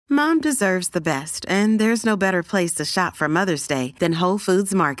Mom deserves the best, and there's no better place to shop for Mother's Day than Whole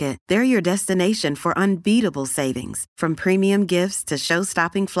Foods Market. They're your destination for unbeatable savings, from premium gifts to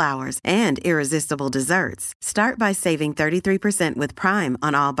show-stopping flowers and irresistible desserts. Start by saving 33% with Prime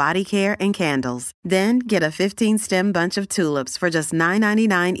on all body care and candles. Then get a 15-stem bunch of tulips for just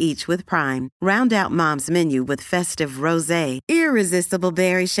 $9.99 each with Prime. Round out Mom's menu with festive rosé, irresistible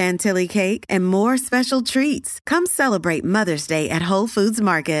berry chantilly cake, and more special treats. Come celebrate Mother's Day at Whole Foods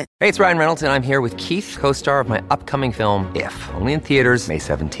Market. Hey, it's Ryan Reynolds, and I'm here with Keith, co-star of my upcoming film, If, only in theaters May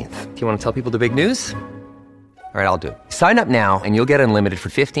 17th. Do you want to tell people the big news? All right, I'll do it. Sign up now and you'll get unlimited for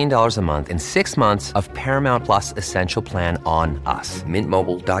 $15 a month and 6 months of Paramount Plus Essential Plan on us.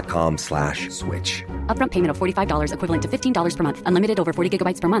 MintMobile.com/switch. Upfront payment of $45 equivalent to $15 per month. Unlimited over 40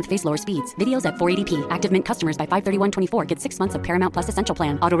 gigabytes per month. Face lower speeds. Videos at 480p. Active Mint customers by 531.24 get 6 months of Paramount Plus Essential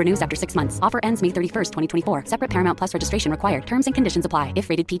Plan. Auto renews after 6 months. Offer ends May 31st, 2024. Separate Paramount Plus registration required. Terms and conditions apply if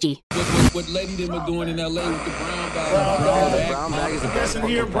rated PG. What Lady them are doing in LA with the brown bag. Brown bag is the best. Listen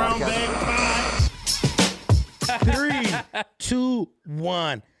here, brown bag pod. 3, 2,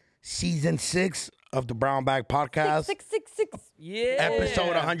 1. Season 6 of the Brown Bag Podcast. 666. Yeah.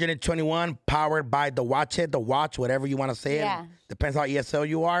 Episode 121, powered by The Watch It, The Watch, whatever you want to say Yeah. it. Depends how ESL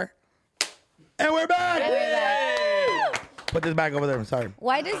you are. And we're back! Put this back over there. I'm sorry.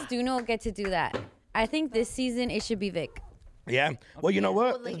 Why does Duno get to do that? I think this season it should be Vic. Yeah. Well, you know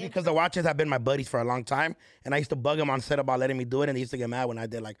what? It's because the Watches have been my buddies for a long time, and I used to bug them on set about letting me do it, and they used to get mad when I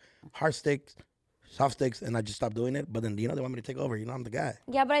did like hard sticks, soft sticks, and I just stopped doing it. But then, they want me to take over. I'm the guy.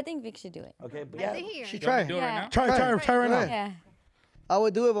 Yeah, but I think Vic should do it. Okay, but yeah. She try. Do it right now? Try right now. Yeah. I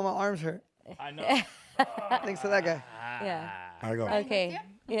would do it, but my arms hurt. I know. Thanks to that guy. Yeah. There we go. Okay.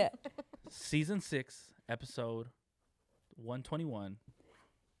 Yeah. Season 6, episode 121,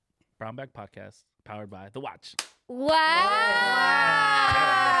 Brown Bag Podcast, powered by The Watch. Wow.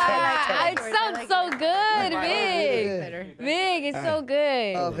 It sounds so good, Vic. Vic, it's so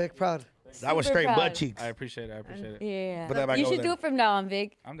good. Oh, Vic, proud. That was Super straight proud. butt cheeks. I appreciate it. Yeah. Put that back You over should there. do it from now on,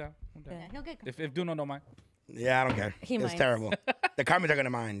 Vic. I'm down. He'll get If Duno don't mind. Yeah, I don't care. He it's minds. terrible. The comments are gonna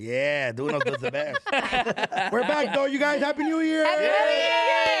mind. Yeah, Duno does the best. We're back though, you guys. Happy New Year! Happy New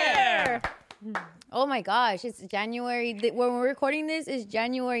Year! Oh my gosh, it's January. When we're recording this, it's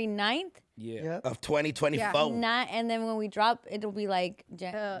January 9th. Yeah. Yep. Of 2024. And then when we drop, it'll be like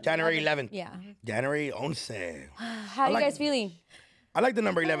January 11th. Yeah. January 11. How you like- guys feeling? I like the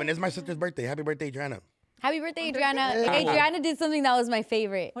number 11. It's my sister's birthday. Happy birthday, Adriana. Happy birthday, Adriana. Adriana did something that was my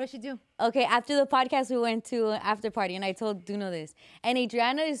favorite. What did she do? Okay, after the podcast, we went to an after party, and I told Duno this. And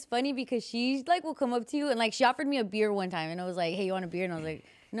Adriana is funny because she like will come up to you and like she offered me a beer one time, and I was like, "Hey, you want a beer?" And I was like,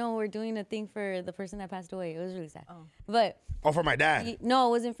 "No, we're doing a thing for the person that passed away." It was really sad. Oh. But Oh, for my dad. no, it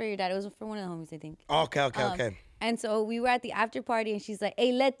wasn't for your dad. It was for one of the homies, I think. Okay. And so we were at the after party, and she's like,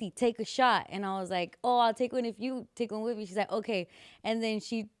 "Hey, Letty, take a shot." And I was like, "Oh, I'll take one if you take one with me." She's like, "Okay." And then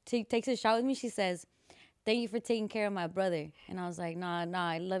she takes a shot with me. She says, "Thank you for taking care of my brother." And I was like, nah,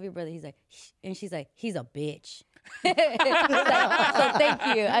 I love your brother. He's like, and she's like, "He's a bitch." He's like, so thank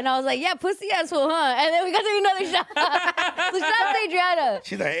you. And I was like, "Yeah, pussy asshole, huh?" And then we got to another shot. So shout out to Adriana.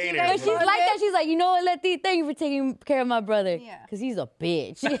 She's a hater. And she's like that. She's like, "You know what, Letty? Thank you for taking care of my brother. Yeah. Because he's a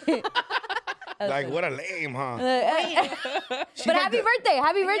bitch." Like, what a lame, huh? But happy birthday.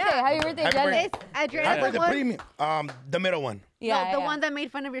 Happy birthday, Happy Adriana. birthday. Adriana, Happy the birthday, one, premium. The middle one. Yeah, the one that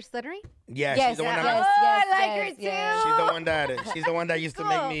made fun of your stuttering? Yeah, Yes, she's the one yes, that yes, I like yes, her too. yes. she's the one that used to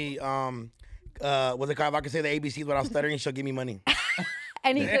make me what's it called? If I could say the ABCs without stuttering, she'll give me money.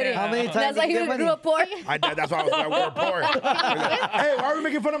 And he couldn't. How many times That's why did you he get grew money? up poor. That's why I was poor. Hey, why are we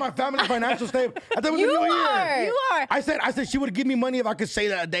making fun of my family's financial state? I thought it was You a new are. year. You are. I said she would give me money if I could say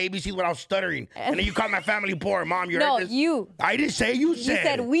the ABCs without stuttering. And then you called my family poor. Mom, you No, heard this? you. I didn't say you said. You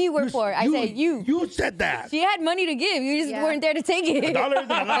said we were poor. I said you. You said that. She had money to give. You just Yeah. weren't there to take it. $1 isn't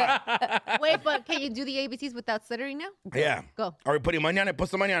a lot. Wait, but can you do the ABCs without stuttering now? Yeah. Go. Are we putting money on it? Put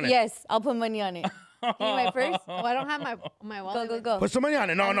some money on it. Yes, I'll put money on it. You need my purse? Oh, I don't have my wallet. Go. Put some money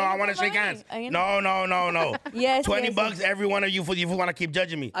on it. No, I want to shake hands. No. Yes. 20 yes, bucks every one of you for want to keep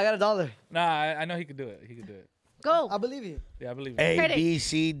judging me. I got $1. Nah, I know he could do it. He could do it. Go. I believe you. Yeah, I believe it. A, Credit. B,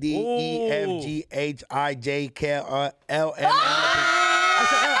 C, D, E, F, G, H, I, J, K, L, M, N, O, P.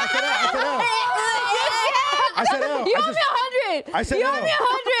 I said L. You owe me 100. I said you L. owe me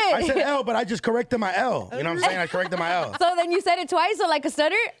 100. I said L, but I just corrected my L. You know what I'm saying? I corrected my L. So then you said it twice, so like a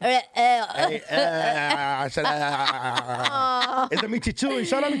stutter? Hey, I said, it's a Michichui.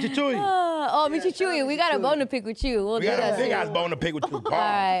 Shout out Michichui. Oh, Michichui, we got a bone to pick with you. We'll We do got a that. big ass bone to pick with you. All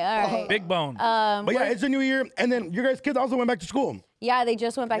right. Big bone. But yeah, it's a new year. And then your guys' kids also went back to school. Yeah, they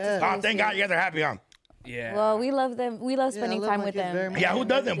just went back to school. Oh, thank God you guys are happy, huh? Yeah. Well, we love them. We love I spending love time my with kids them. very much. Yeah, who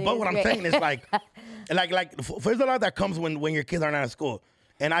doesn't? But what I'm Great. saying is like there's a lot that comes when your kids aren't out of school.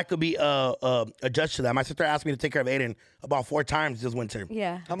 And I could be adjust to that. My sister asked me to take care of Aiden about 4 times this winter.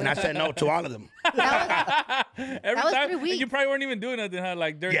 Yeah. And I said no to all of them. Every was time, 3 and weeks. you probably weren't even doing nothing, huh?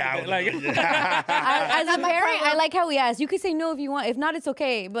 Like during Yeah, the day, like As a parent, I like how we ask. You can say no if you want. If not, it's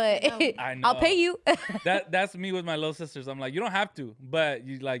okay. But I know. I'll pay you. that's me with my little sisters. I'm like, you don't have to, but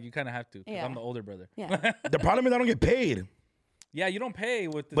you kind of have to. 'Cause Yeah. I'm the older brother. Yeah. The problem is I don't get paid. Yeah, you don't pay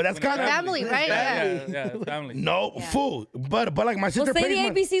with. But that's when it's kinda- Family, right? Yeah, family. No, fool. But like my Well, sister say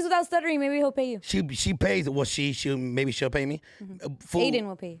the pays my, ABCs without stuttering. Maybe he'll pay you. she pays. Well, maybe she'll pay me. Fool, Aiden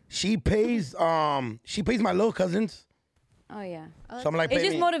will pay you. She pays my little cousins. Oh yeah. So I'm like, It's pay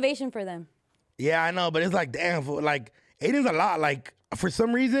just me. motivation for them. Yeah, I know, but it's like, damn, fool. Like Aiden's a lot. Like for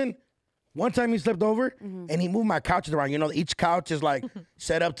some reason, one time he slept over and he moved my couches around. You know, each couch is like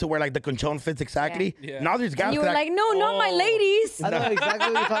set up to where like the control fits exactly. Yeah. Now there's gaps. And you were that I- like, no, not my ladies. I know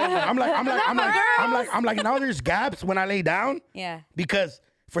exactly what you're talking about. I'm like, now there's gaps when I lay down. Yeah. Because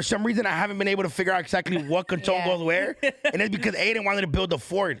for some reason I haven't been able to figure out exactly what control Yeah. goes where, and it's because Aiden wanted to build a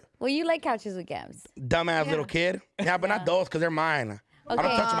fort. Well, you like couches with gaps. Dumbass little kid. Yeah, but not those because they're mine. I don't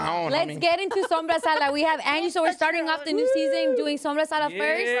touch my own. Let's homie. get into Sombra Sala. We have Angie, so we're starting off the new season doing Sombra Sala Yeah.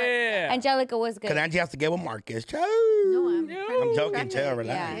 first. Angelica, what's good? Because Angie has to get with Marcus. Chill. No, I'm joking. Chill.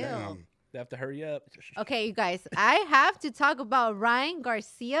 Relax. Yeah. Damn. They have to hurry up. Okay, you guys, I have to talk about Ryan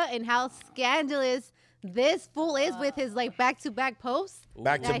Garcia and how scandalous this fool is with his like back-to-back posts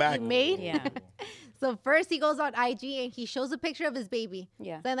Back to that back. he made. Yeah. So first he goes on IG and he shows a picture of his baby.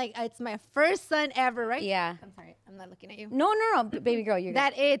 Yeah. Then like it's my first son ever, right? Yeah. I'm sorry, I'm not looking at you. No, baby girl, you're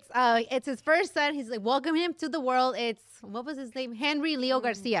That it's his first son. He's like welcome him to the world. It's what was his name? Henry Leo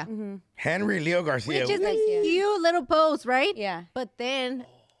Garcia. Henry Leo Garcia. Which is a cute little post, right? Yeah. But then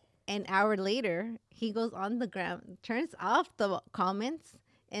an hour later, he goes on the ground, turns off the comments,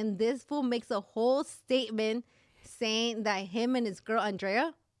 and this fool makes a whole statement saying that him and his girl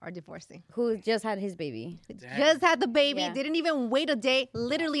Andrea are divorcing. who just had his baby. Just had the baby, Yeah. didn't even wait a day,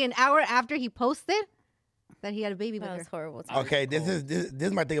 literally an hour after he posted that he had a baby with That her. was horrible. Okay, this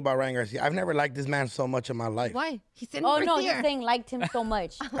is my thing about Ryan Garcia. I've never liked this man so much in my life. Why? He's sitting Oh right no, there. he's saying liked him so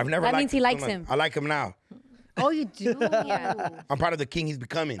much. I've never. That liked means he so likes much. him. I like him now. Oh, you do? I'm proud of the king he's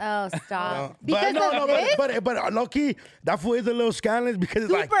becoming. Oh, stop. Because of this? But low key, that fool is a little scandalous because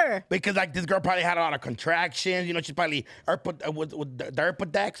it's Super. like this girl probably had a lot of contractions. You know, she probably with the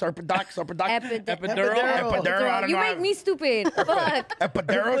Erpidex. Epidural. Epidural. I don't You know. make me stupid. Fuck.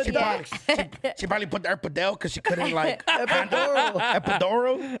 Epidural. She probably put the Epidural because she couldn't like handle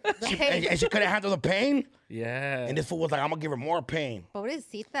epidural. And she couldn't handle the pain. Yeah. And this fool was like, I'm gonna give her more pain.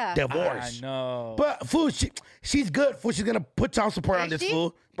 Pobrecita. Divorce. I know. But fool, she's good. Fool, she's gonna put child support on Is this she?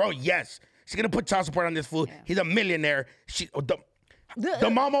 fool, bro. Yes, she's gonna put child support on this fool. He's a millionaire. The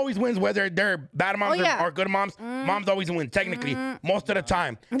mom always wins, whether they're bad moms yeah. or good moms. Moms always win, technically, most of the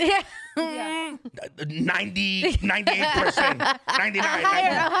time. Yeah. 98%, 99. A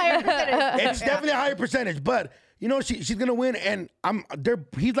higher percentage. It's definitely a higher percentage, but you know she's gonna win. And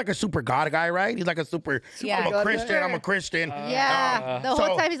he's like a super God guy, right? He's like a super. Yeah. I'm a God Christian. guy. I'm a Christian. Yeah. The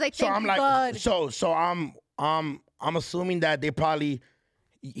whole time he's like, so thank I'm you, like, God. so I'm assuming that they probably.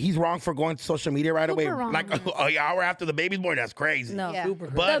 He's wrong for going to social media right away. Super wrong. Like an hour after the baby's born. That's crazy. No. Yeah. The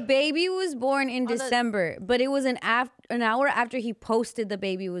But baby was born in December, but it was an hour after he posted the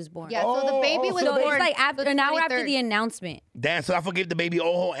baby was born. Yeah, so the baby was So born it's like an hour after 23rd. the announcement. damn, so I forgave the baby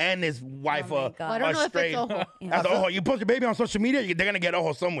Ojo and his wife my God. Well, I don't know if straight. it's Ojo. That's Ojo. You post your baby on social media, they're gonna get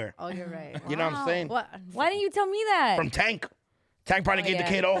Ojo somewhere. Oh, you're right. You know what I'm saying? What? Why didn't you tell me that? From Tank. Tank probably gave the yeah.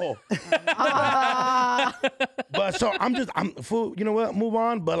 kid Ojo. Ah. But so I'm fool. You know what? Move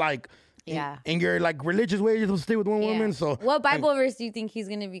on. But like, Yeah. in your like religious way, you're supposed to stay with one Yeah. woman. So What Bible verse do you think he's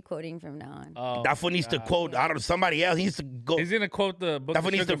gonna be quoting from now on? Oh, that fool needs to quote. I don't know, somebody else. He needs to go. he's gonna quote the book That of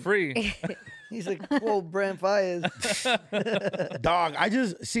one needs Sugar to- Free. He's like, whoa, Brent Fayez. Dog, I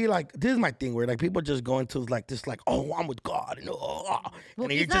just see like this is my thing where like people just go into like this like, oh, I'm with God and Well,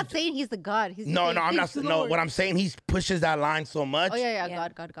 and he's you're not just- saying he's the God. He's no, saying I'm not. he's the No, Lord. what I'm saying, he pushes that line so much Oh yeah, Yeah.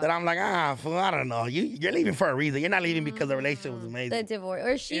 God. that I'm like, fool, I don't know. You're leaving for a reason. You're not leaving because the relationship was The amazing. divorce,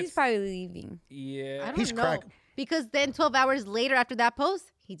 or she's It's- probably leaving. Yeah. I don't He's know. crack. Because then 12 hours later after that post,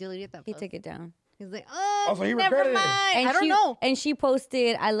 he deleted that He post. took it down. He's like, oh, so he never regretted mind. it. I don't she, know. And she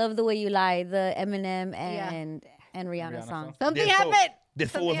posted, "I love the way you lie," the Eminem Yeah. and Rihanna Rihanna song. song. Something This fool- happened.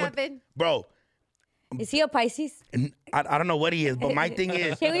 This fool Something was with, happened. bro. Is he a Pisces? And I don't know what he is, but my thing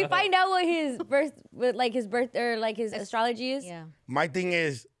is, Can we find out what his birth or like his astrology is? Yeah. my thing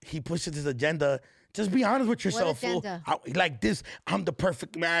is, he pushes his agenda Just be honest with yourself, fool. agenda? Like this, I'm the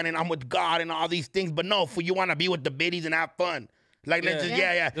perfect man and I'm with God and all these things. But no, fool, you want to be with the biddies and have fun. Like, let's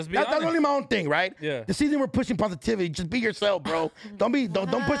just, Just be that's honest. only my own thing, right? Yeah. The season we're pushing positivity. Just be yourself, bro. Don't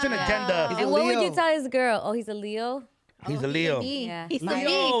push an agenda. Wow. And what would you Leo. tell his girl? Oh, he's a Leo? He's a Leo. Me. Yeah. He's a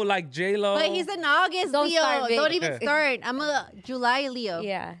Leo, me. like J-Lo. But he's an August Don't Leo. start, Vic. Don't even start. I'm a July Leo.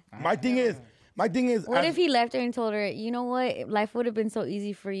 Yeah. My thing is, What if he left her and told her, you know what? Life would have been so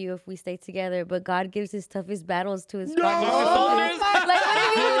easy for you if we stayed together, but God gives his toughest battles to his followers. Like, what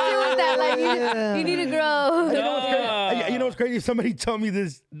if you do with that? Like, you need to grow. You know what's crazy? Somebody told me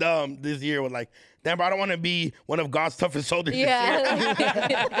this this year was like, damn, bro, I don't want to be one of God's toughest soldiers.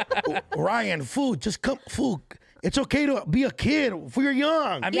 Yeah. Ryan, just come, fool. It's okay to be a kid. Fool, you're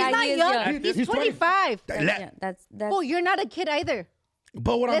young. I mean, Yeah, He's not he is young. young. He's He's 25. Yeah, that's Oh, you're not a kid either.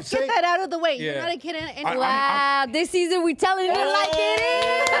 But what Let's I'm saying, get that out of the way. Yeah. You're not a kid. wow. This season we telling it like it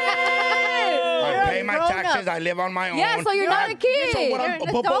is. I pay my grown taxes. up. I live on my own. Yeah, so you're not a kid. So what You're I'm, an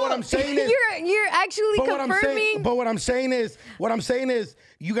but what I'm adult. saying is, You're actually confirming. But what I'm saying is,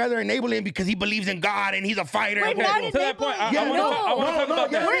 you guys are enabling because he believes in God and he's a fighter. We're Okay, not to that point, I Yeah, want to talk about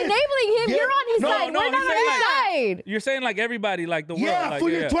that. We're enabling him. Yeah. You're on his No, side. no, We're he's not on saying his side. You're saying like everybody, like the world. Yeah, like, fool,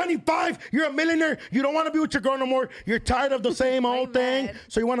 you're 25. You're a millionaire. You don't want to be with your girl no more. You're tired of the same old thing. mad.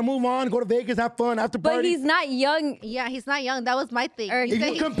 So you want to move on, go to Vegas, have fun, after But party. he's not young. Yeah, he's not young. That was my thing. Or He If said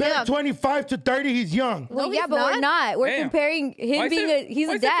you he's compare young. 25 to 30, he's young. Well, No, yeah, he's but we're not. not. We're Damn. comparing him he's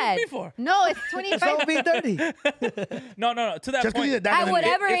why a is it dad. 54? No, it's 25. So be 30. No. To that Just because point, he's a dad At doesn't-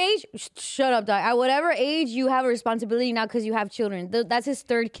 whatever age, shut up, dog. At whatever age, you have a responsibility now because you have children. That's his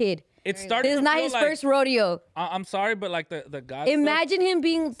third kid. it started This to is not feel his like, first rodeo. I'm sorry, but like the God. Imagine him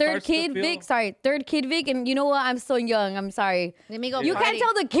being third starts to kid feel- Vic. Sorry, third kid Vic. And you know what? I'm so young. I'm sorry. Let me go You party. can't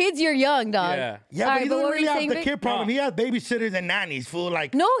tell the kids you're young, dog. Yeah. Yeah, All but right, he but doesn't what were really you have saying, the Vic? kid problem. No. He has babysitters and nannies, fool.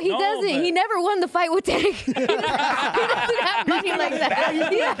 Like, No, he No, doesn't. but- He never won the fight with Tank. he doesn't have money like that.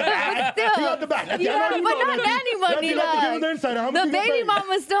 Yeah, but still. He got the back. That's Yeah, the but money, not though. nanny money, That's the dog. inside. How much The you get baby paid?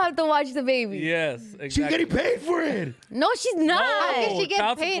 mama still have to watch the baby. Yes, exactly. She's getting paid for it. No, she's not. How can she get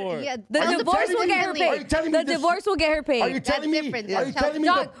child paid? support. Yeah, The Are you divorce telling will me- get her are you paid. telling me The this- divorce will get her paid. Are you telling me? different. Are you That's telling me?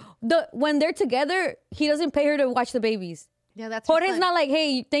 Dog, when they're together, he doesn't pay her to watch the babies. Yeah, that's her Jorge's son. not like,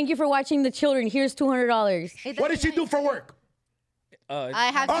 hey, thank you for watching the children. Here's $200. Hey, What does she do for work?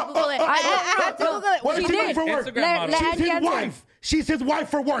 I have to Google it. I have to Google it. What does She she do did. for work? Instagram model. Let She's Andy his answer. wife. She's his wife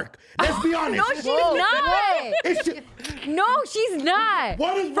for work. Let's be honest. No, she's not. Is she- No, she's not.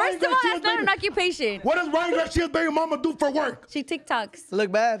 What is Ryan First of all, Garcia's that's not baby- an occupation. What does Ryan Garcia's baby mama do for work? She TikToks.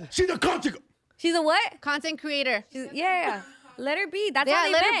 Look bad. She's a content. She's a what? Content creator. Yeah. Let her be. That's Yeah, how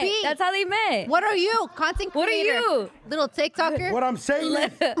they let her met. be. That's how they met. What are you? Content What are creator. you? Little TikToker. What I'm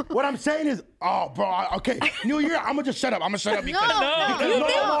saying is, oh, bro, okay. New Year, I'm gonna just shut up. I'm gonna shut up because No. because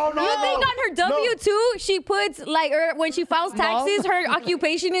You think on her W-2 she puts like when she files taxes, her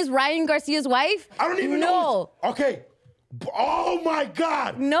occupation is Ryan Garcia's wife? I don't even know. Okay. Oh my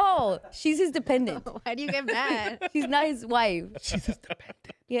God. No, she's his dependent. Why do you get mad? She's not his wife. She's his dependent.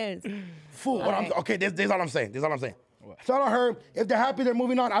 Yes. Fool. This is all I'm saying. This is all I'm saying. Shout out her. If they're happy, they're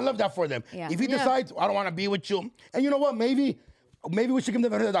moving on. I love that for them. Yeah. If he decides, I don't want to be with you. And you know what? Maybe we should give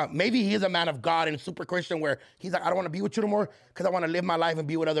them another thought. Maybe he is a man of God and super Christian where he's like, I don't want to be with you no more because I want to live my life and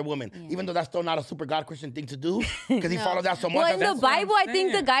be with other women. Even though that's still not a super God Christian thing to do because he follows that so much. Well, in the That's what I'm Bible, I think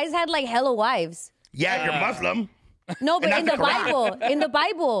the saying. guys had like hella wives. Yeah, you're Muslim. No, but And in that's the the Quran. Bible, in the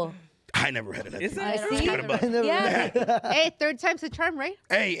Bible. I never heard of that. Is thing. it? I see. Got a butt. Yeah. Hey, third time's a charm, right?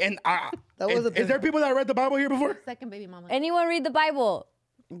 Hey, and That was a is there thing. people that read the Bible here before? Second baby mama. Anyone read the Bible?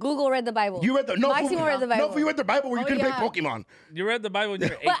 Google read the Bible. You read the no. Maximo fool, read the Bible. No, you read the Bible where you Oh, couldn't yeah. play Pokemon. You read the Bible when you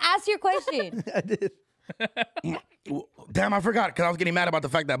were 8. But ask your question. I did. Damn, I forgot because I was getting mad about the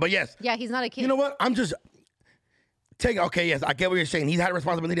fact that. But yes, Yeah, he's not a kid. you know what? I'm just okay. Yes, I get what you're saying. He's had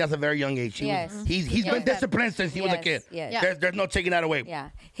responsibility at a very young age. Yes. He's been disciplined since he was a Yes, kid. yes. Yeah. There's no taking that away. Yeah.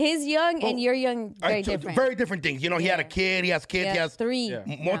 His young and your young, very different. Very different things. You know, he had a Yeah. kid. He has kids. Yeah, He has 3.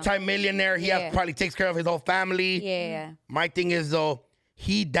 multi-millionaire. He Yeah. has probably takes care of his whole family. Yeah. My thing is though,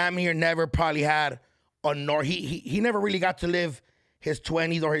 he damn near never probably had he never really got to live his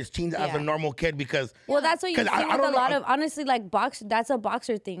 20s or his teens as Yeah. a normal kid because Well, that's what you see 'Cause I with a don't know. lot of, honestly, like that's a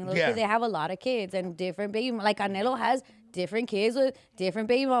boxer thing. Look, Yeah. they have a lot of kids and different baby. Like Canelo has different kids with different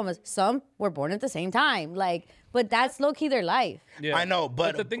baby mamas. Some were born at the same time. Like, but that's low key their life. Yeah. I know,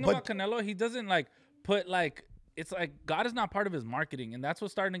 but the thing about Canelo, he doesn't like put like. It's like God is not part of his marketing, and that's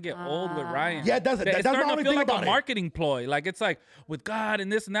what's starting to get old with Ryan. Yeah, that's It's my starting only to feel thing like about a it. marketing ploy. Like it's like with God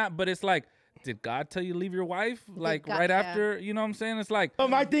and this and that, but it's like, did God tell you to leave your wife like God- right yeah. after? You know what I'm saying? It's like, But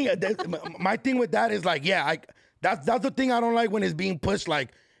my thing with that is like, yeah, that's the thing I don't like when it's being pushed.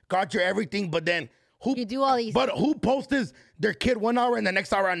 Like, God, you're everything, but then Who You do all these. But who posts their kid 1 hour and the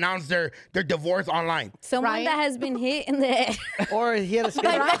next hour announce their divorce online? Someone Ryan? that has been hit in the head. Or he had a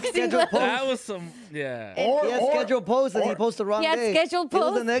scheduled post. That was some, yeah. He had scheduled post and he posted the wrong He had day. scheduled It was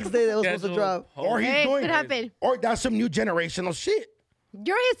post? the next day that was supposed to Scheduled drop. post. Or he's Hey, doing could happen. Or that's some new generational shit.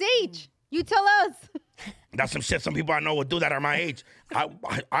 You're his age. You tell us. That's some shit some people I know would do that are my age.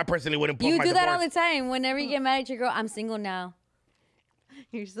 I personally wouldn't post You my do that all divorce. the time. Whenever you get mad at your girl, I'm single now.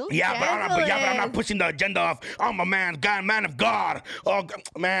 You're so Yeah, but I'm not scandalous. pushing the agenda of I'm a man of God. Oh,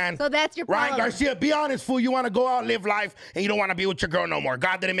 man. So that's your Ryan problem. Garcia, be honest, fool. You want to go out, live life, and you don't want to be with your girl no more.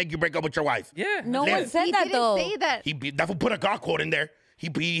 God didn't make you break up with your wife. Yeah. No Live. one said He that didn't though. say that. That fool put a God quote in there.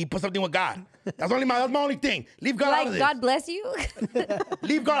 He put something with God. That's my only thing. Leave God out of Like this. God bless you.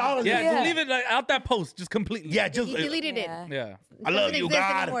 Leave God out of Yeah, this. just leave it like, out that post, just completely. Yeah, just He deleted it. Yeah. Yeah. I love Doesn't you, exist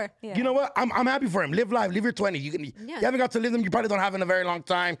God. anymore. Yeah. You know what? I'm happy for him. Live life. Live your 20s. You haven't got to live them. You probably don't have in a very long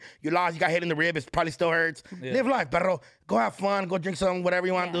time. You lost. You got hit in the rib. It probably still hurts. Yeah. Live life, pero go have fun. Go drink some, whatever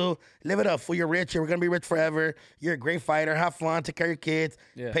you want to do. Live it up. Fool, you're rich. You're gonna be rich forever. You're a great fighter. Have fun. Take care of your kids.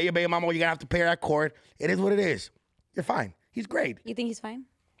 Yeah. Pay your baby mama. You're gonna have to pay her at court. It is what it is. You're fine. He's great. You think he's fine?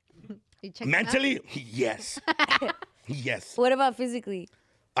 You checked it out? Mentally, yes. Yes. What about physically?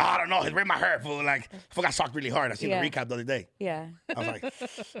 I don't know. It ripped my hair, fool. Like, I got shocked really hard. I seen Yeah. the recap the other day. Yeah. I was like,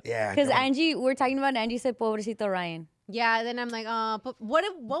 yeah. Because come on. Angie, we're talking about Angie said, pobrecito Ryan. Yeah, then I'm like, but what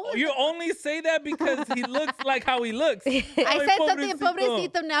was You only say that because he looks like how he looks. I said something,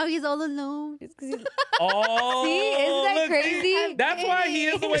 pobrecito, now he's all alone. Oh, See, isn't that look, crazy? That's why he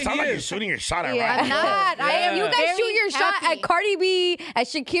is the way It sounds he like you're is. shooting your shot at Yeah. Ryan. I'm not. I am. You guys very shoot your shot happy. at Cardi B, at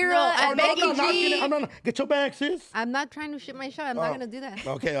Shakira, No, at I'm Becky not knocking G. it. I'm not, get your bag, sis. I'm not trying to shoot my shot. I'm not going to do that.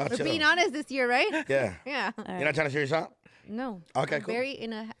 Okay, I'll We're chill. being honest this year, right? Yeah. Yeah. You're not trying to shoot your shot? No. Okay, I'm cool. Very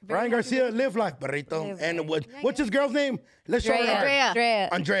in a very Ryan happy Garcia, mood. live life, burrito. Live And life. what's his girl's name? Let's show her. Andrea. Drea.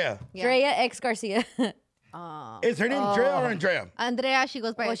 Andrea. Yeah. Drea X Garcia. Is her name Drea or Andrea? Andrea, she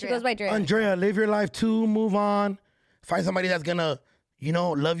goes by Oh, Andrea. she goes by Drea. Andrea, live your life too. Move on. Find somebody that's gonna,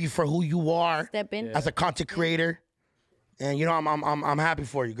 love you for who you are Step in. as a content creator. And I'm happy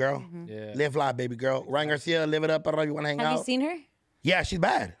for you, girl. Yeah. Live life, baby girl. Ryan Garcia, live it up. I don't know if you want to hang Have out. you seen her? Yeah, she's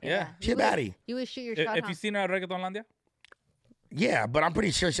bad. Yeah. She's a baddie. You would shoot your shot, If huh? you seen her at Reggaetonlandia? Yeah, but I'm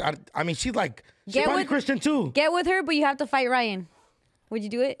pretty sure. I mean, she's like she's Get probably with- Christian too. Get with her, but you have to fight Ryan. Would you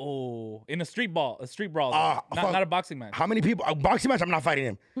do it? Oh, in a street brawl, though. fuck. not a boxing match. How many people? A boxing match? I'm not fighting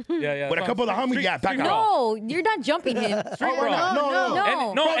him. Yeah. With a couple of the homies, yeah, back out. No, you're not jumping him. Street Oh, brawl.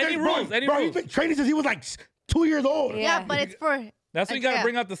 no. No. Any rules. Bro, he's been training since he was like 2 years old. Yeah. Yeah, but it's for That's when you gotta Andrea.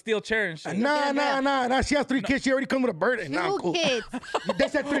 bring out the steel chair and shit. Nah. She has 3 kids. She already comes with a burden. Nah, I'm 2 cool. kids. They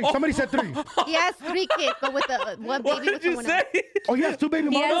said 3. Somebody said 3. He has 3 kids, but with the one What baby did with you someone say? else. Oh, he has 2 baby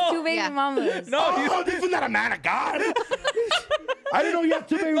He mamas? has 2 baby Yeah. mamas. No, Oh, this is not a man of God. I didn't know you had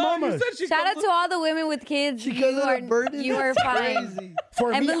 2 baby no, you mamas. said she Shout out comes to all the women with kids. Because You of are, the burden? you are That's fine. crazy.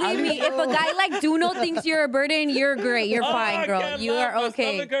 For And me, I believe me, didn't- if a guy like Duno thinks you're a burden, you're great. You're fine, girl. You are My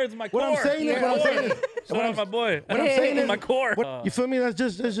okay. stomach hurts, my What I'm core. saying is, You're okay. Shout out my boy. What I'm saying is, my core. you feel me? That's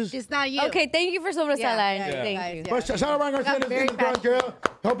just. It's not you. Okay, thank you for Sobresala. Yeah, Thank guys, you. yeah. But shout out Ryan Garcia Got and very his girl, passionate. girl.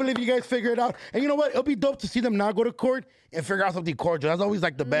 Hopefully you guys figure it out. And you know what? It'll be dope to see them now go to court and figure out something cordial. That's always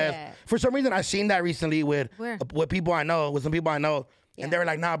like the best. Yeah. For some reason, I seen that recently with Where? people I know, with some people I know. And they were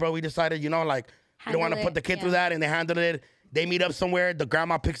like, nah, bro, we decided, like, we don't want to Handle put the it, kid yeah. through that. And they handled it. They meet up somewhere. The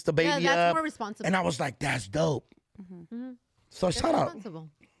grandma picks the baby Yeah, that's up. more responsible. And I was like, that's dope. So That's shout out. responsible.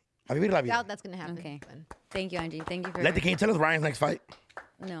 I mean, we love you. Doubt that's gonna happen. Okay. but- Thank you, Angie. Thank you for Letty, can you tell us Ryan's next fight?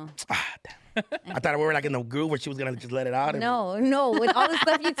 No. I thought we were like in the groove where she was going to just let it out. No. With all the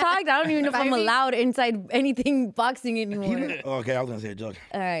stuff you talked, I don't even know if I'm Baby. allowed inside anything boxing anymore. Okay, I was going to say a joke.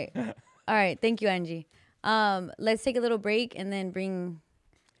 All right. Thank you, Angie. Let's take a little break and then bring.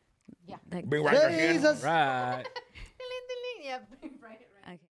 Bring Ryan Garcia in. Jesus. Right. Yeah, Okay.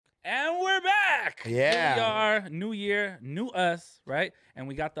 And we're back. Yeah. Here we are. New year, new us, right? And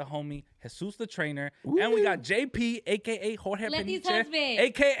we got the homie Jesus the trainer. And we got JP, a.k.a. Jorge Letty's Peniche, husband.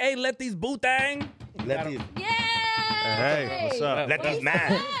 a.k.a. Letty's Bootang. Letty. Yeah. Hey, what's up? Letty's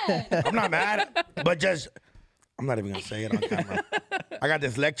mad. I'm not mad, but just, I'm not even going to say it on camera. I got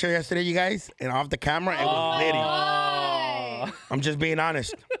this lecture yesterday, you guys, and off the camera, it was litty. I'm just being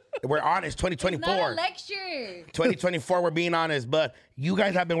honest. We're honest, 2024. Not a lecture. 2024, we're being honest, but you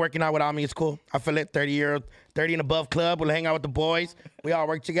guys have been working out without me. It's cool. I feel it. 30 and above club. We'll hang out with the boys. We all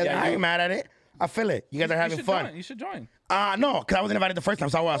work together. Yeah, I ain't mad at it. I feel it. You guys are having fun. You should join. No, because I wasn't invited the first time,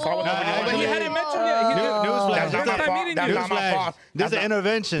 so I wasn't But he over hadn't mentioned yet. Newsflash. That's not my First time fault. meeting That's you. not my fault. This is an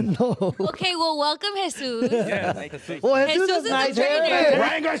intervention. Okay, well, welcome, Jesus. Yeah. Well, Jesus Jesus is is nice. the trainer. Hey.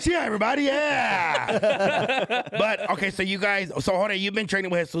 Ryan Garcia, everybody, yeah. But okay, so you guys, so Jorge, you've been training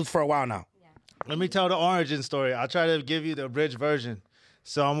with Jesus for a while now. Let me tell the origin story. I'll try to give you the abridged version.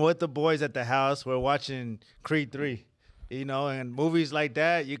 So I'm with the boys at the house. We're watching Creed 3. You know, and movies like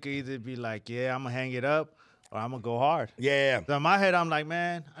that, you could either be like, yeah, I'm going to hang it up, or I'm going to go hard. Yeah. So in my head, I'm like,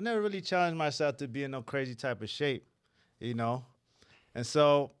 man, I never really challenged myself to be in no crazy type of shape, you know? And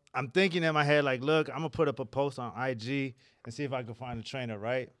so I'm thinking in my head, like, look, I'm going to put up a post on IG and see if I can find a trainer,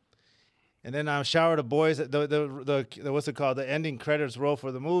 right? And then I shower the boys. The what's it called? The ending credits roll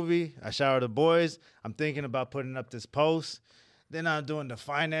for the movie. I shower the boys. I'm thinking about putting up this post. Then I'm doing the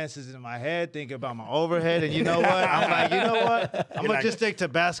finances in my head, thinking about my overhead. And you know what? I'm like, you know what? I'm going to just stick to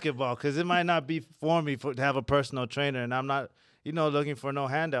basketball because it might not be for me to have a personal trainer. And I'm not, looking for no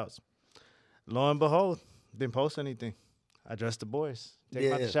handouts. Lo and behold, didn't post anything. I dress the boys. Take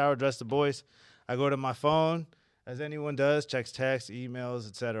them out the shower, dress the boys. I go to my phone, as anyone does, checks texts, emails,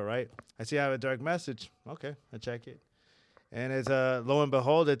 etc. Right? I see I have a direct message. Okay, I check it. And it's lo and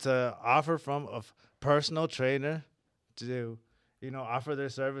behold, it's an offer from a personal trainer to offer their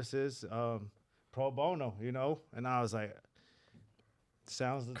services pro bono, And I was like,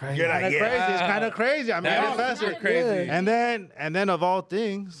 sounds kind of crazy. It's kind of crazy. I mean, that's crazy. And then of all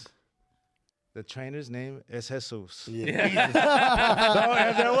things, the trainer's name is Jesus. Yeah. So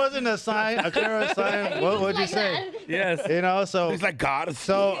if there wasn't a clear sign, what would you say? Yes. So he's like God.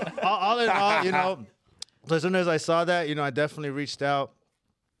 So all in all, as soon as I saw that, I definitely reached out.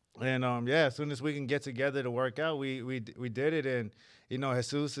 And as soon as we can get together to work out, we did it. And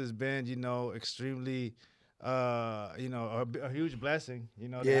Jesus has been extremely a huge blessing to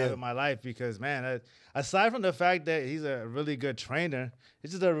have in my life because man, aside from the fact that he's a really good trainer,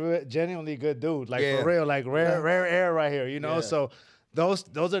 he's just a genuinely good dude, like for real, like rare air right here, So those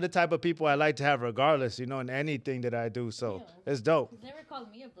are the type of people I like to have regardless, in anything that I do. So it's dope. He's never called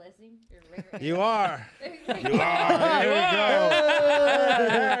me a blessing. You are. You are. Here we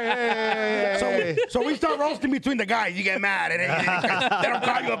go. So we start roasting between the guys. You get mad, and they don't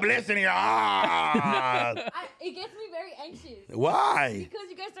call you a blessing. You're it gets me very anxious. Why? Because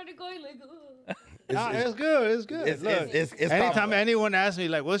you guys started going like, it's good. It's good. It's anytime anyone asks me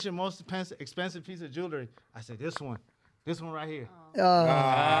like, "What's your most expensive piece of jewelry?" I say, "This one." This one right here. You know what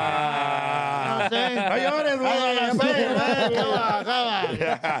I'm saying?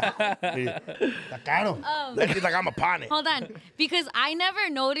 Come on. That's like I'm upon it. Hold on. Because I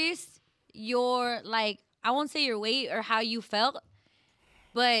never noticed your, I won't say your weight or how you felt,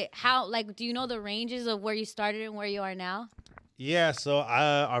 but how, do you know the ranges of where you started and where you are now? Yeah, so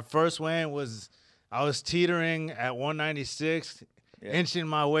our first weigh-in was, I was teetering at 196, inching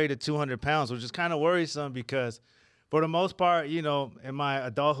my way to 200 pounds, which is kind of worrisome because for the most part, in my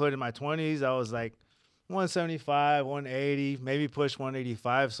adulthood, in my 20s, I was like 175, 180, maybe push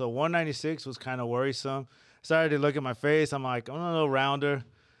 185. So 196 was kind of worrisome. Started to look at my face. I'm like, I'm a little rounder.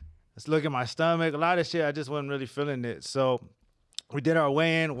 Let's look at my stomach. A lot of shit, I just wasn't really feeling it. So we did our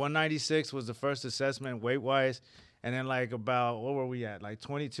weigh-in. 196 was the first assessment weight-wise. And then about, what were we at?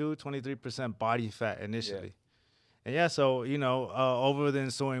 22, 23% body fat initially. Yeah. And so, over the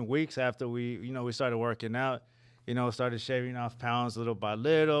ensuing weeks after we started working out, started shaving off pounds little by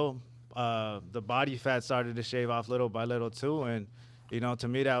little. The body fat started to shave off little by little too. And, to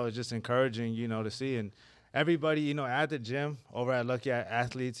me, that was just encouraging, to see. And everybody, at the gym over at Lucky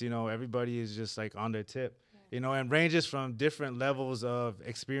Athletes, everybody is just on their tip, and ranges from different levels of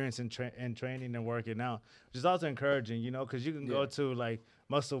experience in training and working out, which is also encouraging, because you can go to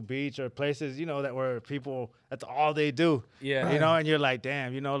Muscle Beach or places, that where people, that's all they do. Yeah. And you're like,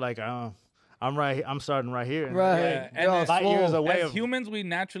 damn, I'm starting right here. Right. Yeah. And light years away. As humans, we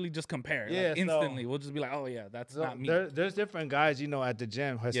naturally just compare. Instantly. We'll just be like, oh, yeah, that's not me. There's different guys, at the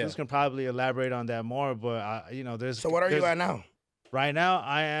gym. Jesus can probably elaborate on that more, but, there's... So what are you at now? Right now,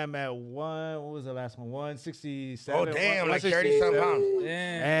 I am at what was the last one? 167. Oh, damn, 30-some pounds.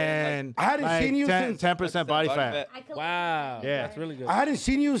 And I hadn't seen you since... 10% body fat. Wow. Yeah. That's really good. I hadn't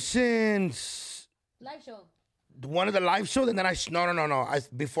seen you since... Live show. One of the live shows, and then no.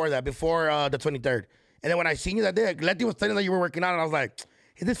 Before the 23rd. And then when I seen you that day, Letty was telling that you were working out, and I was like,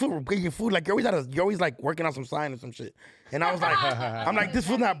 "Is this food getting your food? You're always working on some sign or some shit." And I was like, "I'm like this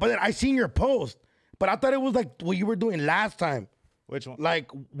food not." But then I seen your post, but I thought it was what you were doing last time. Which one?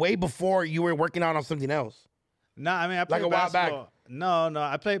 Way before you were working out on something else. No, I mean I played a while back. No,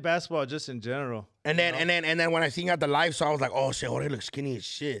 I played basketball just in general. And then when I seen you at the live show, I was like, oh shit, Jorge looks skinny as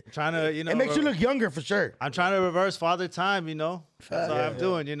shit. Trying to, it makes you look younger for sure. I'm trying to reverse father time, That's all I'm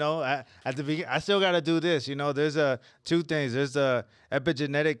doing, At the beginning, I still got to do this, There's two things. There's the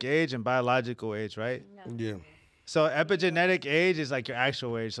epigenetic age and biological age, right? No. Yeah. So epigenetic age is your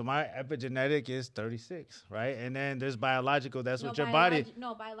actual age. So my epigenetic is 36, right? And then there's biological. That's what your body.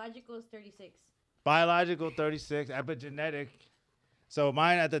 No, biological is 36. Biological 36, epigenetic. So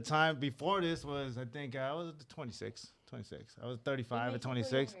mine at the time before this was, I think I was 26. I was 35 at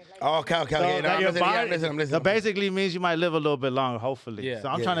 26. Oh, okay. So Okay. that your body, I'm listening. that basically means you might live a little bit longer, hopefully. Yeah. So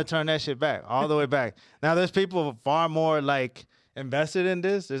I'm trying to turn that shit back, all the way back. Now there's people far more like invested in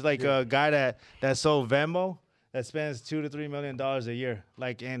this. There's like a guy that sold Venmo that spends $2 to $3 million a year,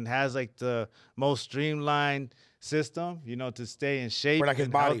 like, and has like the most streamlined system, you know, to stay in shape, For, like, his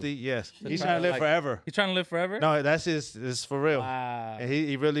and body. healthy. Yes, So he's try trying to live like- forever. You trying to live forever? No, that's it's for real. Wow. And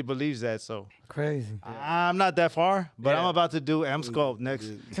he really believes that. So Crazy. I'm not that far, but I'm Yeah. about to do M Sculpt next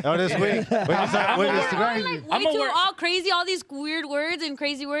this week. It's crazy. Way I'm a too wor- all crazy, all these weird words and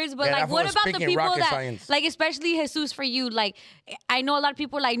crazy words. But Yeah, like, that what fool was about the speaking people rocket that, science. like, especially Jesus for you? Like, I know a lot of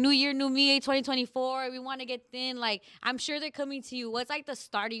people like New Year, New Me, 2024. We want to get thin. Like, I'm sure they're coming to you. What's like the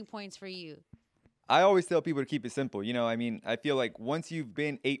starting points for you? I always tell people to keep it simple. You know, I mean, I feel like once you've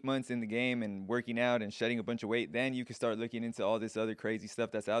been 8 months in the game and working out and shedding a bunch of weight, then you can start looking into all this other crazy stuff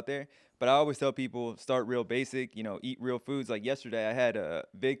that's out there. But I always tell people, start real basic, you know, eat real foods. Like yesterday, I had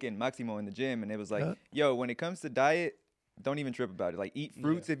Vic and Maximo in the gym, and it was like, yo, when it comes to diet, don't even trip about it. Like, eat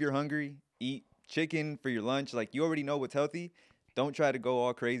fruits if you're hungry, eat chicken for your lunch. Like, you already know what's healthy. Don't try to go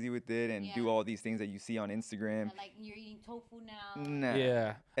all crazy with it and do all these things that you see on Instagram. Like, you're eating tofu now. Nah.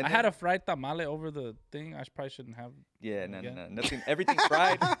 Yeah. And I had then- a fried tamale over the thing. I probably shouldn't have. Yeah, no, Yeah. nothing. Everything's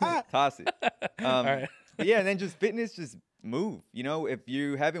fried. Toss it. right. But yeah, and then just fitness, just move. You know, if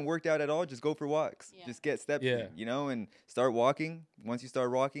you haven't worked out at all, just go for walks. Yeah. Just get steps Yeah. in, you know, and start walking. Once you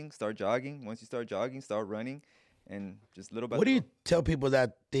start walking, start jogging. Once you start jogging, start running, and just little by What do you little. tell people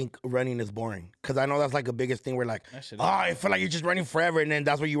that think running is boring? Because I know that's like the biggest thing. We're like, That shit oh, is- I feel like you're just running forever, and then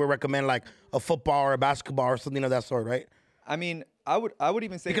that's what you would recommend, like a football or a basketball or something of that sort, right? I mean, I would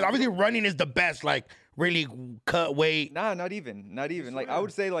even say Because obviously running is the best. Like really cut weight. Nah, not even. Like I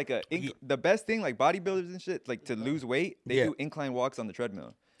would say, like the best thing, like bodybuilders and shit, like to lose weight, they Yeah. do incline walks on the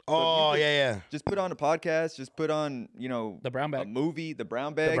treadmill. So Oh you yeah. just put on a podcast, just put on, you know, The brown a bag. movie, the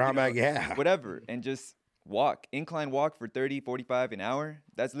brown bag, brown you know, bag, yeah. whatever, and just walk, incline walk for 30, 45 an hour.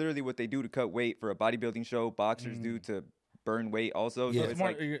 That's literally what they do to cut weight for a bodybuilding show. Boxers do to burn weight also. Yeah. So It's it's more.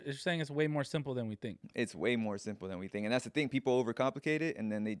 like, You're saying it's way more simple than we think. it's way more simple than we think. And that's the thing, people overcomplicate it,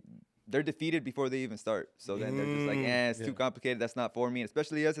 and then they're defeated before they even start. So then they're just like, it's too complicated, that's not for me. And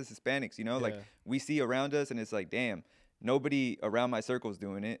especially us as Hispanics, you know, like Yeah. we see around us and it's like, damn, nobody around my circle is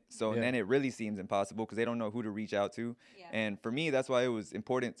doing it. So Yeah. then it really seems impossible because they don't know who to reach out to. And for me, that's why it was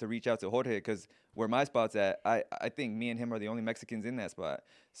important to reach out to Jorge, because where my spot's at, I think me and him are the only Mexicans in that spot.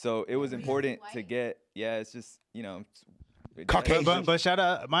 So it was important to get, it's just, you know. Caucasian. But shout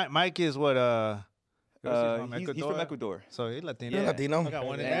out, Mike is what? He's from Ecuador. So he's Latino. Yeah. Latino. I got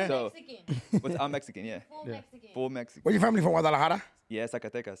one in Yeah, there. so Mexican. I'm Mexican, yeah. Full Mexican. Full Mexican. Where's your family from? Guadalajara? Yeah,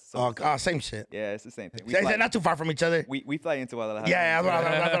 Zacatecas. So, Oh, same shit. yeah, it's the same thing. They're not too far from each other. We fly into Guadalajara. Yeah,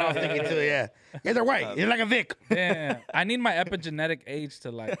 that's what I was thinking too. Yeah, they're white. You're like a Vic. Damn. I need my epigenetic age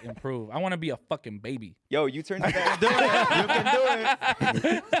to like improve. I want to be a fucking baby. Yo, you turned it back. You can do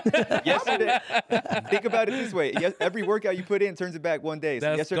it. Yesterday, think about it this way. Every workout you put in turns it back one day. So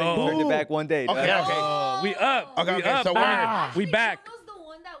Let's yesterday go. you turned it back one day. Okay, dog. okay. We up. Okay, we okay, up. so back. We Actually, back. Choco's the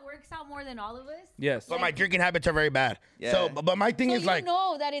one that works out more than all of us. Yes. But my drinking habits are very bad. Yeah. So, but my thing So is you like,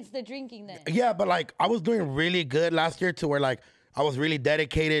 know that it's the drinking then. yeah, but like I was doing really good last year to where like I was really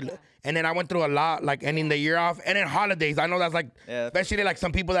dedicated, and then I went through a lot, like ending the year off, and then holidays. I know that's like, Yeah. especially like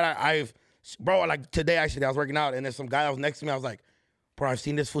some people that I've, bro, like today actually I was working out, and there's some guy that was next to me. I was like, bro, I've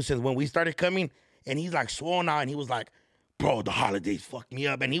seen this fool since when we started coming, and he's like swole now, and he was like, bro, the holidays fucked me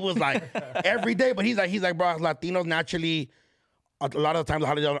up, and he was like every day, but he's like, bro, as Latinos naturally. A lot of the times, the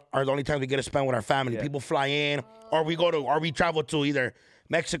holidays are the only times we get to spend with our family. Yeah. People fly in, or we go to, or we travel to either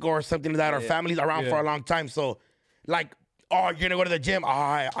Mexico or something like that. Our family's around for a long time. So, like, oh, you're gonna go to the gym.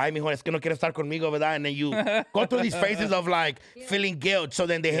 Ay, mijo, es que no quieres estar conmigo, ¿verdad? And then you go through these phases of like feeling guilt. So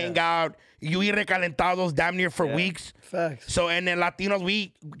then they hang out. You eat recalentados damn near for weeks. Facts. So, and then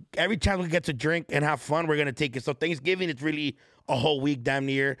Latinos, every chance we get to drink and have fun, we're gonna take it. So Thanksgiving is really a whole week damn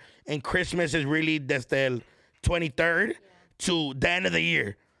near, and Christmas is really desde el 23rd to the end of the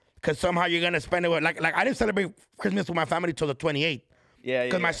year. Cause somehow you're gonna spend it with like I didn't celebrate Christmas with my family till the 28th. Yeah,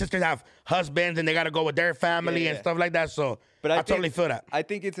 Because my sisters have husbands and they got to go with their family and stuff like that. So But I think- totally feel that. I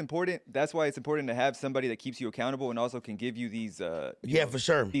think it's important. That's why it's important to have somebody that keeps you accountable and also can give you these. Yeah, for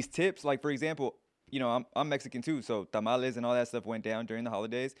sure. These tips, like for example, you know, I'm Mexican too, so tamales and all that stuff went down during the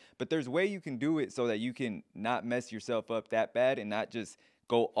holidays. But there's a way you can do it so that you can not mess yourself up that bad and not just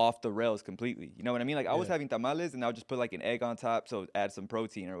go off the rails completely. You know what I mean? Like I was having tamales and I'll just put like an egg on top, so add some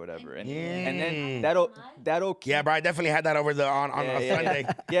protein or whatever, and then that'll keep, Yeah, bro, I definitely had that over on a Sunday.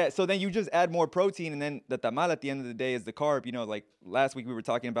 yeah, so then you just add more protein, and then the tamal at the end of the day is the carb. You know, like last week we were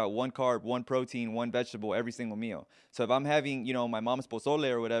talking about 1 carb, 1 protein, 1 vegetable every single meal. So if I'm having, you know, my mom's pozole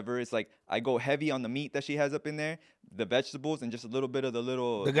or whatever, it's like I go heavy on the meat that she has up in there, the vegetables, and just a little bit of the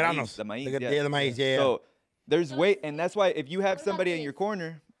granos. the maíz. The maíz, yeah. So there's weight, and that's why if you have somebody in your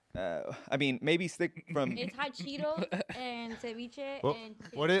corner, I mean, maybe stick from. It's hot Cheetos and ceviche and.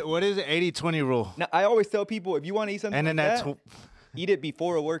 What is the 80-20 rule? Now, I always tell people if you want to eat something And then like that's that, eat it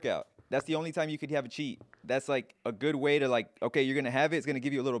before a workout. That's the only time you could have a cheat. That's like a good way to like, okay, you're gonna have it. It's gonna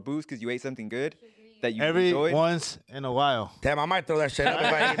give you a little boost because you ate something good that you every enjoyed. once in a while. Damn, I might throw that shit up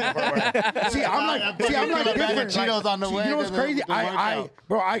if I eat it before work. See, I'm like different. Cheetos on the way You know what's to crazy? the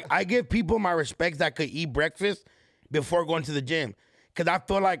workout. I give people my respects that could eat breakfast before going to the gym. Cause I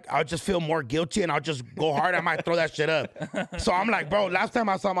feel like I'll just feel more guilty and I'll just go hard. I might throw that shit up. So I'm like, bro, last time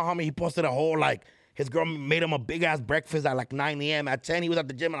I saw my homie, he posted a whole like, his girl made him a big ass breakfast at like 9 a.m. At 10, he was at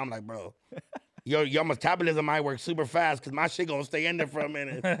the gym and I'm like, bro, your metabolism might work super fast because my shit gonna stay in there for a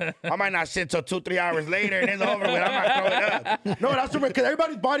minute. I might not shit till 2-3 hours later and it's over with. I might throw it up. No, that's super because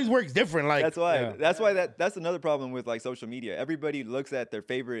everybody's bodies works different. Like That's why that's another problem with like social media. Everybody looks at their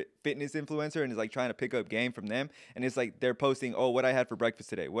favorite fitness influencer and is like trying to pick up game from them, and it's like they're posting, oh, what I had for breakfast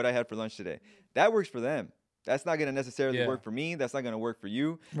today, what I had for lunch today. That works for them. That's not gonna necessarily work for me. That's not gonna work for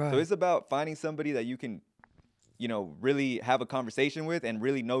you. Right. So it's about finding somebody that you can, you know, really have a conversation with and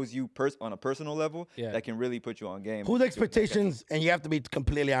really knows you on a personal level that can really put you on game. whose expectations, and you have to be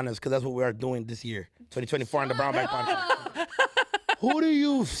completely honest because that's what we are doing this year, 2024 on the Brown Bag Podcast. Who do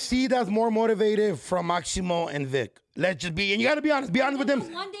you see that's more motivated from Maximo and Vic? Let's just be, and you got to be honest. Be honest with them.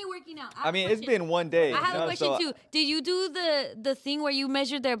 One day working out. I mean, it's been one day. I have a question so too. Did you do the thing where you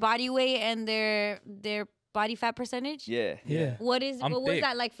measured their body weight and their body fat percentage? Yeah. What was thick.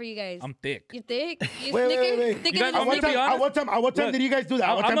 that like for you guys? I'm thick. You thick? You Wait. Thicker You guys- than I'm a gonna snicker? be honest. At what time did you guys do that?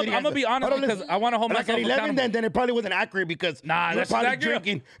 At what time did you guys I'm gonna do be that? honest Hold on, because listen. I want to hold Like myself at 11, accountable. then it probably wasn't accurate because Nah, he was that's probably accurate.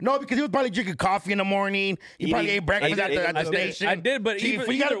 drinking. No, because he was probably drinking coffee in the morning. He probably ate breakfast at the station. I did, but See,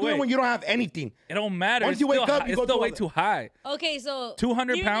 even you gotta either do it way, when you don't have anything. it don't matter. Once It's you wake still up, hi- you it's go still do way all too high. Okay, so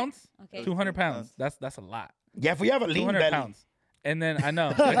 200 pounds. Okay. 200 pounds. That's a lot. Yeah, if we have a lean 200 belly. pounds. And then I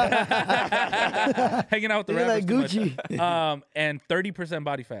know hanging out with the You're rappers like too Gucci. much. And 30%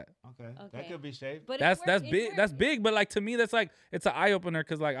 body fat. Okay. That could be shaped. But That's it big. works. That's big. But like to me, that's like it's an eye opener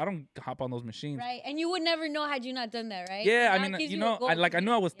because like I don't hop on those machines. Right, and you would never know had you not done that, right? Yeah, Now I it mean, gives you a know, goal. I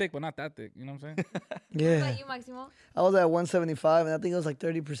knew I was thick, but not that thick. You know what I'm saying? What Yeah. about you, Maximo? I was at 175, and I think it was like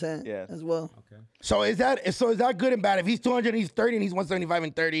 30% Yeah. as well. So is that good and bad? If he's 200 and he's 30 and he's 175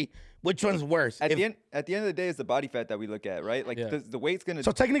 and 30, which one's worse? At If- the end of the day, it's the body fat that we look at, right? Like the weight's gonna.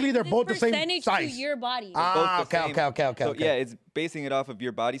 so technically they're both the same Percentage size. to your body. Ah, both the okay, same. okay. So yeah, it's basing it off of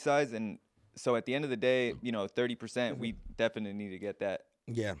your body size, and so at the end of the day, you know, 30%, we definitely need to get that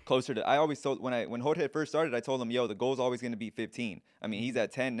Yeah. closer to. I always told when Jorge first started, I told him, yo, the goal's always going to be 15. I mean, he's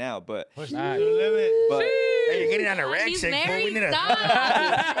at 10 now, but Push the limit. but Hey, you're getting He's anorexic. fool. We married. need a. Stop.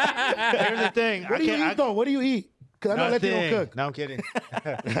 Here's the thing. What do you eat though? What do you eat? Because I know Letty don't cook. No, I'm kidding.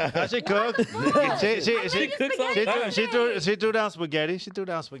 No, she cooked. She threw down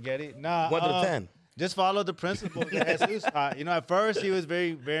spaghetti. Nah, 1 to 10. Just follow the principles that Jesus taught. You know, at first he was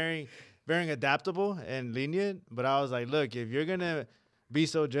very adaptable and lenient, but I was like, look, if you're gonna be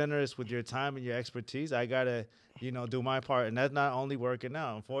so generous with your time and your expertise, I gotta, you know, do my part, and that's not only working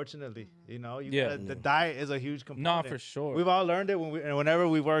out. Unfortunately, you know, the diet is a huge component. No, for sure. We've all learned it whenever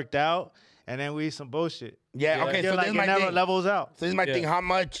we worked out, and then we eat some bullshit. Yeah, okay, so like this is it my never thing. levels out. So this is my thing. How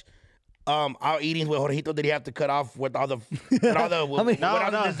much out eatings with Jorgito did he have to cut off with all the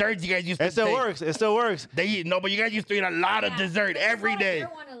the desserts you guys used to It still take? works. It still works. But you guys used to eat a lot of dessert every day.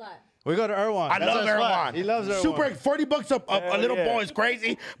 We go to Erwan. I That's love our spot. Erwan. He loves Erwan. Super $40 a little yeah. bowl is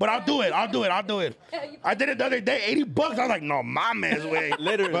crazy, but I'll do it. I did it the other day, $80. I was like, no, my man's way.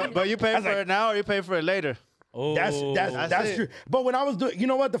 literally. But you pay for it now or you pay for it later? Oh, That's it. true. But when I was doing, you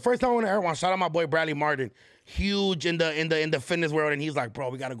know what? The first time I went to Erewhon, shout out my boy Bradley Martin, huge in the fitness world, and he's like, bro,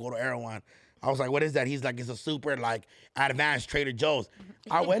 we gotta go to Erewhon. I was like, what is that? He's like, it's a super like advanced Trader Joe's.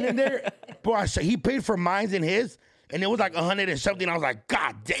 I went in there, bro. He paid for mine and his, and it was like 100 and something. I was like,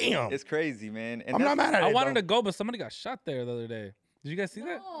 God damn. It's crazy, man. And I'm not mad at it. I wanted though. to go, but somebody got shot there the other day. Did you guys see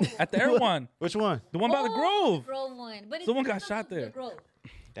that? At the Air One. Which one? The one by the Grove. Grove one. But Someone got shot there.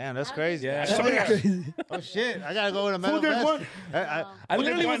 Damn, that's crazy. Yeah. Oh shit! I gotta go with a metal there's vest. one. I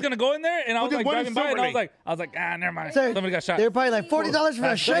literally was gonna go in there, and I was there's like one in driving by, and Silver I was like, never mind. Sir, Somebody got shot. They're probably like $40 for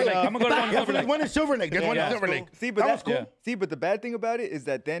a shirt. Like, I'm gonna go to one in Yeah, Silver there's Lake. one in Silver Lake. There's one in Yeah. Silver Lake. See, but that was cool. Yeah. See, but the bad thing about it is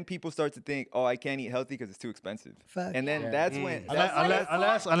that then people start to think, oh, I can't eat healthy because it's too expensive. Fact. And then that's when.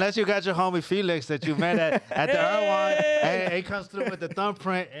 Unless you got your homie Felix that you met at the Irwan, and he comes through with the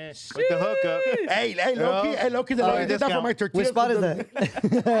thumbprint and with the hookup. Hey, Loki, the Loki did that for my tortillas. Which spot is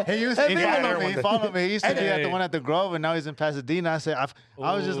that? He used he followed me. He used to be at the one at the Grove, and now he's in Pasadena. I said,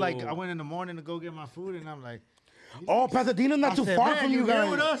 I was just like, I went in the morning to go get my food, and I'm like, Oh, Pasadena's not too said, far man, from you you here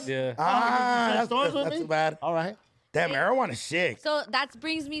guys. with us? Yeah. That's with me? too bad. all right. Damn, marijuana is sick. So that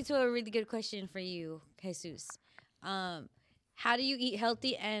brings me to a really good question for you, Jesus. How do you eat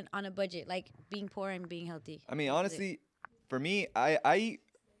healthy and on a budget, like being poor and being healthy? I mean, honestly, for me, I eat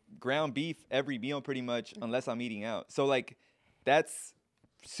ground beef every meal pretty much, unless I'm eating out. So like, that's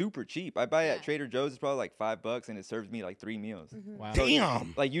super cheap. I buy it at Trader Joe's. It's probably like $5, and it serves me like 3 meals. Wow. So,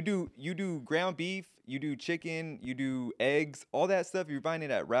 Damn. like you do ground beef, you do chicken, you do eggs, all that stuff. You're buying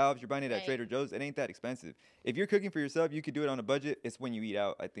it at Ralph's, you're buying it at Trader Joe's. It ain't that expensive. If you're cooking for yourself, you could do it on a budget. It's when you eat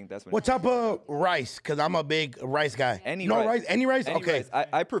out. I think that's when. What type of rice? Because I'm a big rice guy. Any no rice. rice? Any rice? Any Okay. rice.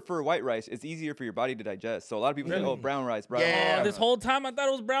 I prefer white rice. It's easier for your body to digest. So a lot of people say, oh, brown rice, brown Yeah. rice. This whole time I thought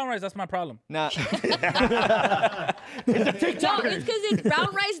it was brown rice. That's my problem. Nah. No, it's because it's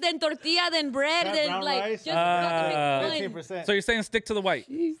brown rice, then tortilla, then bread, That then brown like rice? just not to pick one. 15%. So you're saying stick to the white?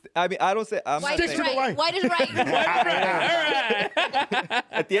 I mean, I don't say. I'm White not is saying. the right. white. White is right.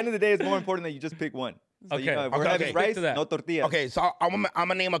 At the end of the day, it's more important that you just pick one. So, Okay. you know, if we're Okay, having okay. rice, Stick to that. no tortilla. Okay, so I'm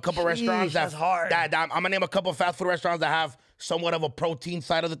gonna name a couple restaurants that's hard. I'm gonna name a couple fast food restaurants that have somewhat of a protein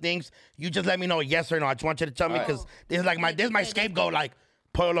side of the things. You just let me know yes or no. I just want you to tell me because this is like my scapegoat. Like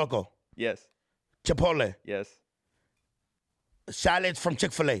Pollo Loco, Yes. Chipotle, Yes. salads from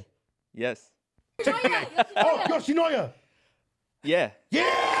Chick-fil-A. Yes. Oh, Yoshinoya. Yeah.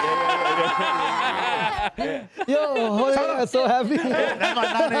 Yo, Jorge, I'm so happy. That's my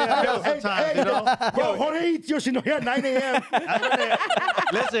 9 a.m. sometimes, you know? Yo, Jorge eats Yoshinoya at 9 a.m.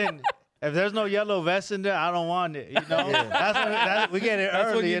 Listen, if there's no yellow vest in there, I don't want it. You know, we get it That's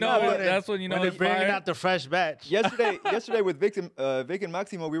when early. you You know know, it- that's when you know they're it's bringing fire. out the fresh batch. Yesterday with Vic and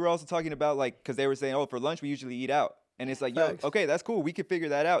Maximo, we were also talking about like because they were saying, oh, for lunch we usually eat out. And it's like, yo, okay, that's cool. We can figure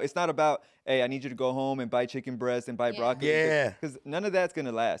that out. It's not about, hey, I need you to go home and buy chicken breast and buy broccoli. Yeah. Because none of that's going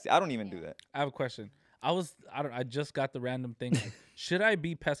to last. I don't even do that. I have a question. I just got the random thing. Like, should I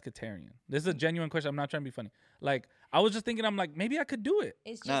be pescatarian? This is a genuine question. I'm not trying to be funny. Like, I was just thinking, I'm like, maybe I could do it.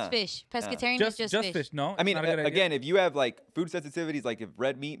 It's just Nah. fish. Pescatarian is just fish. No, I mean, it's not a good idea? again, if you have like food sensitivities, like if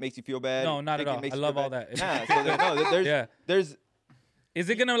red meat makes you feel bad. No, not at chicken all. makes I you love feel all bad. that. Nah, so there's Is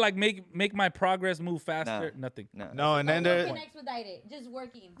it gonna like make my progress move faster? Nah. Nothing. No, and then there, Expedite it. Just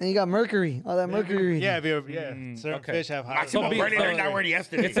working. And you got mercury. All that mercury. yeah, certain okay. fish have high. Maximo So Bernie so- learned that word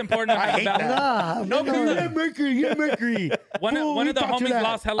yesterday. It's important. I hate that. Nah, No, no, you have mercury. You have mercury. One Fool, of we the taught you homies that.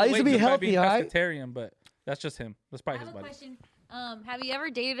 lost hella I used weight to be just by healthy, being alright? pescatarian, but that's just him. That's I probably have his a body. question. Have you ever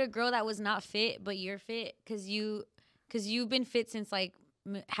dated a girl that was not fit, but you're fit? Cause you've been fit since like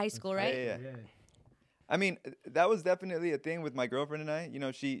high school, right? Yeah. I mean, that was definitely a thing with my girlfriend and I. You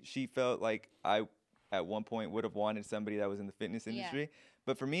know, she felt like I, at one point, would have wanted somebody that was in the fitness industry.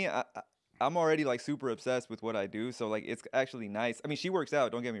 But for me, I'm already like super obsessed with what I do. So like, it's actually nice. I mean, she works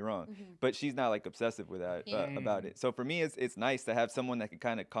out. Don't get me wrong, but she's not like obsessive with that about it. So for me, it's nice to have someone that can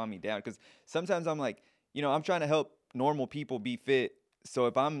kind of calm me down. Because sometimes I'm like, you know, I'm trying to help normal people be fit. So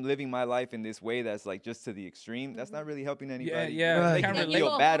if I'm living my life in this way that's like just to the extreme, that's not really helping anybody. yeah, Right. They can't can relate.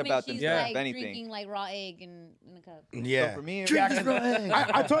 feel bad about she's themselves, like if anything. drinking like raw egg in a cup. Yeah. So for me,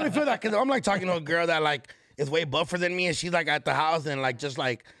 I totally feel that because I'm like talking to a girl that like is way buffer than me, and she's like at the house and like just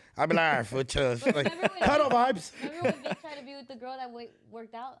like I'll be like, all right, foot chill. Like, Remember when- cuddle vibes. Remember when Vic tried to be with the girl that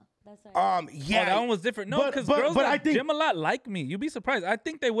worked out? That's her. Yeah. Oh, that one was different. No, But- because but- girls but that I think- gym a lot like me. You'd be surprised. I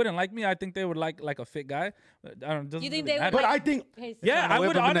think they wouldn't like me. I think they would like a fit guy. I don't. doesn't You think really they would matter. But I think Okay, so Yeah, I whip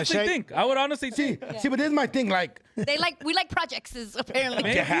would him in a honestly shake? think. I would honestly see, think. but this is my thing. Like, we like projects apparently.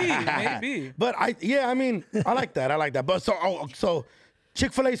 Maybe. but I mean, I like that. But so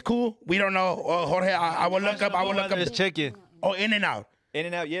Chick-fil-A's cool. We don't know. Jorge, I will look up. This chicken. Oh, In-N-Out.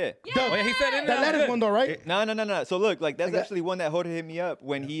 In-N-Out, yeah. Oh, yeah, he said in The lettuce one though, right? No. So look, like that's actually one that Jorge hit me up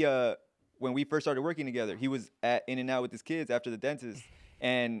when he when we first started working together. He was at In-N-Out with his kids after the dentist,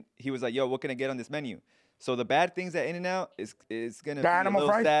 and he was like, "Yo, what can I get on this menu?" So the bad things at In-N-Out is gonna be a animal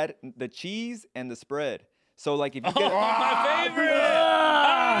little fries? sad. The cheese and the spread. So like if you get my favorite.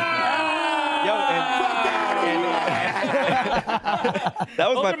 yo, and That was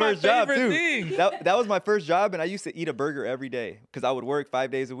Those my are my first job favorite too. things. That was my first job, and I used to eat a burger every day because I would work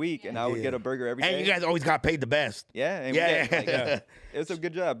 5 days a week, and I would get a burger every day. And you guys always got paid the best. Yeah, and Yeah. it was a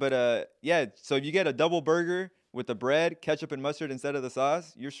good job. But yeah, so if you get a double burger with the bread, ketchup, and mustard instead of the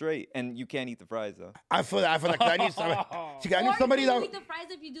sauce, you're straight, and you can't eat the fries though. I feel that. I need somebody. See, I need somebody Or that. you eat the fries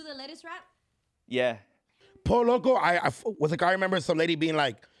if you do the lettuce wrap. Yeah, Polo Loco, I was like, I remember some lady being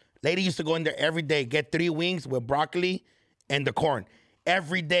like, lady used to go in there every day, get 3 wings with broccoli and the corn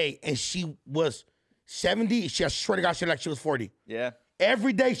every day. And she was 70. I swear to God, she looked like she was 40. yeah.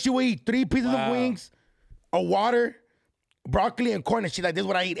 Every day she would eat 3 pieces of Wow. wings, a water, broccoli, and corn. And she's like, this is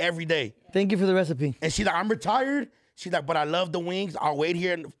what I eat every day. Thank you for the recipe. And she's like, I'm retired. She's like, but I love the wings. I'll wait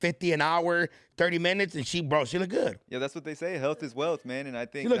here in 50 an hour, 30 minutes. And she looked good. Yeah, that's what they say. Health is wealth, man. And I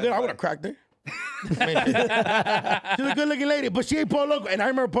think She looked that's good. I why- would have cracked her. She's a good looking lady, but she ain't Polo Loco. And I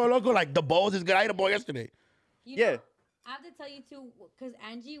remember Polo Loco, like the bowls is good. I ate a bowl yesterday. Yeah. I have to tell you too, because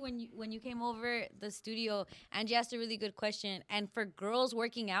Angie, when you came over the studio, Angie asked a really good question. And for girls,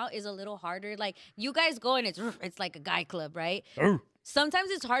 working out is a little harder. Like you guys go and it's like a guy club, right?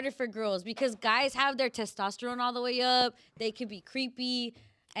 Sometimes it's harder for girls because guys have their testosterone all the way up. They could be creepy.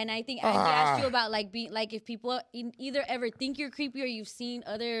 And I think Angie asked you about like being like if people either ever think you're creepy or you've seen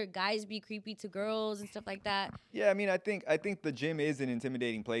other guys be creepy to girls and stuff like that. Yeah, I mean, I think the gym is an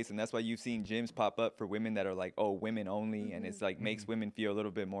intimidating place, and that's why you've seen gyms pop up for women that are like, oh, women only, and it's like makes women feel a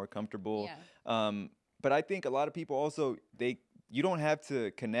little bit more comfortable. Yeah. But I think a lot of people also you don't have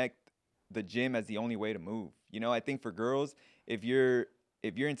to connect the gym as the only way to move. You know, I think for girls, if you're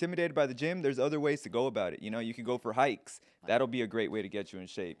intimidated by the gym, there's other ways to go about it. You know, you can go for hikes. That'll be a great way to get you in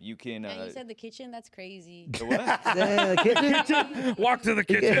shape. You can. And you said the kitchen? That's crazy. The what? Yeah, kitchen. Walk to the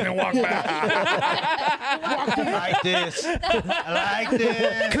kitchen and walk back. Like this. I like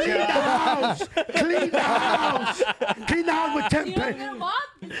this. Clean the house. Clean the house. Clean the house with 10 You don't pence. get a mop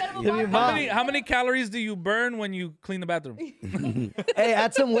instead of a Give me a mop? mop. How many calories do you burn when you clean the bathroom? Hey,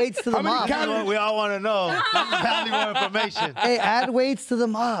 add some weights to the How many mop. That's what we all want to know. This is valuable information. Hey, add weights to the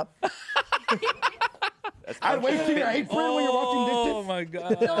mop. I'd wait till you're 8 friend when you're watching Oh this. my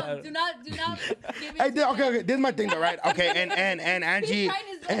god! No, do not give it Hey, to okay, this is my thing though, right? Okay, and Angie, trying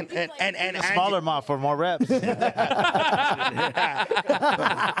his best. and He's like- Angie. A smaller mop for more reps. Go ahead,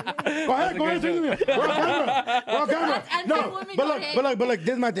 go ahead. We're on camera. We're on camera. That's No, anti-women, but go look, ahead. but look,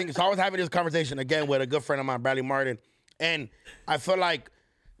 this is my thing. So I was having this conversation again with a good friend of mine, Bradley Martin, and I feel like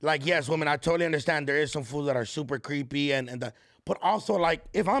yes, women, I totally understand there is some foods that are super creepy but also like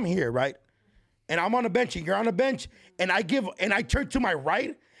if I'm here, right, and I'm on a bench and you're on a bench, and I turn to my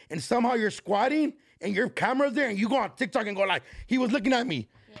right, and somehow you're squatting and your camera's there, and you go on TikTok and go like, he was looking at me.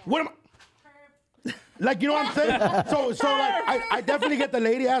 What am I? Like, you know what I'm saying? So like, I definitely get the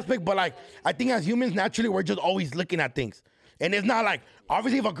lady aspect, but like, I think as humans, naturally, we're just always looking at things. And it's not like,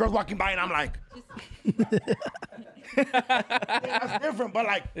 obviously, if a girl's walking by and I'm like, that's different. But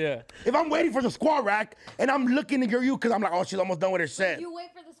like, Yeah. if I'm waiting for the squat rack and I'm looking at you because I'm like, oh, she's almost done with her set. You wait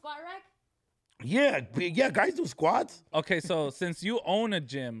for the squat rack? Yeah, guys do squats. Okay, so since you own a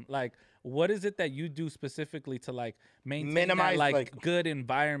gym, like, what is it that you do specifically to like maintain Minimize, that, like like- good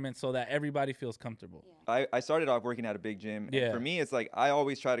environment so that everybody feels comfortable? I started off working at a big gym. And Yeah. for me, it's like I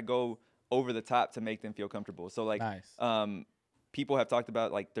always try to go over the top to make them feel comfortable. So like, Nice. people have talked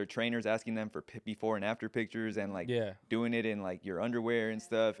about like their trainers asking them for before and after pictures and like Yeah. doing it in like your underwear and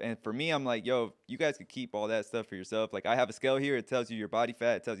stuff. And for me, I'm like, yo, you guys could keep all that stuff for yourself. Like I have a scale here. It tells you your body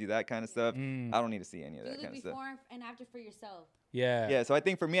fat. It tells you that kind of stuff. I don't need to see any of Do that the kind of stuff. before and after for yourself. Yeah. Yeah, so I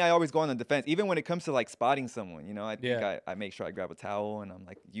think for me, I always go on the defense. Even when it comes to like spotting someone, you know, I think Yeah. I make sure I grab a towel and I'm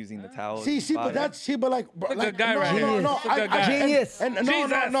like using the towel. to See, spot but it. that's but like, bro, That's a like good guy no, right no, here. no, That's a good guy. Genius. And no,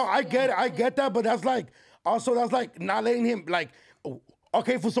 Jesus. no, I get that, but that's like also that's like not letting him like.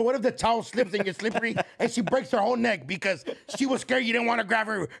 Okay, so what if the towel slips and you're slippery and she breaks her whole neck because she was scared you didn't want to grab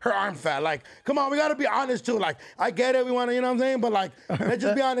her arm fat? Like, come on, we gotta be honest too. Like, I get it, we wanna, you know what I'm saying? But like, let's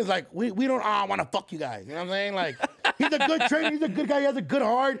just be honest. Like, we don't wanna fuck you guys. You know what I'm saying? Like, he's a good trainer, he's a good guy, he has a good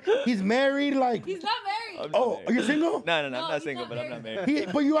heart, he's married. Like, He's not married. oh, are you single? No, I'm No, not he's single, not but I'm not married. married.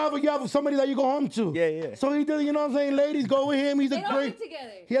 But you have somebody that you go home to. Yeah. So he does, you know what I'm saying? Ladies, go with him. He's They a don't great. live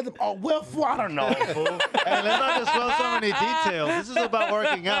together. He has I don't know. Fool. Hey, let's not disclose so many details. This is about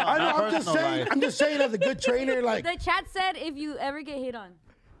working out, I know. not I'm just personal saying. life. I'm just saying, as a good trainer, like. The chat said if you ever get hit on.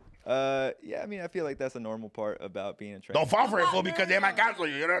 Yeah, I mean, I feel like that's a normal part about being a trainer. Don't fall for it, fool, because they might cancel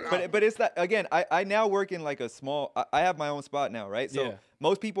you. You don't know. But it's that again. I now work in like a small. I have my own spot now, right? So Yeah.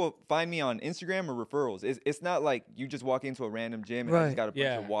 most people find me on Instagram or referrals. It's not like you just walk into a random gym and I Right. just got a bunch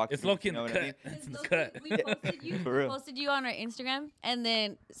Yeah. of walk. It's low-key you know in what the I mean? cut. It's in the So cut. we posted you. For We real. posted you on our Instagram, and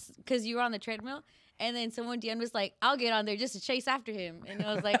then because you were on the treadmill, And then someone DM'd was like, I'll get on there just to chase after him. And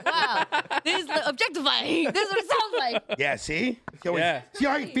I was like, wow, this is objectifying. This is what it sounds like. Yeah, see? Yeah. See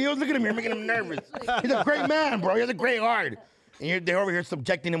how he feels? Look at him. You're making him nervous. He's a great man, bro. He has a great heart. And they're over here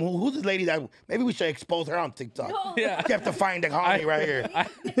subjecting him. Who's this lady that maybe we should expose her on TikTok? No. Yeah. Kept to find the homie right here.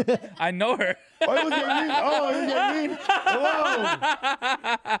 I know her. Oh, it was Yarlene. Oh, it was Yarlene. Whoa.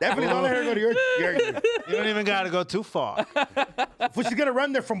 Definitely don't let her go to your You don't even got to go too far. Well, she's going to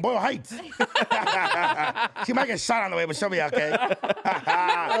run there from Boyle Heights. She might get shot on the way, but she'll be okay.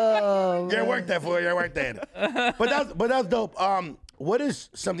 You're worth that, fool. You're worth that. But that's dope. What is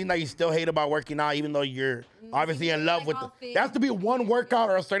something that you still hate about working out, even though you're obviously in love with it? There has to be one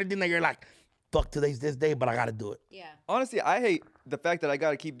workout or a certain thing that you're like, fuck, today's this day, but I got to do it. Yeah. Honestly, I hate the fact that I got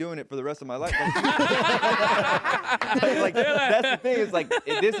to keep doing it for the rest of my life. Like, that's the thing. Is like,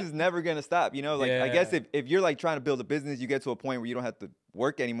 this is never going to stop. You know, like, I guess if you're like trying to build a business, you get to a point where you don't have to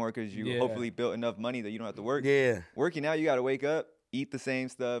work anymore because you hopefully built enough money that you don't have to work. Yeah. Working out, you got to wake up, eat the same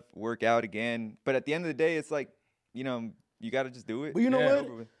stuff, work out again. But at the end of the day, it's like, you know, you got to just do it. But you know what?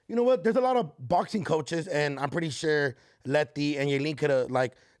 You know what? There's a lot of boxing coaches, and I'm pretty sure Letty and Yarlene could have,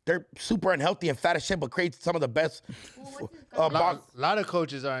 like, they're super unhealthy and fat as shit, but create some of the best. A lot of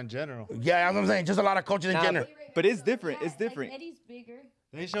coaches are in general. Yeah, that's what I'm saying. Just a lot of coaches in general. But it's different. It's different. Eddie's bigger.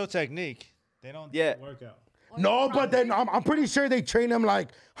 They show technique. They don't work out. No, but then I'm pretty sure they train them like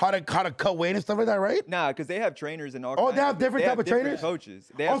how to cut weight and stuff like that, right? Nah, because they have trainers and all. Oh, they have different type of trainers?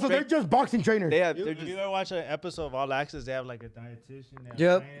 Coaches. They have Also, they're just boxing trainers. They have. You ever watch an episode of All Access? They have like a dietitian.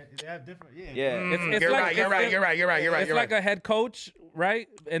 Yep. They have different. Yeah. You're right. It's like a head coach, right?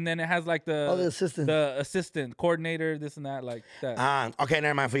 And then it has like the assistant coordinator, this and that, like that. Okay,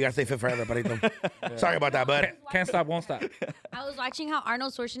 never mind. For you gotta stay fit forever, buddy. Sorry about that, bud. Can't stop, won't stop. I was watching how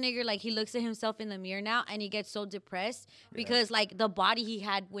Arnold Schwarzenegger, like, he looks at himself in the mirror now and he gets so depressed because, like, the body he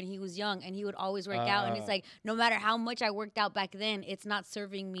had when he was young and he would always work out. And it's like, no matter how much I worked out back then, it's not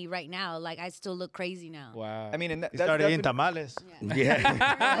serving me right now. Like, I still look crazy now. Wow. I mean, and He started eating tamales. Yeah.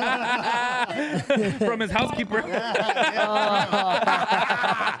 From his housekeeper.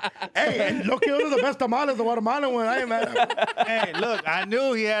 Hey, and look, those are the best tamales, the Guatemalan one. I ain't mad at. Hey, look, I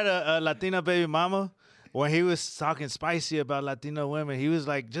knew he had a Latina baby mama when he was talking spicy about Latino women. He was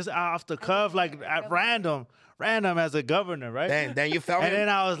like just off the cuff, like at random as a governor, right? Then you felt and then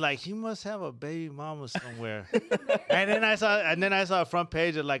I was like, he must have a baby mama somewhere. and then I saw a front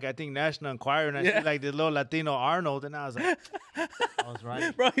page of, like, I think National Enquirer, and I see like the little Latino Arnold, and I was like, I was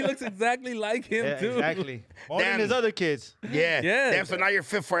right. Bro, he looks exactly like him too. Exactly. More than his other kids. Yeah. Damn, so now you're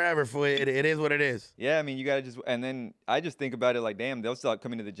fit forever. For it is what it is. Yeah, I mean, you gotta just, and then I just think about it like, damn, they'll start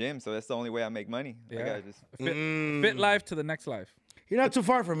coming to the gym, so that's the only way I make money. I gotta just fit life to the next life. You're not too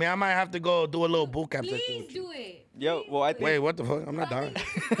far from me. I might have to go do a little boot camp. Please do it. Yo, well, I think. Wait, what the fuck? I'm not done.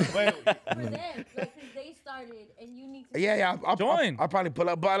 For them, because they started and you need to. Yeah. I'll join. I'll probably pull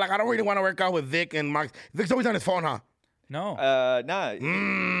up, but like I don't really want to work out with Vic and Max. Vic's always on his phone, huh? No. Nah.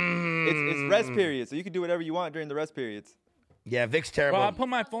 It's rest periods, so you can do whatever you want during the rest periods. Yeah, Vic's terrible. Bro, I put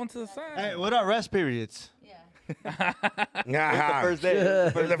my phone to the side. Hey, what are rest periods? It's the first day.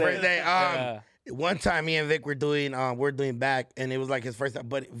 It's the first day. One time, me and Vic were doing back, and it was like his first time.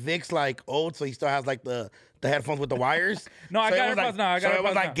 But Vic's like old, so he still has like the headphones with the wires. No, I got AirPods now. So it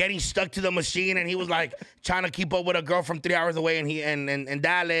was like getting stuck to the machine, and he was like trying to keep up with a girl from 3 hours away, and he and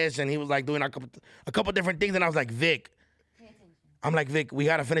Dallas, and he was like doing a couple different things, and I was like, Vic. I'm like, Vic, we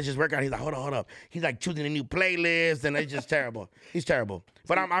gotta finish this workout. He's like, hold up. He's like choosing a new playlist, and it's just terrible. He's terrible.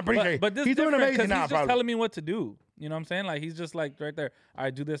 But I'm pretty sure but this he's doing amazing now. He's just telling me what to do. You know what I'm saying? Like, he's just like right there. All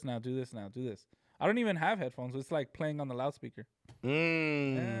right, do this now, do this now, do this. I don't even have headphones. It's like playing on the loudspeaker.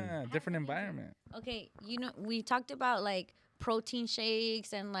 Yeah, different environment. Okay, you know, we talked about like protein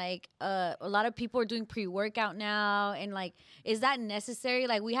shakes and like a lot of people are doing pre-workout now, and like, is that necessary?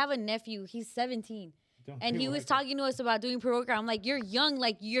 Like, we have a nephew, he's 17. And he was talking to us about doing pre-workout. I'm like, you're young,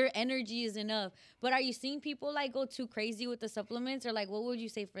 like your energy is enough. But are you seeing people like go too crazy with the supplements, or like what would you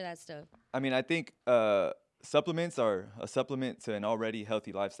say for that stuff? I mean, I think supplements are a supplement to an already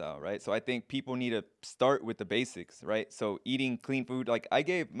healthy lifestyle, right? So I think people need to start with the basics, right? So eating clean food, like I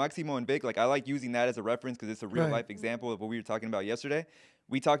gave Maximo and Vic, like I like using that as a reference because it's a real life example of what we were talking about yesterday.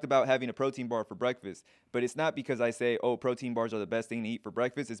 We talked about having a protein bar for breakfast, but it's not because I say, oh, protein bars are the best thing to eat for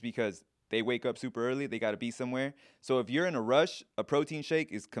breakfast. It's because they wake up super early. They got to be somewhere. So if you're in a rush, a protein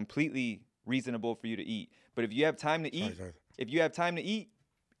shake is completely reasonable for you to eat. But if you have time to eat,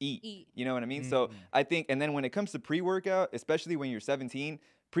 eat. You know what I mean? So I think, and then when it comes to pre-workout, especially when you're 17,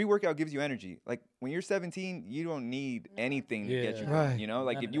 pre-workout gives you energy. Like when you're 17, you don't need anything to get you going, you know?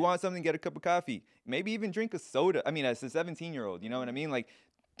 Like if you want something, get a cup of coffee. Maybe even drink a soda. I mean, as a 17-year-old, you know what I mean? Like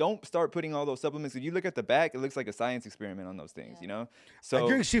don't start putting all those supplements. If you look at the back, it looks like a science experiment on those things, you know? So I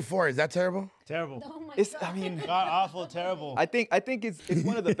drink C4. Is that terrible? Terrible. it's, I mean, God, awful, terrible. I think it's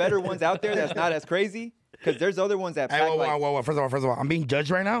one of the better ones out there that's not as crazy. Because there's other ones that Hey, pack whoa. First of all, I'm being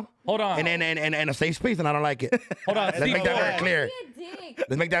judged right now. Hold on. And a safe space, and I don't like it. Hold on. Let's make that very clear.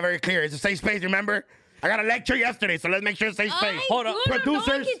 Let's make that very clear. It's a safe space, remember? I got a lecture yesterday, so let's make sure it's a safe space. Hold on. No one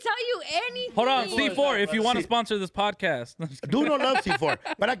Producers. can tell you anything. Hold on, C4, if you want to sponsor this podcast. Dude don't love C4.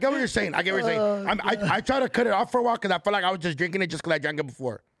 But I get what you're saying. I try to cut it off for a while because I felt like I was just drinking it just because I drank it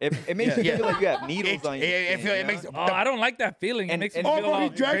before. It makes you feel like you have needles on you. It makes. Oh, I don't like that feeling. It makes me feel bro, all he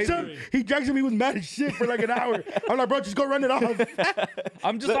drank crazy. some. He drank some. He was mad as shit for like an hour. I'm like, bro, just go run it off.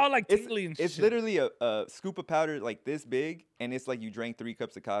 I'm just all like tingly and shit. It's literally a scoop of powder like this big, and it's like you drank 3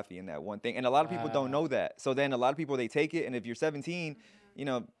 cups of coffee in that one thing. And a lot of people don't know that. So then a lot of people, they take it, and if you're 17, you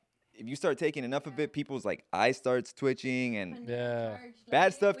know, if you start taking enough of it, people's like eye starts twitching, and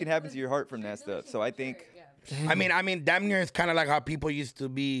bad stuff can happen to your heart from that stuff. So I think, I mean, damn near it's kind of like how people used to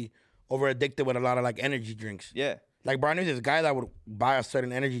be over addicted with a lot of like energy drinks. yeah. Like, bro, I knew this guy that would buy a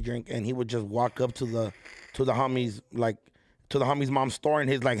certain energy drink and he would just walk up to the homie's mom's store and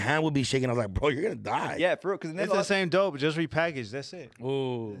his like hand would be shaking. I was like, bro, you're gonna die. Yeah, for real. Because It's the same dope, just repackaged. That's it.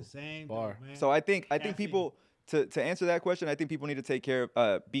 Ooh, The same bar. dope, man. So I think people to answer that question, I think people need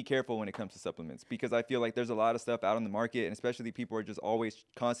to be careful when it comes to supplements, because I feel like there's a lot of stuff out on the market, and especially people are just always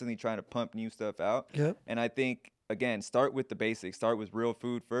constantly trying to pump new stuff out. Yep. And I think, again, start with the basics. Start with real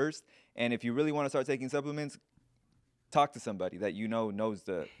food first. And if you really want to start taking supplements, talk to somebody that you know knows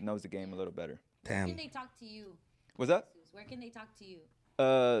the game a little better. Where can Damn. they talk to you? What's that? Where can they talk to you?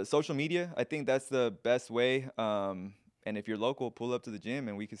 Social media. I think that's the best way. And if you're local, pull up to the gym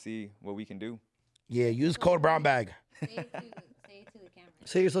and we can see what we can do. Yeah, use code brown bag. Say it to the camera.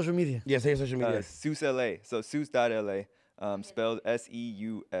 Say your social media. Yeah, say your social media. Seuss LA. So Seuss.LA. Spelled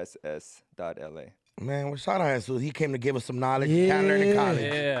SEUSS.LA. Man, well, shout out to Jesus. He came to give us some knowledge. You can't learn in college.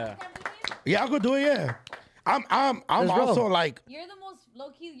 Yeah. Yeah, I'll go do it. Yeah, I'm Let's also roll. like, You're the most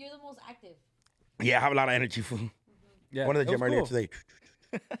low key. You're the most active. yeah, I have a lot of energy. Fool. Yeah. Went to it the gym was earlier cool. today.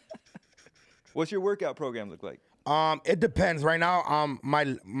 What's your workout program look like? It depends. Right now,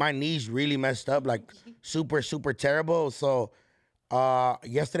 my knees really messed up, like super terrible. So,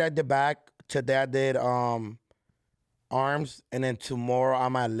 yesterday I did back. Today I did arms, and then tomorrow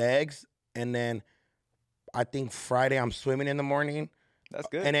I'm at legs, and then I think Friday I'm swimming in the morning. That's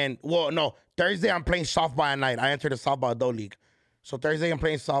good. And then, Thursday I'm playing softball at night. I entered the softball adult league. So Thursday I'm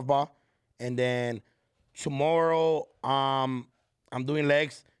playing softball, and then tomorrow I'm doing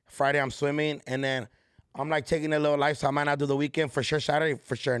legs. Friday I'm swimming, and then I'm like taking a little life, so I might not do the weekend for sure. Saturday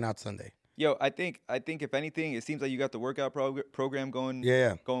for sure, not Sunday. Yo, I think if anything, it seems like you got the workout program going.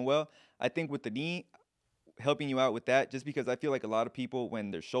 Yeah. Going well. I think with the knee, helping you out with that, just because I feel like a lot of people, when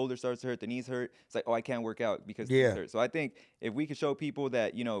their shoulder starts to hurt, the knees hurt, it's like, oh, I can't work out because the knees hurt. So I think if we could show people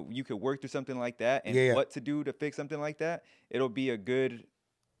that, you know, you could work through something like that and what to do to fix something like that, it'll be a good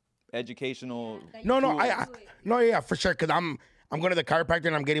educational. No, for sure. Cause I'm going to the chiropractor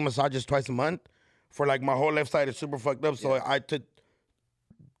and I'm getting massages twice a month for like my whole left side is super fucked up. So I took.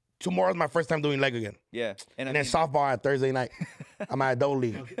 Tomorrow's my first time doing leg again. Yeah. And then softball at Thursday night. I'm at adult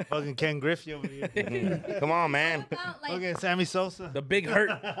league. Fucking Ken Griffey over here. Come on, man. Okay, Sammy Sosa. The big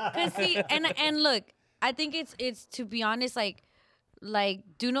hurt. Cause see, and look, I think it's to be honest, like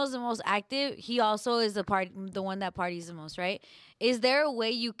Duno's the most active. He also is the one that parties the most, right? Is there a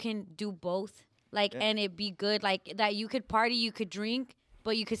way you can do both, and it be good, like that you could party, you could drink,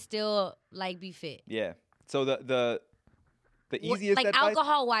 but you could still like be fit? Yeah. So the easiest like advice,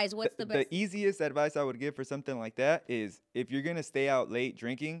 alcohol wise, what's the best? The easiest advice I would give for something like that is if you're gonna stay out late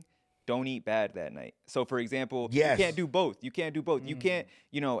drinking, don't eat bad that night. So for example, you can't do both. You can't do both. You can't,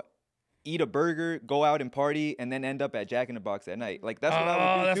 eat a burger, go out and party, and then end up at Jack in the Box at night. Like that's what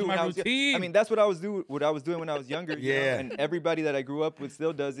I would do too. That's my routine. I mean, that's what I was doing when I was younger. you know, Yeah. and everybody that I grew up with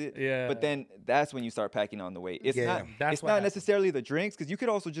still does it. Yeah. But then that's when you start packing on the weight. It's not. That's It's what not happens. necessarily the drinks, because you could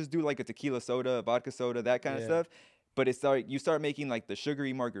also just do like a tequila soda, a vodka soda, that kind of stuff. But you start making like the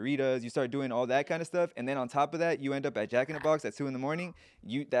sugary margaritas, you start doing all that kind of stuff, and then on top of that, you end up at Jack in the Box at 2 a.m.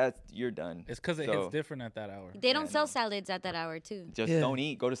 You're done. It's because it hits different at that hour. They don't sell salads at that hour too. Just don't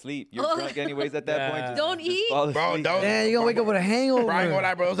eat, go to sleep. You're drunk anyways at that point. Don't eat? fall Bro, asleep. don't. Man, you're gonna wake up with a hangover. Bro, I ain't gonna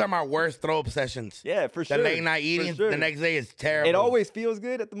lie, bro. Those are my worst throw up sessions. Yeah, for sure. The late night for eating, sure. the next day is terrible. It always feels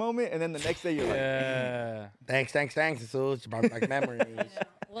good at the moment, and then the next day you're like, Yeah. Thanks. It's brought back memories.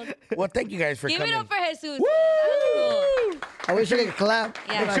 Well, thank you guys for Give coming. it up for Jesus. That was cool. I wish I could clap.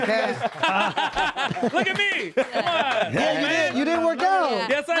 Yeah. But I can't. Look at me. Come on. Yeah, you didn't work out.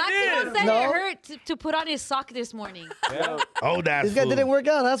 Yes, I Maximo did. said No. it hurt to put on his sock this morning. Oh, that This guy fool. didn't work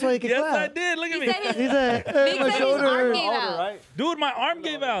out. That's why he could Yes, I clap. did. Look at He me. said his, He said, Big hey, my said his shoulder arm hurt. gave out. Right? Dude, my arm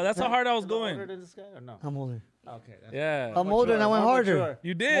gave out. That's how hard I was Older going. than this guy or no? I'm older. Okay. That's Yeah. I'm older and I went harder. mature.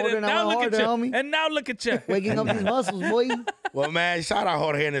 You did. Older And and I now went look at harder, you. homie. And now look at you. Waking up these muscles, boy. Well, man, shout out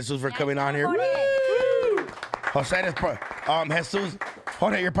Jorge and Jesus for coming on here. Woo! Jose, Jesus,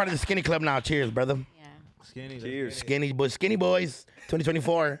 Jorge, you're part of the Skinny Club now. Cheers, brother. Skinny. Cheers. Skinny boys,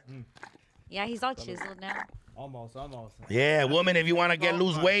 2024. Yeah, he's all chiseled now. Almost. Yeah, woman, if you want to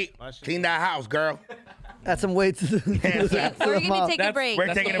lose weight, clean that house, girl. Add some weight to the. We're going to take a That's- break. We're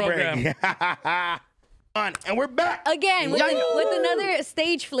That's taking the a break. And we're back Again, with another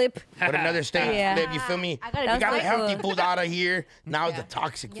stage flip. with another stage Yeah. flip. You feel me? I gotta We do got the that. healthy foods out of here. Now it's the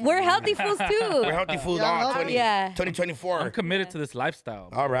toxic food. We're healthy fools too. We're healthy foods all 2024. I'm committed to this lifestyle.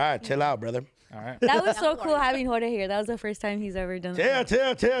 All right, chill out, brother. All right. That was so cool having Jorge here. That was the first time he's ever done that. Chill.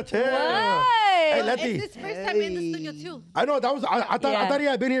 What? Hey, Letty. It's his first time in the studio too. I know that was. I thought he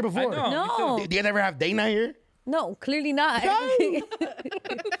had been here before. I know. No, Do you guys ever have Dana here? no, clearly not.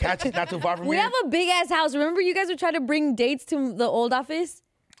 Catch is not too far from We here. have a big ass house. Remember, you guys would try to bring dates to the old office?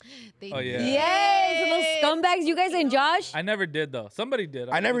 They Oh, yeah. Yes, those scumbags. You guys and Josh. I never did, though. Somebody did.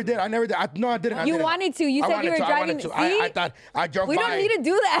 I never did. No, I didn't. I You didn't. wanted to. You I said wanted you were to. I driving. wanted to. See? I thought I drove We by. don't need to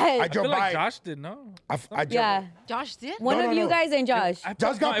do that. I I drove feel by. like Josh did, no? I drove. Yeah, Josh did? one No, of no, you no. guys and Josh.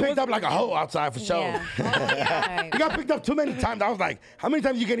 Josh got picked up like a hoe outside for sure. Yeah. Alright. He got picked up too many times. I was like, how many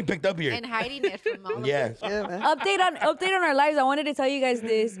times you getting picked up here? And hiding it from all of Yeah. Yeah, man. Update on our lives. I wanted to tell you guys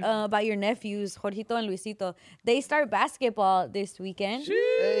this about your nephews, Jorgito and Luisito. They start basketball this weekend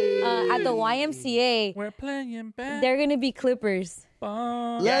at the YMCA. We're playing basketball. They're gonna be Clippers.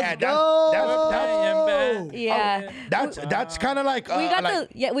 Let's Yeah, go. Yeah. That's kind of like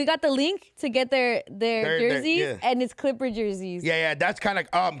We got the link to get their Their- jerseys, yeah. and it's Clipper jerseys. Yeah, that's kind of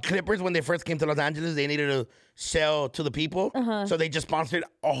like Clippers when they first came to Los Angeles, they needed to sell to the people, so they just sponsored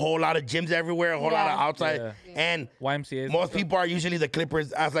a whole lot of gyms everywhere, a whole lot of Yeah. outside, and YMCA's. most people are usually the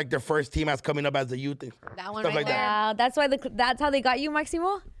Clippers as like their first team as coming up as the youth, that one stuff right like there. that. Wow, that's how they got you,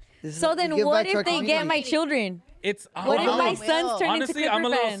 Maximo. So then, give what back to our if they get community. my children? It's What if my Will. sons turn honestly, into I'm Clipper a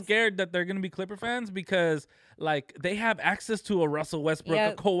little fans? scared that they're gonna be Clipper fans because like they have access to a Russell Westbrook,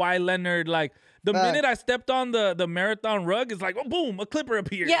 Yep. a Kawhi Leonard. Like the Facts. minute I stepped on the marathon rug, it's like, oh, boom, a Clipper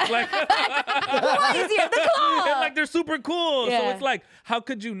appeared. Yeah. Like, Kawhi's here, the claw. and like they're super cool. So Yeah. it's like, how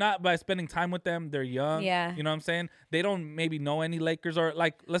could you not by spending time with them? They're young. Yeah. You know what I'm saying? They don't maybe know any Lakers or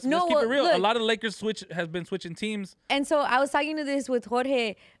like let's No, keep it real. A look. lot of Lakers has been switching teams. And so I was talking to this with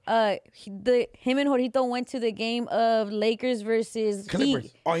Jorge. Him and Jorgito went to the game of Lakers versus Clippers.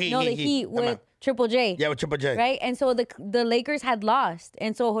 Heat. Oh, Heat, No, the Heat. Heat Come with on. Triple J. Yeah, with Triple J. Right, and so the Lakers had lost,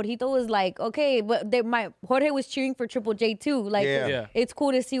 and so Jorgito was like, okay, but Jorge was cheering for Triple J too. Like, Yeah. Yeah. it's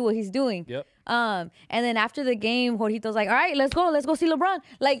cool to see what he's doing. Yep. And then after the game, Jorgito's like, all right, let's go see LeBron.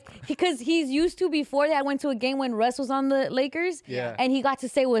 Like, because he's used to before that went to a game when Russ was on the Lakers. Yeah. And he got to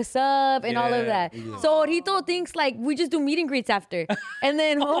say what's up and all of Yeah. that. So Jorgito thinks like we just do meet and greets after. And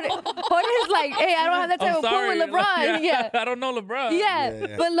then Jorge's like, hey, I don't have that type I'm of pull sorry. with LeBron. Yeah. I don't know LeBron.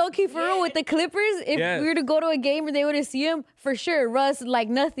 Yeah, but low key for real with the Clippers, if Yes. we were to go to a game and they were to see him, for sure, Russ like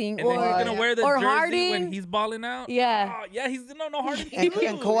nothing. And then or he's gonna wear the or jersey Harden. when he's balling out. Yeah. Oh, yeah, he's no Harden. And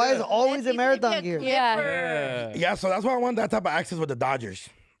Kawhi is Yeah. always in marathon gear. Yeah. Yeah. Yeah, so that's why I want that type of access with the Dodgers.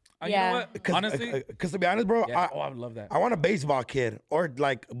 You Yeah. know what? Honestly, Because to be honest, bro, yeah. I would love that. I want a baseball kid or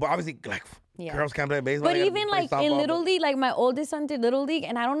like, but obviously like Yeah. girls can't play baseball. But they gotta even play like in softball, Little but- League, like my oldest son did Little League,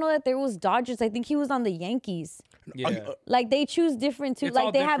 and I don't know that there was Dodgers. I think he was on the Yankees. Yeah. Like they choose different too. It's Like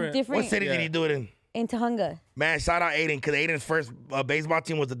all they have different. different What city did Yeah. he do it in? in Tahunga. Man, shout out Aiden because Aiden's first baseball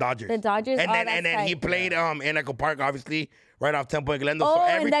team was the Dodgers. The Dodgers? and Oh, then that's he tight. played in Echo Park, obviously, right off Temple and Glendale. Oh, so and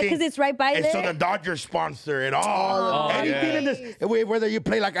that everything, 'cause it's right by and so there? the Dodgers sponsor it all. Anything in this, whether you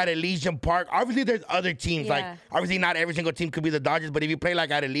play like at Elysian Park, obviously there's other teams. Like Yeah. obviously not every single team could be the Dodgers, but if you play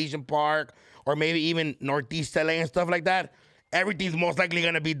like at Elysian Park or maybe even Northeast LA and stuff like that, everything's most likely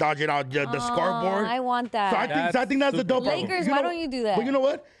gonna be Dodgered out the scoreboard. I want that. So I think that's the super dope. cool. Lakers, You why know- don't you do that? But you know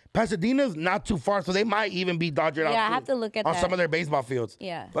what? Pasadena's not too far, so they might even be Dodgered out. Yeah, I too, have to look at on that. some of their baseball fields.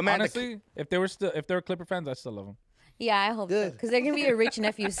 Yeah. But man, Honestly, if they were Clipper fans, I still love them. Yeah, I hope so. Good. Because they're going to be your rich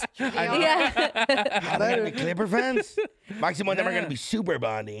nephews. yeah. how they gonna be Clipper fans? Maximo never gonna be super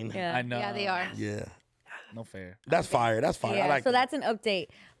bonding. yeah. I know. Yeah, they are. Yeah, No fair. that's fire. That's fire. Yeah, I like so that. that's an update.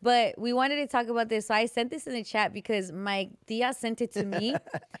 But we wanted to talk about this. So I sent this in the chat because my tia sent it to me.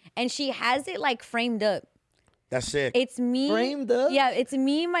 And she has it like framed up. That's sick. It's me. Framed up? Yeah, it's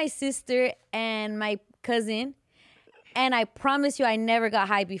me, my sister, and my cousin. And I promise you, I never got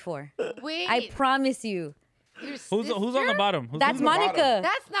high before. Wait. I promise you. Who's on the bottom? That's Monica.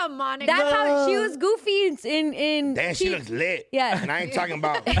 That's not Monica. That's how she was goofy in Damn, she looks lit. Yeah. And I ain't talking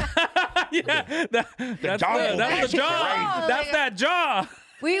about Yeah, that's jaw the movement. jaw. That's that jaw.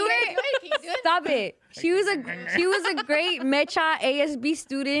 We were stop it. She was a great Mecha ASB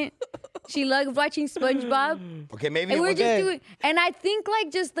student. She loved watching SpongeBob. Okay, maybe And it we're was just doing, and I think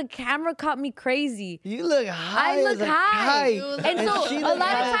like just the camera caught me crazy. You look high. I look as a high, kite. and so she a look lot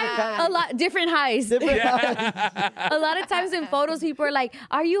high of as a times, kite. a lot different highs. A lot of times in photos, people are like,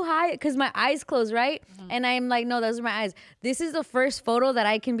 "Are you high?" Because my eyes close, right? And I'm like, "No, those are my eyes." This is the first photo that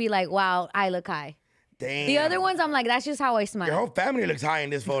I can be like, "Wow, I look high." Damn. The other ones, I'm like, "That's just how I smile." Your whole family looks high in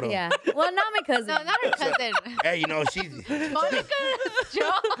this photo. Yeah. Well, not my cousin. No, not her cousin. Hey, you know, she's Monica's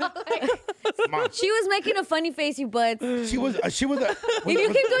jaw. She was making a funny face, you butts. she was a If you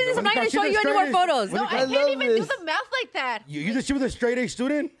keep doing this, I'm not gonna show you any more photos. No, I can't even do the mouth like that. She was a straight A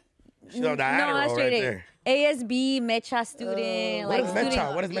student? She's on the No, Adderall not straight right A. there. ASB, Mecha student. What is student.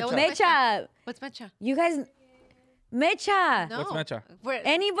 Mecha? What is Yeah, Mecha? Mecha. What's Mecha? You guys, Mecha. No. What's Mecha?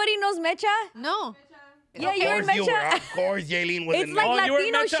 Anybody knows Mecha? No. Yeah, you're in Of course you were. Mecha. Of course, Yaelin was It's in like there. You were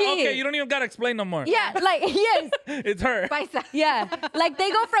Latino Mecha? shit. Okay, you don't even gotta explain no more. Yeah, like yes, It's her. Paisa. yeah. Like they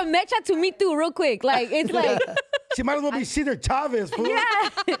go from Mecha to Me Too real quick. Like it's like She might as well be Cesar Chavez, fool. yeah,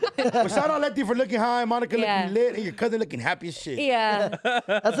 But shout out Letty for looking high, Monica Yeah. looking lit, and your cousin looking happy as shit. yeah.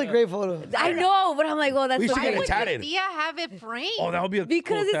 That's a great photo. I know, but I'm like, oh, that's We so should get good. it tatted. Tia have it framed. Oh, that would be a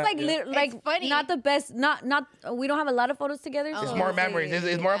Because cool it's like tat, yeah. like funny. not the best. Not we don't have a lot of photos together. It's so- more memories.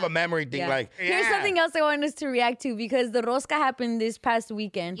 It's more of a memory thing. Yeah. Like, Here's yeah. something else I wanted us to react to because the Rosca happened this past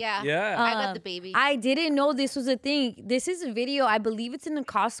weekend. Yeah. Yeah. I got the baby. I didn't know this was a thing. This is a video, I believe it's in a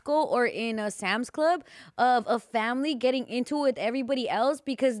Costco or in a Sam's Club of a family getting into it with everybody else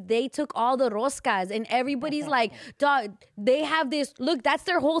because they took all the roscas and everybody's like, dog, they have this, look, that's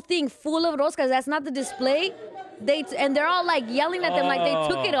their whole thing full of roscas. That's not the display. And they're all like yelling at them like they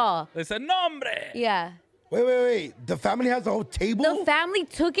took it all. They said, nombre. Yeah. Wait. The family has a whole table? The family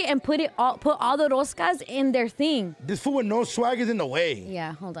took it and put all the roscas in their thing. This fool with no swag is in the way.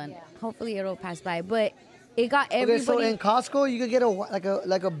 Yeah, hold on. Hopefully it'll pass by. But it got Okay, everybody. so in Costco, you could get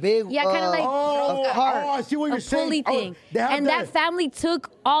like a big Yeah, kinda like a cart. I see what you're a saying. pulley thing. They have And that family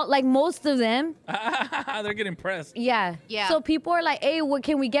took all, like most of them. They're getting pressed. Yeah. Yeah. So people are like, hey,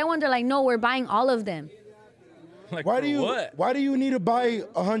 can we get one? They're like, no, we're buying all of them. Like, Why for do you what? Why do you need to buy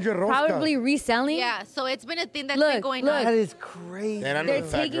 100 roscas? Probably reselling. Yeah, so it's been a thing that's Look, been going look. on. That is crazy. Man, I know They're the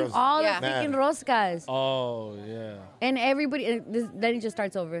fat taking girls. all Yeah. the freaking Man. roscas. Oh, yeah. And everybody, then it just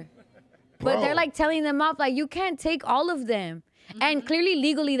starts over. But Bro. they're like telling them off, like, you can't take all of them. And clearly,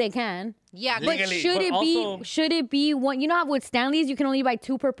 legally, they can. Yeah, But Legally. should But it also- be? Should it be one? You know how with Stanley's you can only buy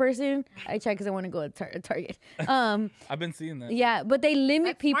 2 per person. I check because I want to go to Target. I've been seeing that. Yeah, but they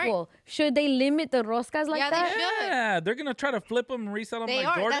limit That's smart. people. Should they limit the roscas like Yeah, they that? should. Yeah, they're going to try to flip them and resell them They like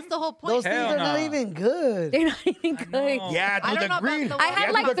are. Jordan. That's the whole point. Those things Hell are not nah. even good. They're not even good. Yeah, I dude, don't know the about green. the I one- had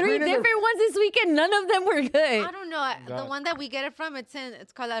Yeah, like the 3 green and the- different ones this weekend. None of them were good. I don't know. The one that we get it from, it's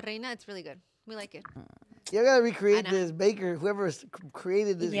called La Reina. It's really good. We like it. You gotta recreate I know. this baker, whoever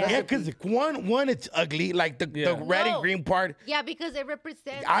created this. Yeah. Yeah, recipe. because one, it's ugly. Like the red and No. green part. Yeah, because it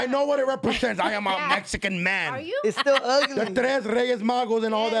represents. I know what it represents. I am a Yeah. Mexican man. Are you? It's still The ugly. Tres Reyes Magos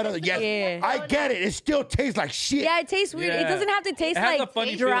and all that other. Yes, Yeah. I get it. It still tastes like shit. Yeah, it tastes weird. It Yeah. doesn't have to taste It has a like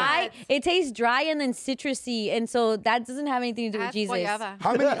funny dry. feeling. It tastes dry and then citrusy, and so that doesn't have anything to do with That's Jesus. guayaba.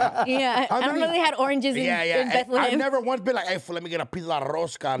 How many? Yeah, How I don't many- know. They had oranges in, Yeah. in Bethlehem. I've never once been like, hey, fool, let me get a piece of la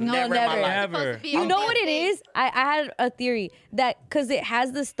rosca. No, never in my never. life. Never. Supposed to be You a know good what it thing. is? I had a theory that because it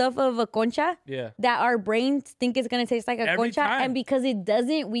has the stuff of a concha, Yeah. that our brains think it's gonna taste like a Every concha, time. and because it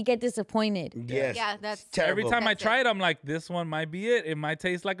doesn't, we get disappointed. Yes. Yeah, that's Every terrible. time I That's try it, I'm like, this one might be it. It might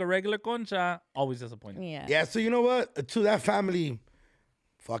taste like a regular concha. Always disappointed. Yeah. Yeah, so you know what? To that family,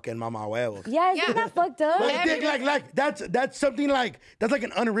 fucking mama huevos. Yeah, isn't Yeah. that fucked up? Like, that's something like that's like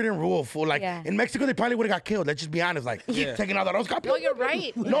an unwritten rule for like Yeah. in Mexico they probably would have got killed. Let's just be honest, like taking out the rosca. No, you're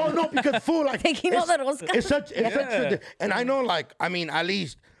right. No, because fool like Taking out it's- the rosca. It's such and I know like I mean at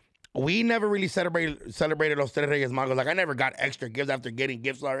least we never really celebrated Los Tres Reyes Magos. Like I never got extra gifts after getting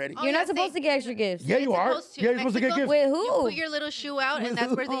gifts already. You're not supposed to get extra gifts. Yeah, you are. Supposed to. Yeah, you're supposed to get Mexico, gifts. Wait, You who? put your little shoe out, and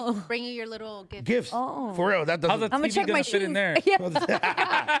that's where they bring you your little gift. Gifts. Oh. For real. That How's doesn't. the I'm gonna TV check gonna my fit shoes. in there? Yeah.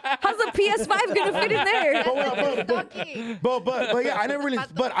 How's the PS5 gonna fit in there? But yeah, I never really.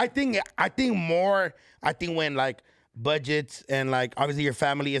 But I think when like budgets and like obviously your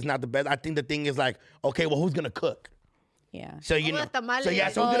family is not the best. I think the thing is like, okay, well, who's gonna cook? Yeah. So you Oh, know. the tamales. So yeah,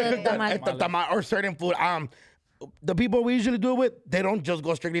 so Oh, who's the gonna cook tamales. the tamal or certain food? the people we usually do it with, they don't just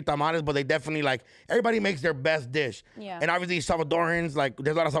go strictly tamales, but they definitely like everybody makes their best dish. Yeah. And obviously Salvadorans, like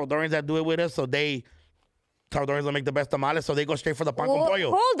there's a lot of Salvadorans that do it with us, so Salvadorans will make the best tamales, so they go straight for the pan con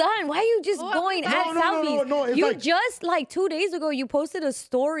pollo. Hold on. Why are you just going at Salvi's? No, it's you like- just like 2 days ago, you posted a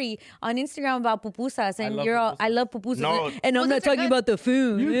story on Instagram about pupusas, and I love pupusas, No. and I'm not talking about the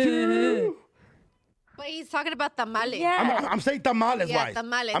food. But he's talking about tamales. Yeah. I'm saying tamales Yeah, wise.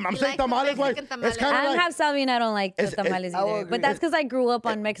 tamales. I'm He saying likes the tamales wise. Mexican It's tamales. kind I of don't like. have Salvi, and I don't like the It's- tamales I will either. agree. But that's because I grew up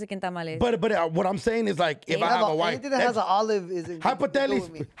on Mexican tamales. But what I'm saying is like if I have a wife, anything that has an olive is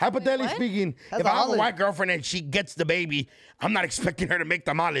hypothetically speaking, Has if an I have a olive. white girlfriend and she gets the baby, I'm not expecting her to make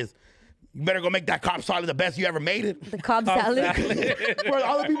tamales. You better go make that Cobb salad the best you ever made it. The Cobb salad. For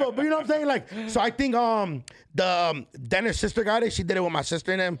other people, but you know what I'm saying? Like, so I think Dennis' sister got it. She did it with my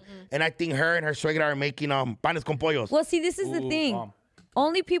sister and them, and I think her and her suegra are making panes con pollos. Well, see, this is the thing.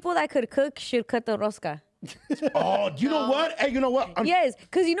 Only people that could cook should cut the rosca. Oh, you know what? Hey, you know what? Yes,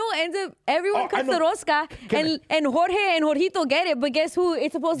 because you know what ends up everyone Oh, I cuts the know. rosca, and Jorge and Jorgito get it, but guess who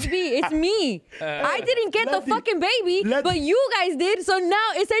it's supposed to be? It's me. I didn't get the Letty, fucking baby, Letty. but you guys did. So now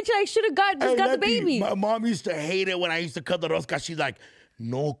essentially I should have got the Letty, baby. My mom used to hate it when I used to cut the rosca. She's like,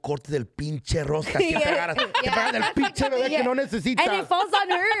 no cortes del pinche rosca. Siempre Yeah. agarras- te pegas del pinche bebé que no necesitas. And it falls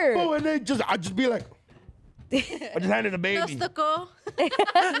on her. Oh, and then I just be like, I just handed the baby. Nos tocó.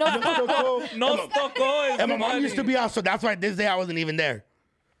 No tocó. And my mom used to be out, so that's why this day I wasn't even there.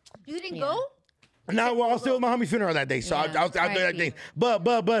 You didn't go? No, well, I was still at my homie's funeral that day, so I was doing that thing. But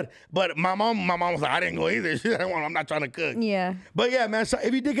my mom was like, I didn't go either. She's like, well, I'm not trying to cook. Yeah. But yeah, man. So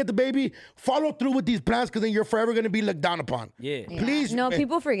if you did get the baby, follow through with these plans, because then you're forever gonna be looked down upon. Yeah. Please. No,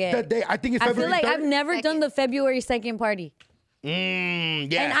 people forget. That day, I think it's I feel February like I've 3rd. never done the February 2nd party.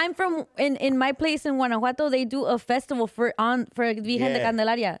 Yeah. And I'm from in my place in Guanajuato. They do a festival for Virgen de Yeah.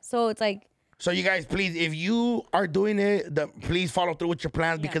 Candelaria. So it's like So you guys, please, if you are doing it, please follow through with your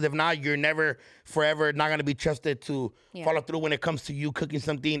plans, because if not, you're never, forever not gonna be trusted to follow through when it comes to you cooking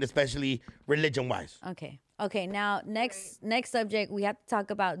something, especially religion-wise. okay. Now next subject we have to talk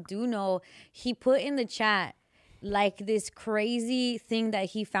about Duno. He put in the chat like this crazy thing that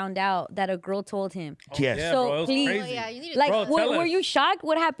he found out that a girl told him. Yes. Yeah, So bro, it was please, crazy. Yeah, you need to like, Bro, tell were us. you shocked?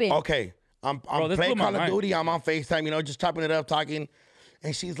 What happened? Okay, I'm this playing blew my Call of mind. Duty. I'm on FaceTime, just chopping it up, talking,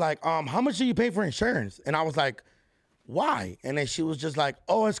 and she's like, "How much do you pay for insurance?" And I was like, "Why?" And then she was just like,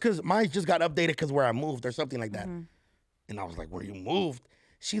 "Oh, it's because mine just got updated because where I moved or something like that." And I was like, "Where you moved?"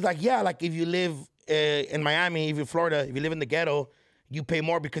 She's like, "Yeah, like if you live in Miami, if you're Florida, if you live in the ghetto, you pay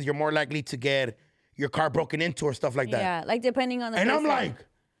more because you're more likely to get your car broken into or stuff like that." Yeah, like depending on the. And place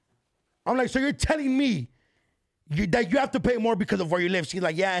I'm like, so you're telling me that you have to pay more because of where you live? She's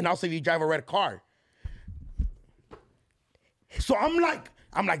like, yeah, and also if you drive a red car. So I'm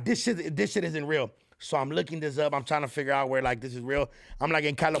like, this shit isn't real. So I'm looking this up. I'm trying to figure out where like this is real. I'm like,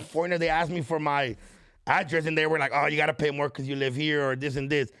 in California, they asked me for my address, and they were like, oh, you gotta pay more because you live here or this and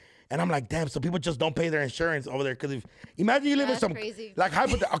this. And I'm like, damn, so people just don't pay their insurance over there. Because imagine you live in some, crazy. like,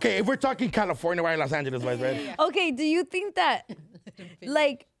 okay, if we're talking California, right, Los Angeles, right? Okay, do you think that,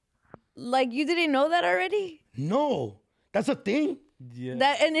 like you didn't know that already? No, that's a thing. Yeah.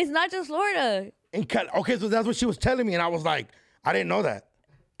 That and it's not just Florida. Okay, so that's what she was telling me, and I was like, I didn't know that.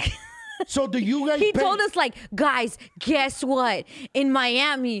 So do you guys? He told us like, guys, guess what? In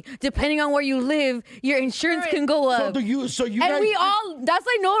Miami, depending on where you live, your insurance can go up. So do you? So you and guys? we all. That's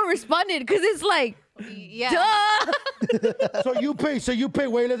like no one responded because it's like, duh. So you pay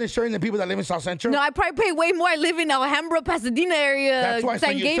way less insurance than people that live in South Central. No, I probably pay way more. I live in Alhambra, Pasadena area, That's why.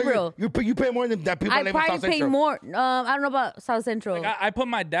 San Gabriel. You pay more than that people I that live in South probably pay Central. more. I don't know about South Central. Like, I put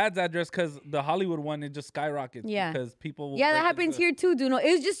my dad's address because the Hollywood one, it just skyrockets. Yeah. Because people will Yeah, that break happens into- here too, Duno.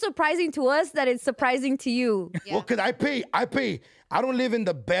 It was just surprising to us that it's surprising to you. Well, because I pay. I don't live in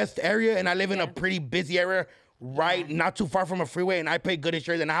the best area, and I live in a pretty busy area, right, not too far from a freeway, and I pay good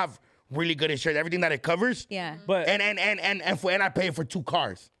insurance, and I have really good insurance, everything that it covers. Yeah. But And I pay for 2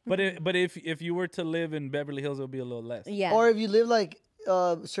 cars. but if you were to live in Beverly Hills, it would be a little less. Yeah. Or if you live like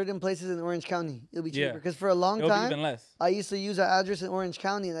certain places in Orange County, it'll be cheaper. Yeah. Because for a long It'll be time, even less. I used to use our address in Orange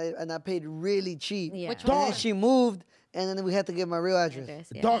County, and I paid really cheap. Yeah. Which And then one? she moved, and then we had to get my real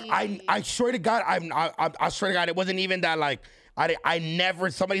address. Yeah. Dog, I swear to God, I swear to God, it wasn't even that like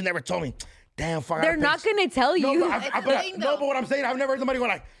somebody never told me. Damn, fuck. I They're gotta not pay gonna tell No, you. but what I'm saying, I've never heard somebody go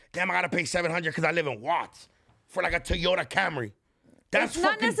like, damn, I gotta pay $700 because I live in Watts for like a Toyota Camry. That's It's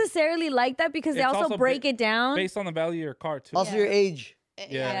not fucking. necessarily like that because they It's also break it down. based on the value of your car too. Also, your age.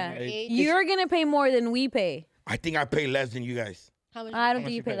 yeah. You're gonna pay more than we pay. I think I pay less than you guys. How much? I don't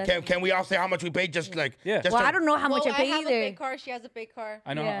think you pay less. Can we all say how much we pay? Just like Yeah. Just Well, to- I don't know how much I I pay have a either. big car. She has a big car.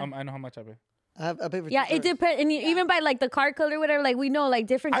 I know. Yeah. I know how much I pay. I pay for Yeah, two it cars. depends, and even by like the car color, whatever. Like we know, like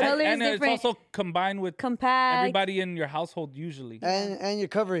different colors, And different it's also combined with compact. everybody in your household usually. And your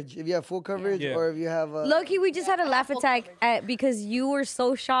coverage, if you have full coverage Yeah. or if you have. Loki, we just had a laugh attack because you were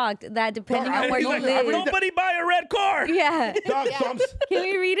so shocked that depending on where you live. Nobody buy a red car. Yeah. Dog, so I'm s- Can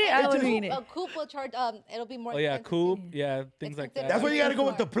we read it? I want to read it. A coupe will charge. It'll be more. Oh yeah, expensive. coupe, yeah, things like that. That's why you gotta go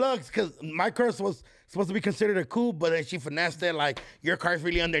with the plugs, because my car was supposed to be considered a coupe, but then she finessed it like your car's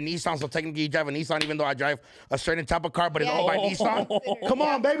really under Nissan, so technically you drive a Nissan, even though I drive a certain type of car, but it's owned by Nissan. Come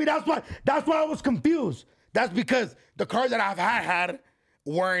on, baby, that's why I was confused. That's because the cars that I've had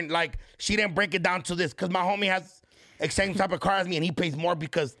weren't like, she didn't break it down to this, because my homie has the same type of car as me, and he pays more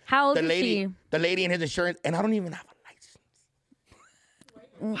because How old the is lady, she? the lady in his insurance, and I don't even have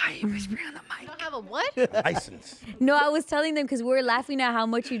You don't have a what? a license. No, I was telling them because we're laughing at how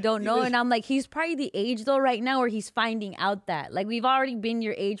much you don't know, and I'm like, he's probably the age though right now where he's finding out that like we've already been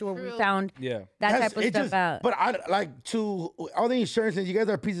your age where we found that That's- type of it stuff just- out. But I like to all the insurances. You guys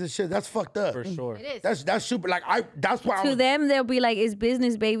are pieces of shit. That's fucked up. For sure. It is. That's super. Like that's why I To was, them, they'll be like, "It's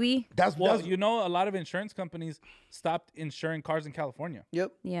business, baby." That's Well, you know, a lot of insurance companies stopped insuring cars in California.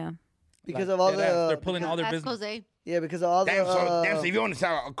 Yep. Yeah. Because Like, of all dead ass, the. they're pulling all their Ask business. Jose. Yeah, because of all damn. the. So if you want to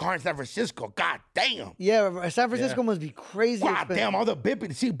sell a car in San Francisco, god damn. Yeah, San Francisco must be crazy. God expensive. damn, all the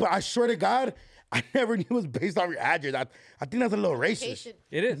bipping. See, but I swear to God, I never knew it was based off your address. I think that's a little racist.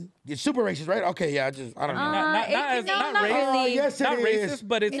 It is. It's super racist, right? Okay, yeah, I don't know. Not not racist. really. yes, it Not is. racist,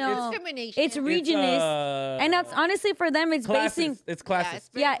 but it's No. Discrimination. It's regionist, and that's honestly for them. It's basing. It's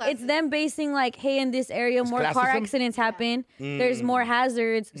classist. Yeah, it's them basing like, hey, in this area, more car classism? accidents happen. There's more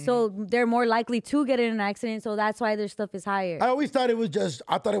hazards, so they're more likely to get in an accident. So that's why their stuff is higher. I always thought it was just,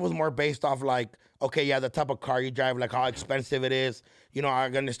 I thought it was more based off like, okay, yeah, the type of car you drive, like how expensive it is. You know, I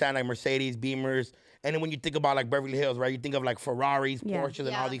understand like Mercedes, Beamers. And then when you think about like Beverly Hills, right, you think of like Ferraris, Yeah. Porsches, and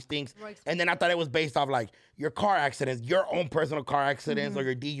Yeah. all these things. More And then I thought it was based off like your car accidents, your own personal car accidents or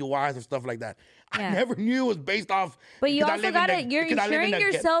your DUIs or stuff like that. Yeah. I never knew it was based off. But you because I also live in gotta, the- you're because I live in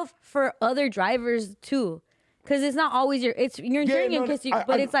insuring the- yourself for other drivers too. Cause it's not always you're insuring in no, case you, I-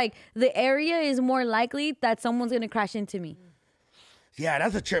 but I- it's like the area is more likely that someone's gonna crash into me. Yeah,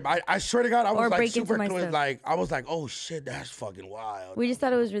 that's a trip. I swear to God, I Or was like break into super my close. stuff. Like, I was like, oh shit, that's fucking wild. We just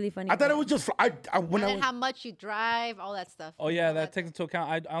thought it was really funny. I thought it was just, when And I then was, how much you drive, all that stuff. Oh yeah, that takes into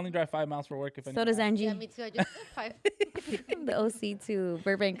account. I only drive 5 miles for work. If So does Angie. Yeah, me too. I just 5. The OC to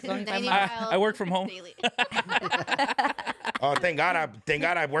Burbank. It's only 5 90 miles. I work from home. daily. oh, thank God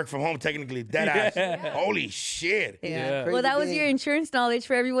I work from home technically. Dead ass. Holy shit. Yeah. Well, that was Crazy your thing. insurance knowledge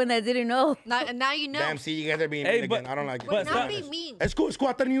for everyone that didn't know. And now you know. Damn, see, you guys are being Hey, mean but- again. I don't like it. but Not some- be mean. It's cool. It's cool.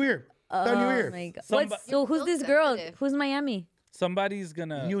 I thought New Year. Thought New Year. My God. Somebody- So who's So this girl? sensitive. Who's Miami? Somebody's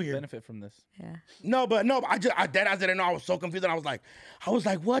gonna New Year. benefit from this. Yeah. No, but I dead ass didn't know. I was so confused. And I was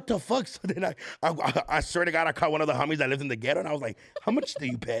like, what the fuck? So then I swear to God, I caught one of the homies that lives in the ghetto, and I was like, how much do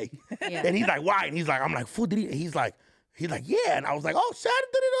you pay? Yeah. And he's like, why? And he's like, I'm like, fool, did he? He's like, yeah. And I was like, oh, shit, I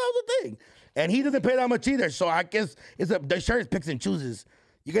didn't know that was a thing. And he doesn't pay that much either. So I guess the insurance picks and chooses.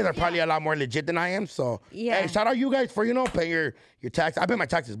 You guys are probably a lot more legit than I am. So Yeah. hey, shout out you guys for, paying your tax. I pay my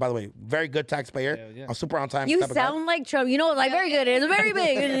taxes, by the way. Very good taxpayer. Yeah, yeah. I'm super on time. You type of guy. sound like Trump. Like very good. It's very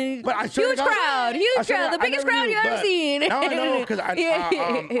big. But I swear huge to God- crowd. I Huge swear to crowd. God, The I biggest never crowd knew, you've ever but seen. Now I know because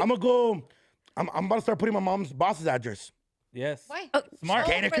I'm gonna go. I'm about to start putting my mom's boss's address. Yes. Why? Smart.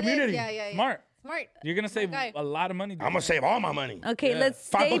 Gated for this. community. Yeah. Smart. Smart. You're gonna save guy. a lot of money. I'm gonna save all my money. Okay, Yeah. let's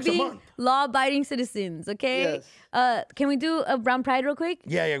 $5 stay a being month. law-abiding citizens. Okay. Yes. Can we do a brown pride real quick?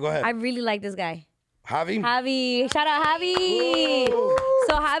 Yeah, go ahead. I really like this guy. Javi. Javi. Shout out Javi.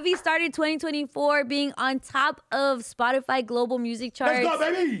 So Javi started 2024 being on top of Spotify global music charts. Let's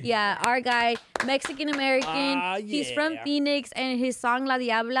go, baby. Yeah, our guy, Mexican American. Ah, He's from yeah. Phoenix, and his song La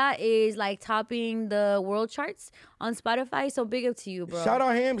Diabla is like topping the world charts on Spotify. So big up to you, bro. Shout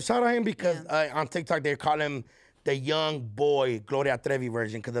out him because on TikTok they call him the young boy Gloria Trevi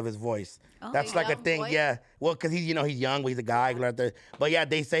version because of his voice. That's like a young thing, boy? yeah. Well, because he's young, but he's a guy. Gloria Trevi. But yeah,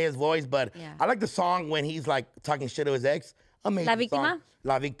 they say his voice. But Yeah. I like the song when he's like talking shit to his ex. Amazing La Víctima? song.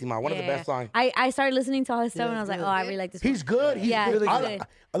 La Víctima, one of the best songs. I started listening to all his stuff, and I was like, oh, I really like this. He's good. He's Yeah, good. he's I- good.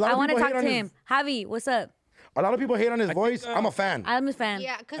 a lot I of want to people talk hate to on him. Javi, what's up? A lot of people hate on his voice. I'm a fan. I'm a fan.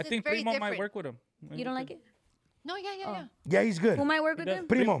 Yeah, because I it's think very Primo different. might work with him. You don't like it? No, yeah. Yeah, he's good. Who might work with does. him?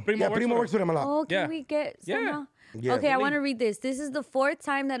 Primo. Primo Yeah, works Primo with works with him a lot. Oh, can Yeah. we get Yeah. somehow? Yeah. Okay, I Really? want to read this. This is the 4th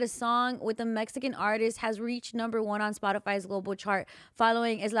time that a song with a Mexican artist has reached number 1 on Spotify's global chart,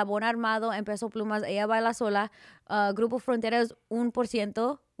 following Eslabón Armado and Peso Pluma's Ella Baila Sola, Grupo Fronteras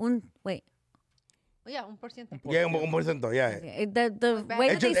 1%, wait. Oh, yeah, 1%. Yeah, 1%. Yeah. The way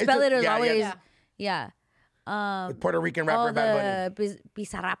that It's they just- spell it's it is just- yeah, always, yeah. yeah. Puerto Rican rapper Bad Bunny.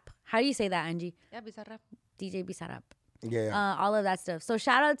 Bizarrap. how do you say that, Angie? Yeah, Bizarrap. DJ Bizarrap. Yeah. All of that stuff. So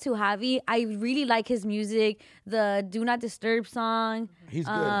shout out to Javi. I really like his music. The Do Not Disturb song. He's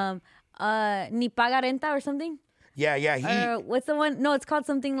good. Ni Paga Renta or something. Yeah. What's the one? No, it's called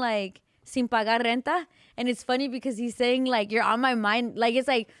something like Sin Pagar Renta. And it's funny because he's saying like, you're on my mind. Like, it's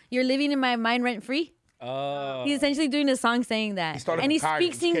like, you're living in my mind rent free. Oh. He's essentially doing a song saying that. And he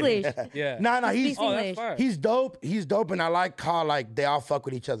speaks English. Yeah. No, He he's speaks English. he's dope. He's dope, and I like how like they all fuck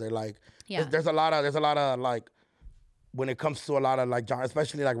with each other. Like, Yeah. there's a lot of like when it comes to a lot of like genre,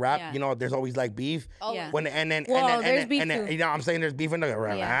 especially like rap. Yeah. You know, there's always like beef. Oh, yeah. There's beef you know, I'm saying there's beef in the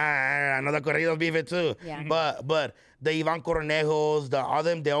rap. Yeah. Another corridos beef it too. Yeah. But the Ivan Coronejos, all of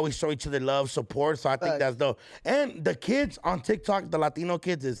them, they always show each other love, support. So I think that's dope. And the kids on TikTok, the Latino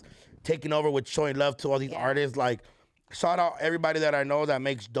kids, is taking over with showing love to all these artists. Like, shout out everybody that I know that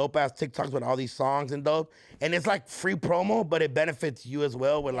makes dope ass TikToks with all these songs and dope. And it's like free promo, but it benefits you as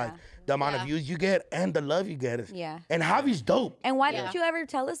well with like the amount of views you get and the love you get. Yeah. And Javi's dope. And why didn't you ever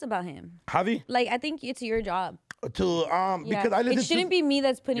tell us about him? Javi? Like, I think it's your job. Because I listen It shouldn't be me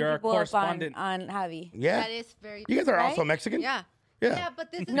that's putting You're a people up on correspondent. Javi. Yeah. That is very You guys are Right? also Mexican? Yeah. Yeah. Yeah,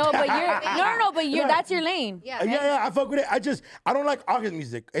 but this is No, but you're that's your lane. Yeah. Yeah, I fuck with it. I don't like all his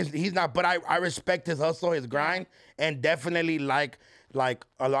music. He's not, but I respect his hustle, his grind, and definitely like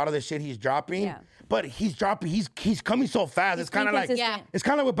a lot of the shit he's dropping. Yeah. But he's coming so fast. It's kind of like consistent. it's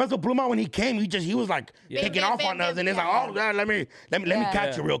kind of like with Peso Pluma when he came. He was like taking off on us, and it's like, oh God, let me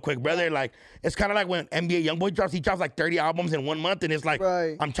catch you real quick, brother. Like it's kind of like when NBA YoungBoy drops. He drops like 30 albums in 1 month, and it's like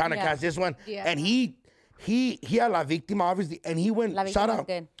I'm trying to catch this one. Yeah. And he had La Víctima obviously, and he went La Víctima's shout out.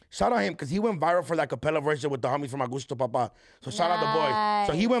 good. Shout out him because he went viral for that acapella version with the homies from Augusto Papa. So shout out the boys.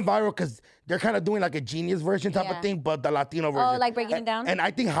 So he went viral because they're kind of doing like a Genius version type of thing, but the Latino version. Oh, like breaking it down? And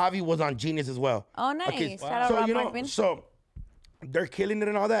I think Javi was on Genius as well. Oh, nice. Okay, Shout out so Rob you know, Markman. so they're killing it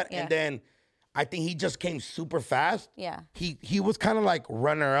and all that. Yeah. And then I think he just came super fast. Yeah. He was kind of like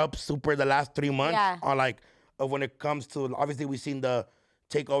runner up super the last 3 months Yeah. on like when it comes to obviously we've seen the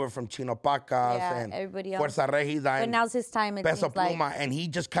takeover from Chino Pacas Yeah, and everybody else. Fuerza Regida But and now's his time. It Peso seems like. Pluma, and he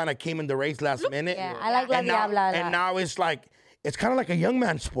just kind of came in the race last minute. Yeah, I like La and now, Diabla. and now it's like it's kind of like a young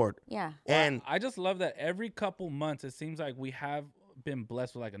man sport. Yeah. And I just love that every couple months it seems like we have been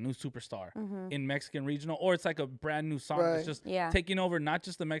blessed with like a new superstar in Mexican regional, or it's like a brand new song that's just taking over not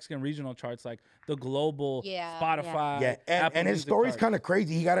just the Mexican regional charts, like the global Spotify. Yeah, Apple and his Music story's charts. kind of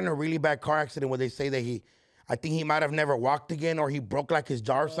crazy. He got in a really bad car accident where they say that I think he might have never walked again, or he broke like his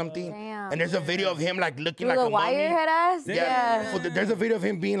jaw or something. Damn. And there's a video of him like looking Through like the a mummy. wire head ass? Yeah. So there's a video of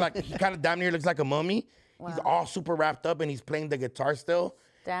him being like, he kind of damn near looks like a mummy. He's all super wrapped up and he's playing the guitar still.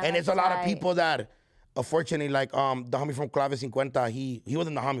 Damn, and it's a that's lot of tight. people that, unfortunately, like the homie from Clave 50, he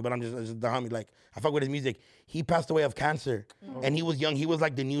wasn't the homie, but I'm just the homie. Like, I fuck with his music. He passed away of cancer. And he was young. He was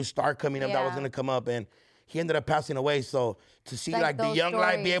like the new star coming up that was Yeah. going to come up. And he ended up passing away. So to see Like like the those young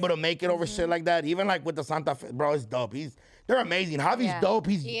life be stories. able to make it over shit like that, even like with the Santa Fe, bro, it's dope. They're amazing. Javi's dope.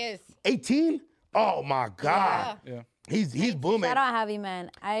 He is. 18? Oh my God. Yeah. He's booming. Shout out Javi, man.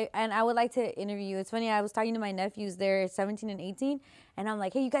 I would like to interview you. It's funny, I was talking to my nephews. They're 17 and 18. And I'm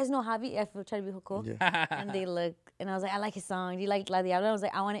like, hey, you guys know Javi? I try to be cool. And they look. And I was like, I like his song. Do you like La Diabla? I was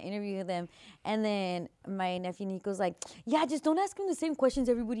like, I want to interview them. And then my nephew Nico's like, yeah, just don't ask him the same questions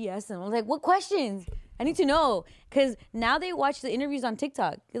everybody asks him. I was like, what questions? I need to know. Because now they watch the interviews on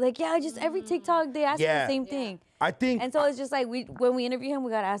TikTok. They're like, yeah, just every TikTok, they ask him the same thing. I think. And so it's just like, when we interview him, we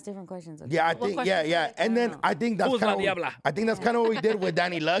got to ask different questions. Okay? Yeah, I think. Yeah. And then I think that's Who's kind La of. Diabla? I think that's kind of what we did with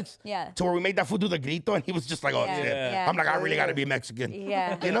Danny Lux. Yeah. To where we made that fool do the grito, and he was just like, "Oh Yeah. shit!" Yeah. I'm like, I really gotta be Mexican.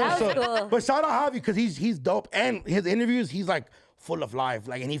 Yeah. You know. That was So, cool. but shout out Javi because he's dope, and his interviews, he's like full of life,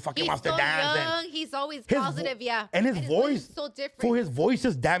 like, and he fucking He's wants so to dance. young. He's always His positive. vo- Yeah. And his voice, is so different. for his voice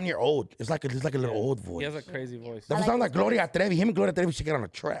is damn near old. It's like a little old voice. He has a crazy voice. That sounds like Gloria Trevi. Him and Gloria Trevi should get on a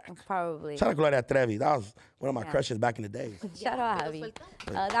track. Probably. Shout out Gloria Trevi. That was one of my crushes back in the day. Shout out Javi.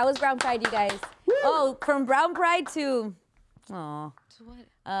 That was Brown Pride, you guys. Oh, from Brown Pride to,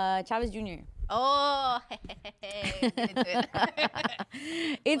 Chavez Jr. Oh.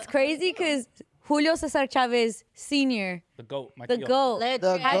 It's crazy because Julio Cesar Chavez Sr., The GOAT. My the tío. GOAT,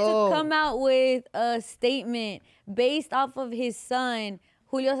 The had GOAT. to come out with a statement based off of his son,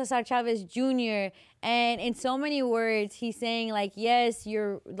 Julio Cesar Chavez Jr. And in so many words, he's saying like, yes,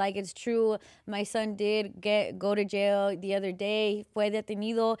 you're like, it's true. My son did go to jail the other day. Fue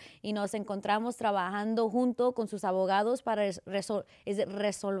detenido y nos encontramos trabajando junto con sus abogados para resolver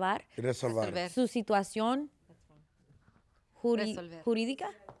su situación jurídica.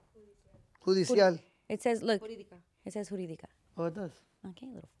 Judicial. It says, look, it says jurídica. Oh, it does. Okay,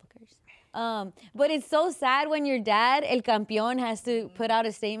 little fuckers. But it's so sad when your dad, El Campeón, has to put out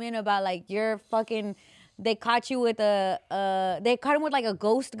a statement about like you're fucking. They caught you with they caught him with like a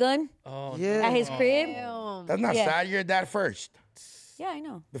ghost gun. Oh, at his crib. That's not sad. You're dad first. Yeah, I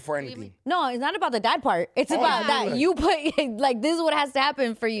know. Before anything. No, it's not about the dad part. It's about that you put like this is what has to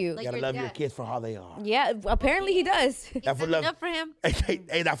happen for you. You gotta love your kids for how they are. Yeah, apparently he does. That fool love. Enough for him.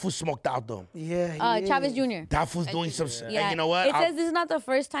 Hey, that fool smoked out though. Yeah. Chavez Jr. That fool's doing some. Yeah. Hey, you know what? It says this is not the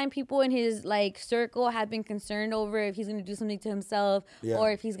first time people in his like circle have been concerned over if he's gonna do something to himself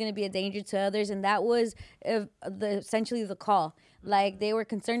or if he's gonna be a danger to others, and that was essentially the call. Like they were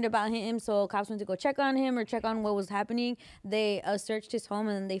concerned about him, so cops went to go check on him or check on what was happening. They searched his home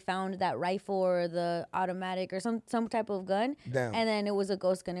and then they found that rifle or the automatic or some type of gun. Damn. And then it was a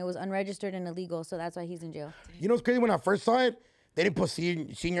ghost gun. It was unregistered and illegal, so that's why he's in jail. You know what's crazy? When I first saw it, they didn't put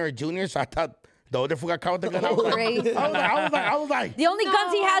senior or junior, so I thought the other fool got caught with the gun. I was like, the only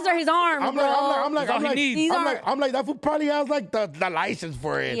guns he has are his arms, I'm bro. like, that fool probably has like the license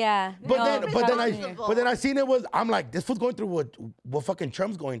for it. Yeah. But then I seen it was, I'm like, this fool's going through what fucking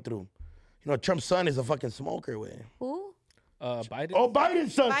Trump's going through. You know, Trump's son is a fucking smoker with. Who? Biden. Oh,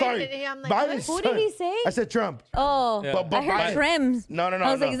 Biden's son. Sorry, I'm like, Biden's son. Who did he say? I said Trump. Oh, Yeah. But I heard Biden- Trims. No.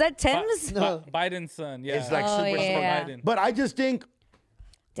 I was like, is that Tim's? Biden's son. Yeah. It's like Oh, super yeah. smart. But I just think.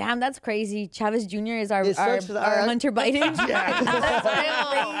 Damn, that's crazy. Chavez Jr. is our It sucks that Hunter Biden.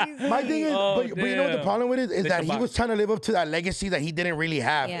 My thing is, but you know what the damn. problem with it is They that he combine. was trying to live up to that legacy that he didn't really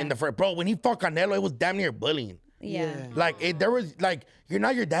have Yeah. in the first. Bro, when he fought Canelo, it was damn near bullying. Yeah. Like there was like, you're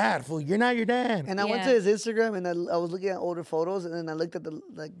not your dad, fool. You're not your dad. And I went to his Instagram and I was looking at older photos and then I looked at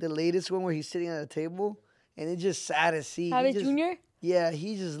the latest one where he's sitting at a table and it's just sad to see. Chavez He just- Jr.? Yeah,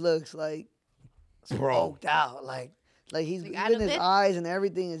 he just looks like Bro. smoked out. Like he's Like out even of his it? eyes and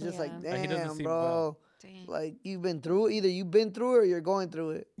everything is just like, Like, he doesn't damn, seem bro. well. Like you've been through it. Either you've been through it or you're going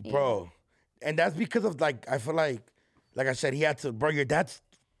through it. Bro. And that's because of like, I feel like I said, he had to, bro, your dad's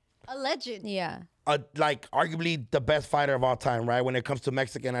A legend. Yeah. like arguably the best fighter of all time, right? When it comes to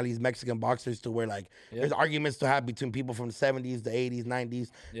Mexican, at least Mexican boxers, to where like there's arguments to have between people from the 70s, the 80s,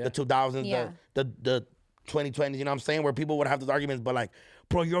 90s, the 2000s, Yeah. the 2020s, you know what I'm saying? Where people would have those arguments, but like,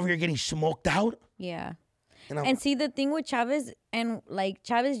 bro, you're over here getting smoked out? Yeah. And I'm- And see, the thing with Chavez and like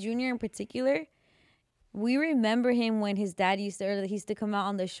Chavez Jr. in particular, we remember him when his dad used to come out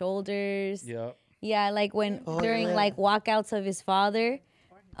on the shoulders. Yeah. Yeah, like when during like walkouts of his father,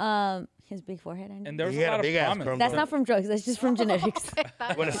 his big forehead. I know. And there was He a had a lot of big ass promise. crumb. That's not from drugs. That's just from genetics.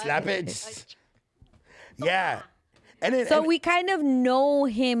 You want to slap it? Yeah. And then, So and- we kind of know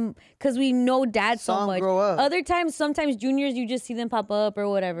him because we know dad so Saw him much. grow up. Other times, sometimes juniors, you just see them pop up or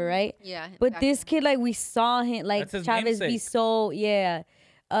whatever, right? Yeah, But back this kid, like we saw him, like That's his Chavez be namesake. so,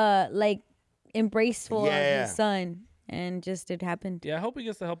 like embraceful of Yeah. his son. And just it happened. Yeah, I hope he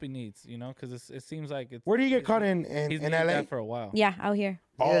gets the help he needs, you know, because it seems like it's. where did he get caught in He's LA? needed that for a while. Yeah, out here.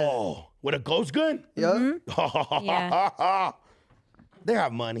 Oh, with a ghost gun? Yeah. Yeah. They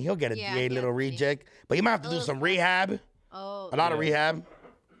have money. He'll get a Yeah, DA he little has money. reject. But he might have to do some rehab. Oh. A lot of rehab.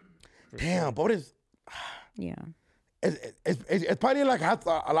 Damn, but what is... Yeah. It's probably like has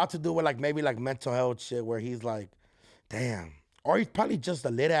a lot to do with like maybe like mental health shit where he's like, damn. Or he's probably just a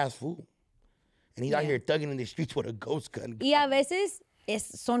lit ass fool. And he's out here thugging in the streets with a ghost gun. Y a veces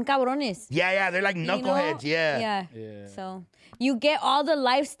son cabrones. Yeah, they're like You know? knuckleheads, Yeah. Yeah. So you get all the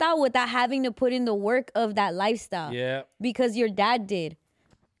lifestyle without having to put in the work of that lifestyle. Yeah. Because your dad did.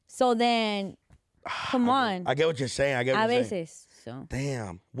 So then, come on. I get what you're saying. I get A what you're saying. veces. So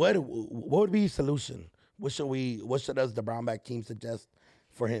Damn. What would be a solution? What should us, the Brown Bag team, suggest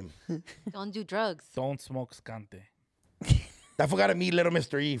for him? Don't do drugs. Don't smoke scante. I forgot to meet little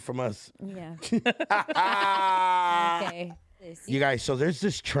Mr. E from us. yeah. Okay. You guys, so there's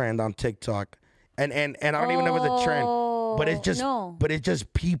this trend on TikTok. And I don't even know if it's a trend. But it's just no. but it's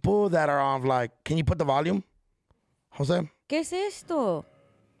just people that are on like, can you put the volume? Jose? ¿Qué es esto?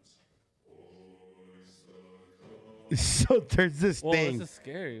 So there's this Whoa, thing. this is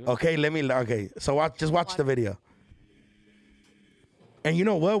scary. Okay, so watch the video. And you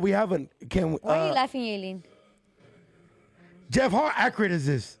know what? We haven't Why are you laughing, Aileen? Jeff, how accurate is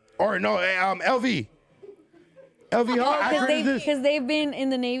this? Or no, LV. LV, how accurate is this? Because they've been in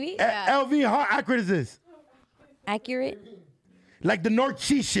the Navy? LV, how accurate is this? Accurate? Like the North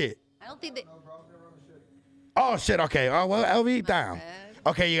Sea shit. I don't think they. Oh shit, okay. Oh well, LV, down.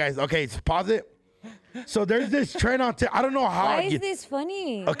 Okay, you guys, okay, so pause it. So there's this trend on I don't know how Why I is get. this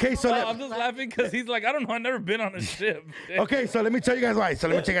funny? Okay, so I'm just laughing because he's like, I don't know, I've never been on a ship. okay, so let me tell you guys why. I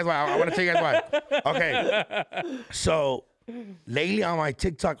want to tell you guys why. Okay. So lately on my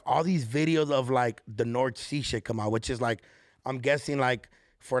TikTok, all these videos of like the North Sea shit come out, which is like I'm guessing like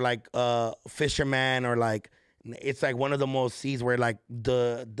for like fisherman or like it's like one of the most seas where like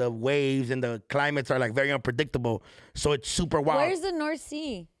the waves and the climates are like very unpredictable. So it's super wild. Where's the North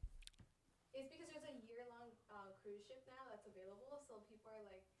Sea? It's because there's a year-long cruise ship now that's available, so people are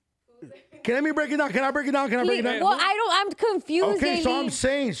like, Can I break it down? Can I break it down? Can I break it down? Well, I'm confused. Okay, so Davey. I'm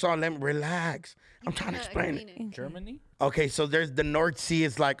saying, so let me relax. I'm trying to explain it. Germany? Okay, so there's the North Sea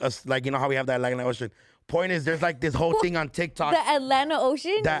is like us, like you know how we have the Atlantic Ocean. Point is, there's like this whole thing on TikTok. The Atlantic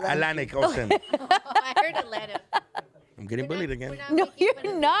Ocean? The Atlantic Ocean. I heard Atlanta. I'm getting bullied again. No,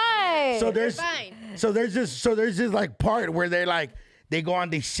 you're not. So there's this like part where they go on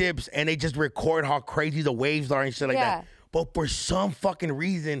these ships and they just record how crazy the waves are and shit like that. But for some fucking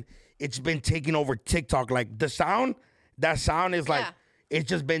reason, it's been taking over TikTok. Like that sound is like it's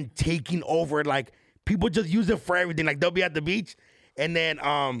just been taking over. Like people just use it for everything. Like they'll be at the beach. And then,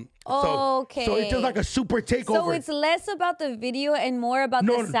 so it's just like a super takeover. So it's less about the video and more about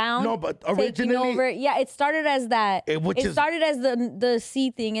the sound. No, but taking originally, over. Yeah, it started as that. It started as the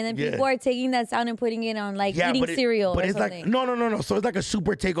sea thing, and then people are taking that sound and putting it on like eating cereal. But or it's something. like no. So it's like a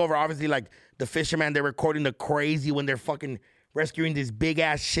super takeover. Obviously, like the fishermen, they're recording the crazy when they're fucking rescuing these big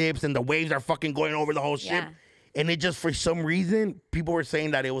ass ships, and the waves are fucking going over the whole ship. And it just for some reason, people were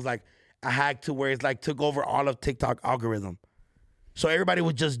saying that it was like a hack to where it's like took over all of TikTok algorithm. So everybody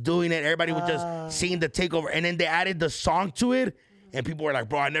was just doing it. Everybody was just seeing the takeover. And then they added the song to it. And people were like,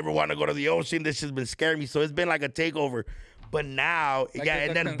 bro, I never want to go to the ocean. This has been scaring me. So it's been like a takeover. But now,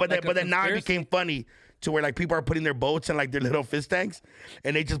 but then now it became funny to where like people are putting their boats in like their little fish tanks.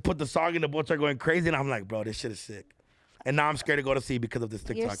 And they just put the song and the boats are going crazy. And I'm like, bro, this shit is sick. And now I'm scared to go to sea because of this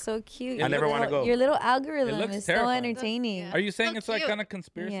TikTok. You're so cute. I never want to go. Your little algorithm is terrifying. so entertaining. Are you saying it's like kind of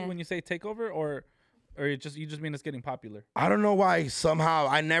conspiracy when you say takeover, or you just mean it's getting popular? I don't know why. Somehow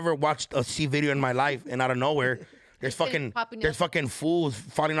I never watched a sea video in my life, and out of nowhere, there's fucking fools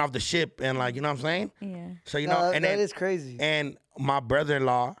falling off the ship, and like you know what I'm saying? Yeah. So you know, and that is crazy. And my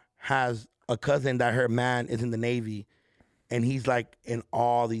brother-in-law has a cousin that her man is in the Navy, and he's like in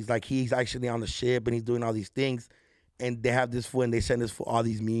all these, like he's actually on the ship and he's doing all these things. And they have this fool, and they send us for all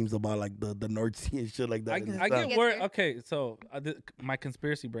these memes about like the North Sea and shit like that. I get worried. Okay, so my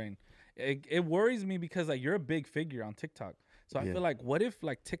conspiracy brain, it worries me because like you're a big figure on TikTok. So I feel like, what if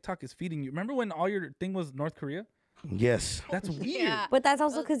like TikTok is feeding you? Remember when all your thing was North Korea? Yes. That's weird. Yeah. But that's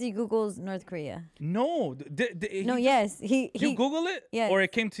also because he Googles North Korea. No. He You Google it? Yeah. Or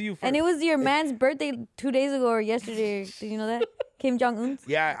it came to you first? And it was your man's birthday 2 days ago or yesterday. Did you know that? Kim Jong-un?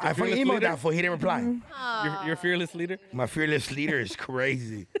 Yeah, I fucking emailed that fool. He didn't reply. Your fearless leader? My fearless leader is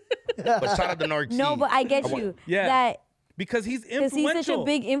crazy. But shout out to North Sea. No, but I get you. Yeah. That because he's influential. Because he's such a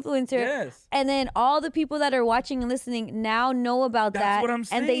big influencer. Yes. And then all the people that are watching and listening now know about That's that. what I'm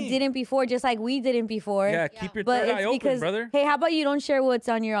And they saying. didn't before, just like we didn't before. Yeah, keep your But third it's eye open, because, brother. hey, how about you don't share what's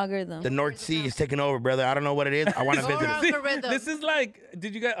on your algorithm? The North Sea is taking over, brother. I don't know what it is. I want to visit it. This is like,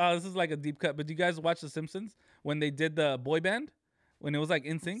 did you guys, this is like a deep cut, but did you guys watch The Simpsons when they did the boy band? When it was like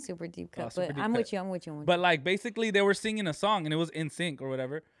NSYNC? Super deep cut. Super But deep I'm cut. with you. But like basically they were singing a song and it was NSYNC or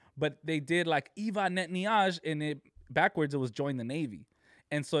whatever. But they did like Eva Netniaj and it backwards it was join the Navy.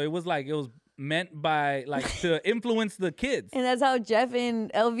 And so it was meant by like to influence the kids. And that's how Jeff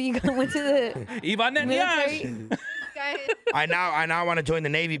and LV went to the Eva Netniaj. military. I now want to join the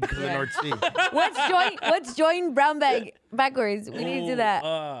Navy because of the North Sea. Let's join Brown Bag backwards. We need to do that.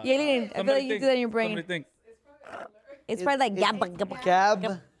 Yaelin, I feel like you do that in your brain. Somebody think. It's probably like Gab.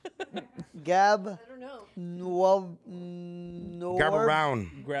 Gab. I don't know. Gab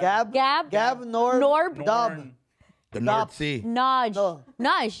around. Gab. Norb. Dub. The North Sea. Naj. No.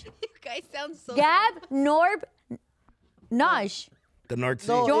 Naj. You guys sound so. Gab. Norb. Naj. The North Sea.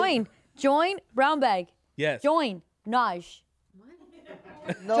 No. Join Brown Bag. Yes. Join Naj.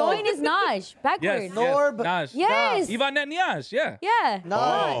 No. Join is Naj. Backwards. Yes. Norb. Naj. Yes. Eva Netniaj. Yeah. Yeah. No.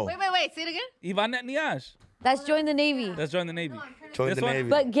 Oh. Wait. Say it again. Eva Netniaj. That's join the Navy. Let's join the Navy. Join This the one? Navy.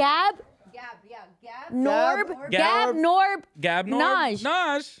 But Gab. Gab. Norb. Gab. Norb. Gab Norb. Naj.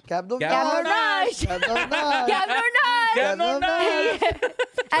 Naj. Gab. Gab Nor Naj. Gab. Naj. Gab Nor Naj. Gab Nor Naj.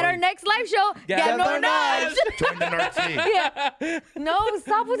 At our next live show, Gab Nor Naj. Join the North Sea. Yeah. No,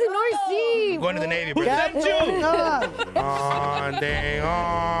 stop with the North Sea. I'm going to the Navy, bro. Gab. Naj.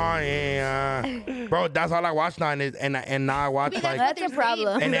 Bro, that's all I watch now, and now I watch like. That's a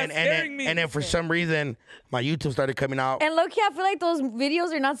problem. And That's scaring me. then for some reason, my YouTube started coming out. And low-key, I feel like those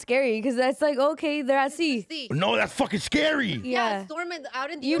videos are not scary because that's like, okay, they're at sea. No, that's fucking scary. Yeah. Storm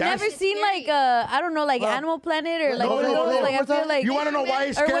out in the You've ocean never is seen scary. like I don't know, like Animal Planet or like one of those. Like I feel like You want to know why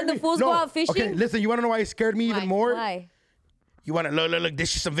it or scared when the me? fools go out fishing. Okay, listen. You want to know why it scared me even more? Why? You want to look.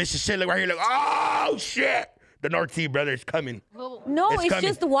 This is some vicious shit. Look right here. Look. Oh shit. the North Sea, brother, is coming. No, it's coming.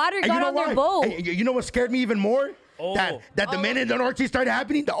 just the water And got you know on their why? boat. And you know what scared me even more? That the minute the North Sea started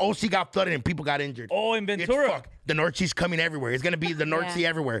happening, the OC got flooded and people got injured. Oh, in Ventura. The North Sea's coming everywhere. It's gonna be the North Sea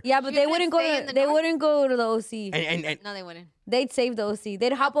everywhere. Yeah, but they wouldn't go to they wouldn't go to the OC. And No, they wouldn't. They'd save the OC.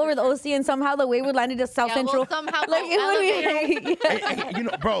 They'd hop over the OC and somehow the wave would land into South Central. somehow like it would be. and you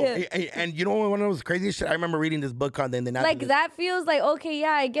know, bro, and you know one of those crazy shit. I remember reading this book on the like that feels like okay,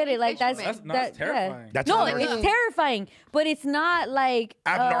 yeah, I get it. Like that's terrifying. Yeah. That's no, hilarious. it's terrifying, but it's not like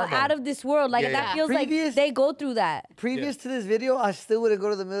Abnormal. out of this world. Like that feels like they go through that. Previous to this video, I still wouldn't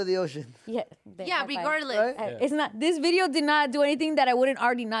go to the middle of the ocean. Yeah, Yeah, regardless. Right? It's not. This video did not do anything that I wouldn't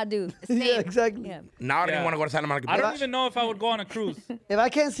already not do. Yeah, exactly. Yeah. Now I don't even want to go to Santa Monica. I don't even know if I would go on a cruise. If I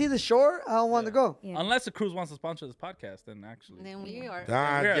can't see the shore, I don't want to go. Unless the cruise wants to sponsor this podcast, then actually. Then we are.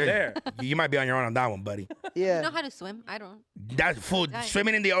 We're there. You might be on your own on that one, buddy. Yeah. You know how to swim? I don't. That food,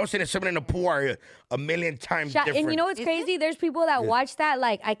 swimming in the ocean and swimming in the pool are a million times different. And you know what's crazy? There's people that watch that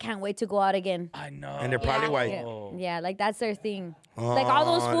like, I can't wait to go out again. I know. And they're probably white. Yeah, like that's their thing. Like all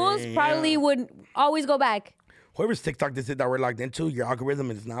those fools yeah. probably would always go back. Whoever's TikTok this is that we're logged into, your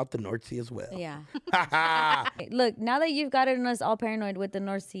algorithm is now the North Sea as well. Yeah. Look, now that you've gotten us all paranoid with the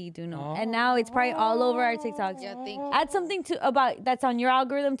North Sea, Duno, and now it's probably all over our TikToks. Yeah, thank you. Add something about that's on your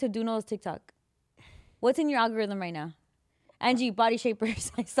algorithm to Duno's TikTok. What's in your algorithm right now? Angie, body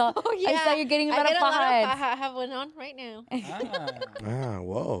shapers. I saw you're getting a lot of fajas. I have one on right now.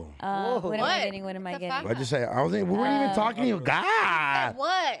 Whoa. What am I getting? What am I getting? What'd you say? I wasn't. We weren't even talking to you, God.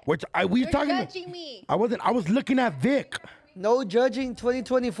 What? Which we You're talking? judging me. I wasn't. I was looking at Vic. No judging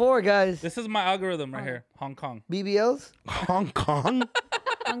 2024, guys. This is my algorithm right here. Hong Kong. BBLs? Hong Kong?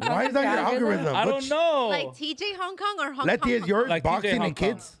 Why is that your algorithm? I don't know. Like TJ Hong Kong or Hong Kong? Letty, is yours Like TJ boxing Hong and Kong.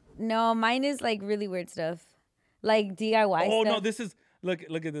 kids? No, mine is like really weird stuff, like DIY Oh stuff. no, this is look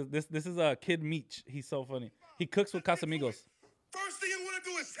at this. This is a Kid Meech. He's so funny. He cooks with Casamigos. First thing you want to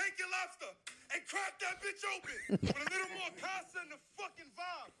do is take your lobster and crack that bitch open with a little more pasta and the fucking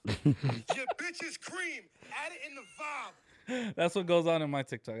vibe. Your bitch is cream. Add it in the vibe. That's what goes on in my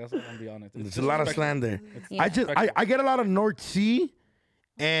TikTok. That's what I'm gonna be honest. There's a lot of slander. Yeah. I get a lot of North Sea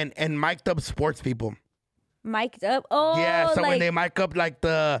and mic'd up sports people. Mic'd up. Oh, Yeah, so like, when they mic up like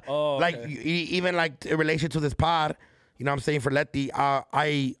the like okay. even like in relation to this pod, you know what I'm saying, for Letty,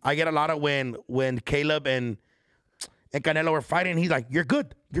 I get a lot of when Caleb and Canelo were fighting, he's like, you're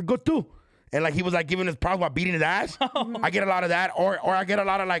good too. And like he was like giving his props while beating his ass. I get a lot of that. Or I get a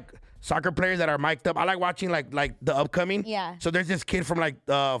lot of like soccer players that are mic'd up. I like watching like the upcoming. Yeah. So there's this kid from like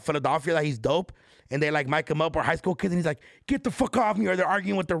Philadelphia that he's dope. And they like mic him up, or high school kids, and he's like, get the fuck off me, or they're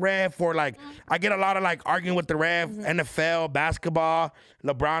arguing with the ref, or like, I get a lot of like arguing with the ref, NFL, basketball,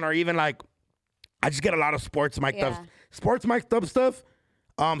 LeBron, or even like, I just get a lot of sports mic'd up. Sports mic'd up stuff,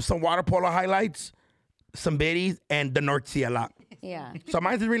 some water polo highlights, some biddies, and the North Sea a lot. Yeah. So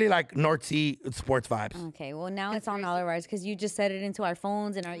mine's really like North Sea sports vibes. Okay, well now it's on all of ours because you just set it into our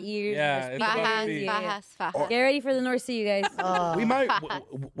phones and our ears. Yeah, and our it's speakers. about Fajas, fajas. Get ready for the North Sea, you guys. We might,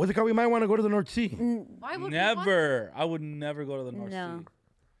 what's it called? We might want to go to the North Sea. Why would Never. I would never go to the North No. Sea.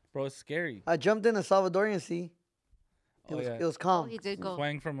 Bro, it's scary. I jumped in the Salvadorian Sea. It was calm. He did go.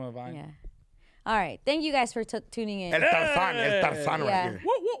 Swang from a vine. Yeah. All right. Thank you guys for tuning in. El Tarzan right Yeah. here.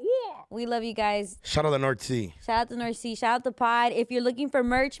 We love you guys. Shout out the North Sea. Shout out to North Sea. Shout out the pod. If you're looking for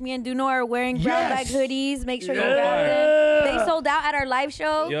merch, me and Duno are wearing brown bag hoodies. Make sure you grab them. They sold out at our live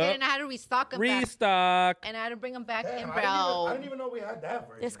show. And I had to restock them Restock. and I had to bring them back in I brown. didn't even know we had that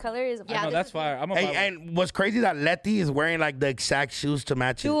version. This color is I know, that's fire. I'm a And what's crazy is that Letty is wearing like the exact shoes to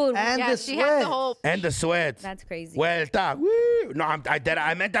match it. Dude. And Yeah, the she has the sweat. whole. And the sweats. That's crazy. Vuelta. Woo. No,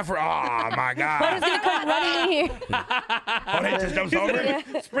 I meant that for, oh my But God. it's going to come running in here. Jorge just jumps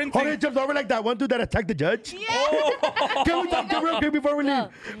over. Jorge jumps over like that one dude that attacked the judge. Yeah. Can we talk real quick before we leave?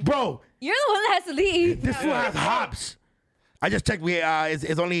 Bro, You're the one that has to leave. this fool has hops. I just checked.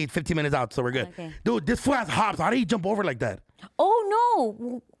 It's only 15 minutes out, so we're good. Okay. Dude, this fool has hops. How did he jump over like that? Oh,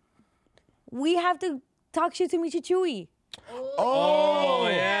 no. We have to talk shit to Michichewy. Oh,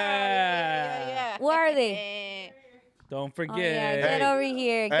 yeah. Where are they? Don't Oh, forget. yeah. Get over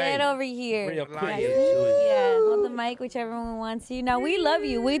here. Get Hey. over here. Real quick. Yeah, hold the mic, whichever one wants you. Now, we love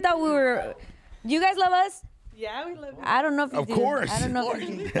you. We thought we were... Do you guys love us? Yeah, we love you. I don't know if you Of do. course. I don't know if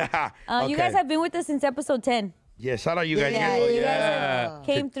you do. Okay. You guys have been with us since episode 10. Yeah, shout out you guys. Yeah, Yeah. you guys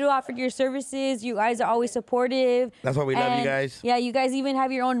came through, offered your services. You guys are always supportive. That's why we love you And, guys. Yeah, you guys even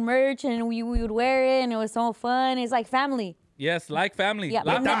have your own merch, and we would wear it, and it was so fun. It's like family. Yes, like family. Yeah,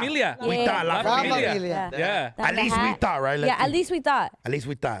 La and that- familia. Yeah, yeah, yeah. La familia. Yeah. At least we thought, right? Yeah, at least we thought. At least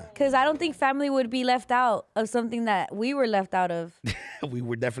we thought. Because I don't think family would be left out of something that we were left out of. We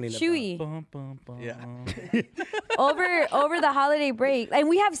were definitely left Chewy. Yeah. over the holiday break. And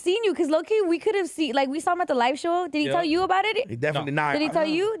we have seen you because Loki, we could have seen, like, we saw him at the live show. Did he Yeah. tell you about it? He definitely not. Did he tell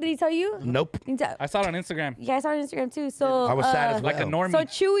you? Did he tell you? Nope. Did he tell- I saw it on Instagram. Yeah, I saw it on Instagram too. So I was sad as well. Like a normie. So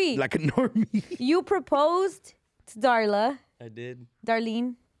Chewy, Like a normie. you proposed to Darla, I did.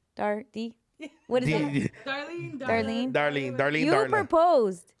 Darlene, Dardy. What is it? Darlene. Darlene. You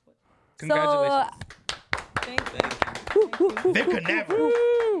proposed. Congratulations. They could never.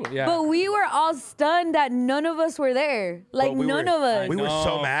 Yeah. But we were all stunned that none of us were there. Like, we none were- of us. We were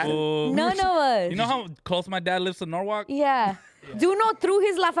so mad. None of us. You know how close my dad lives to Norwalk? Yeah. Duno threw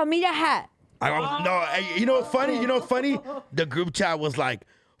his La Familia hat. I was, no, hey, you know what's funny? You know what's funny? The group chat was like,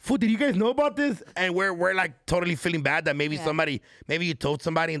 "Fool, did you guys know about this?" And we're like totally feeling bad that maybe maybe you told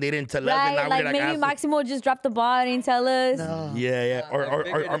somebody and they didn't tell us. And Right, now like we're maybe Maximo just dropped the ball and didn't tell us. Yeah. I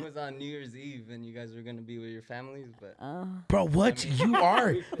figured it was on New Year's Eve and you guys were gonna be with your families, but Bro, what? You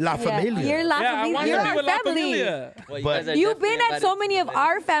are La Familia. You're La Yeah, I Familia. wanted You're to be our with La family. Familia. well, you But- guys are You've been definitely at so invited many to of the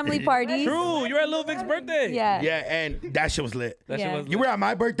our family parties. True. You're at Lil Vic's birthday. Yeah. Yeah, and that shit was lit. That Yeah. shit was You were at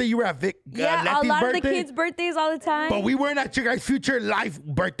my birthday. You were at Vic Yeah, a Letty's lot birthday. of the kids' birthdays all the time. But we weren't at your guys' future life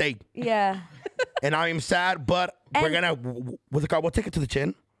birthday. Yeah. And I am sad, but we're gonna, what's it called? We'll take it to the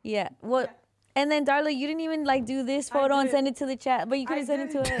chin. Yeah. What? And then, Darla, you didn't even like do this photo and send it to the chat, but you could have sent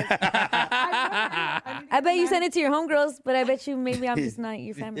it to us. I bet you sent it to your homegirls, but I bet you maybe I'm just not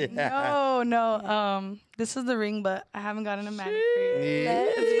your family. No. This is the ring, but I haven't gotten a manicure.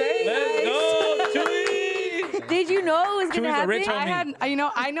 Let's go, Chewy. Did you know it was gonna Chewy's a happen? rich I homie. had,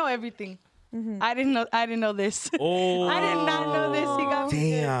 I know everything. I didn't know this. Oh. I did not know this. He got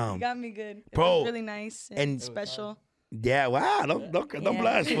me Damn. good. He got me good. It Bro. was really nice and special. Yeah, wow. Don't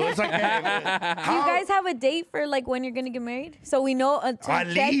blush. Fool. It's okay. Do you guys have a date for like when you're gonna get married? So we know to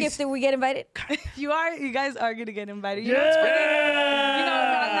At check least. if we get invited. You guys are gonna get invited. You know, it's funny. You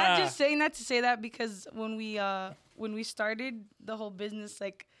know, I'm not just saying that to say that because when we started the whole business,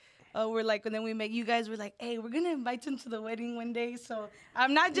 like. We're like, and then we make you guys were like, hey, we're gonna invite him to the wedding one day. So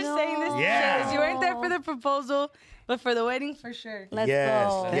I'm not just saying this because you weren't there for the proposal, but for the wedding for sure. Let's Yes,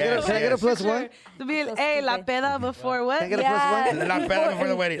 go. yes, Can I get a plus one? To be, hey, la peda before what? Can I get a plus one? La peda before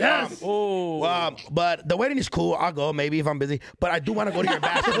the wedding. Yes. But the wedding is cool. I'll go maybe if I'm busy. But I do want to go to your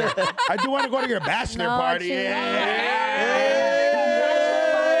bachelor. I do want to go to your bachelor party. Chewy.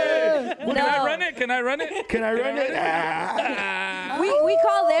 Well, Can I run it? Can I run it? Can I run it? We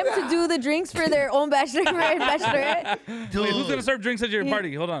call them to do the drinks for their own bachelor and bachelorette. Wait, who's gonna serve drinks at your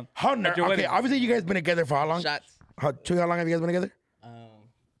party? Hold on. At your Okay, wedding. obviously you guys been together for how long? Shots. Chewy, how long have you guys been together?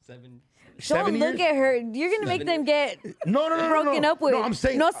 7. 7 Don't years? look at her. You're gonna make them get No, broken up with. No, I'm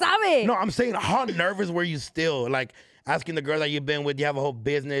saying. No sabe. No, I'm saying how nervous were you still? Like asking the girl that you've been with, you have a whole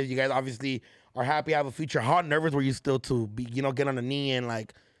business. You guys obviously are happy, have a future. How nervous were you still to be, get on a knee and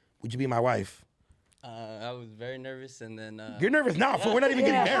like, would you be my wife? I was very nervous, and then You're nervous now, fool. We're not even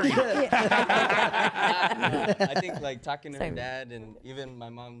getting married. I think like talking to her dad and even my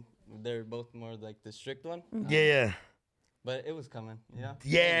mom, they're both more like the strict one. Yeah. But it was coming, you know.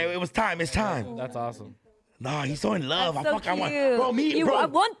 Yeah, it was time. It's time. That's awesome. Nah, he's so in love. That's I so fucking want, cute. bro. I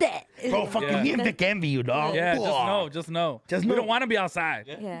want that. Bro, fucking me and Vic envy you, dog. Yeah, Whoa. just know. Just We know. don't want to be outside.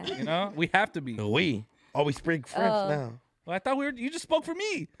 Yeah. You know, we have to be. We speak French now. Well, I thought you just spoke for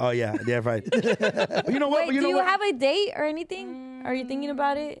me. Oh yeah, right. You know what? Wait, you do know you what? have a date or anything? Are you thinking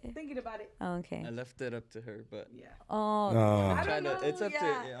about it? Thinking about it. Oh, okay. I left it up to her, but Oh. I'm trying to. It's up to.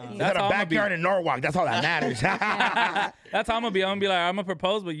 You got a how I'ma backyard in Norwalk. That's all that matters. That's how I'm gonna be. I'm gonna be like, I'm gonna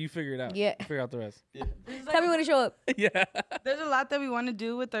propose, but you figure it out. Yeah. Figure out the rest. Tell me when to show up. Yeah. There's a lot that we want to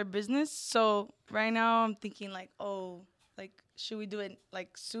do with our business. So right now I'm thinking like, should we do it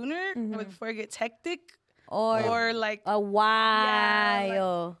like sooner or before it gets hectic? Or like a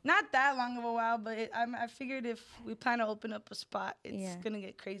while. Not that long of a while, but I figured if we plan to open up a spot, it's gonna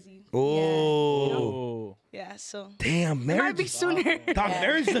get crazy. Oh. Yeah, so Damn, it marriage. might be sooner. Dog,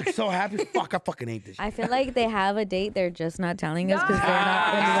 marriage looks so happy. Fuck, I fucking hate this shit. I feel like they have a date. They're just not telling us because they're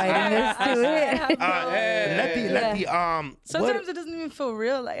not inviting us to it. Let the Sometimes it doesn't even feel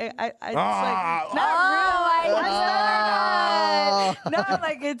real. Like I it's Ah. like not real. No,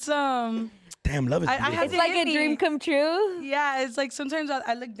 like it's Damn, love is It's like a dream come true. Yeah, it's like sometimes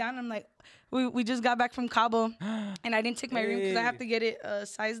I look down. I'm like, we just got back from Cabo, and I didn't take my ring because I have to get it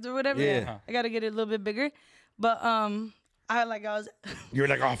sized or whatever. Yeah. I gotta get it a little bit bigger. But I was. You were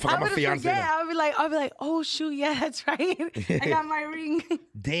like, oh fuck, I'm a fiance. Yeah, now. I'll be like, oh shoot, yeah, that's right. I got my ring.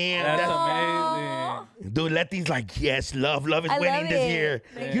 Damn, That's amazing. dude. Letty's like, yes, love is I winning love this it. year.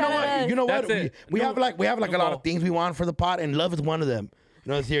 Yeah. You know what? You know what? That's it. We have like a lot goal. of things we want for the pod, and love is one of them.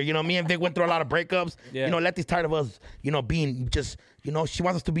 You know, this year. You know, me and Vic went through a lot of breakups. Yeah. You know, Letty's tired of us. You know, being just. You know, she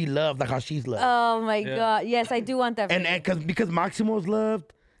wants us to be loved like how she's loved. Oh my God. Yes, I do want that. For you. And because Maximo's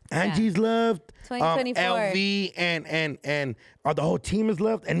loved, Angie's loved, 2024. LV and the whole team is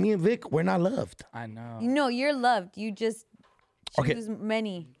loved, and me and Vic, we're not loved. I know. No, you're loved. You just Okay. choose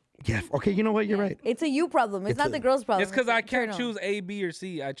many. Yeah. Okay. You know what? You're right. It's a you problem. It's not the girl's problem. It's because I can't internal. choose A, B, or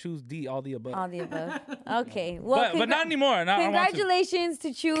C. I choose D, all the above. All the above. Okay. Well, but not anymore. Not, I want to. Congratulations to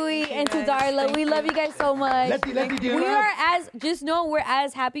Chewy and to Darla. We love you guys so much. Letty, do you we have- just know we're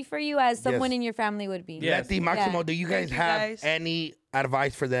as happy for you as someone Yes. in your family would be. Yes. Letty, Maximo, Yeah. do you guys you, have guys. any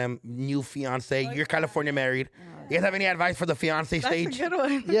advice for them? New fiance, you're California married. You guys have any advice for the fiance That's stage? a good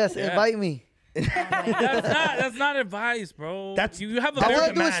one. Yes, invite me. That's not advice, bro. You have a I very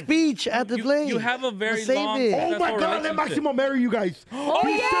want to do a speech at the plane. You have a very Save long. it. Oh my successful God, let relationship. Maximo marry you guys. Oh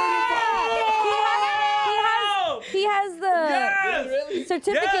yeah! He has the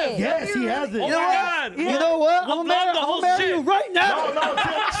certificate. Yes, he has it. Oh my God. You know what? We'll I'm vlog gonna the whole marry shit. you right now.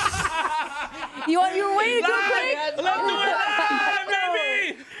 You were waiting to do it quick? Let's do it live,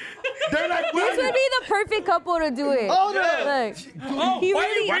 baby. They're like, This would be the perfect couple to do it. Oh, no. Look, Oh, he why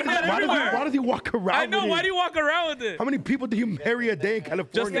really. you bring that everywhere? why does he walk around I know. with Why it? do you walk around with it? How many people do you marry a day in Just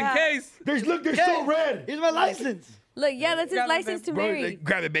California? in case. They're so red. Here's my license. Look, yeah, that's his Grab it, license to Bro, marry. like,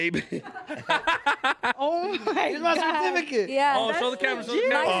 grab it, baby. Oh my Here's my certificate. Yeah. Oh, show the camera. Show the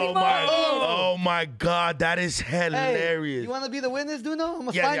camera. Oh my God, that is Hey, hilarious. you want to be the witness, Duno? I'm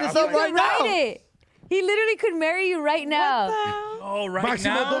going to Yeah, sign yeah, this I'm up You right could now. write it. He literally could marry you right now. Oh, right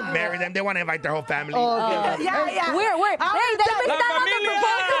Maximo, now. don't marry them. They want to invite their whole family. Oh, okay. Yeah. We're hey, they missed La out on the familia.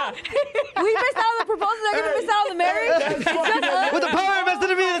 proposal. We missed out on the proposal. They're gonna miss out on the marriage. Shut up. With the power invested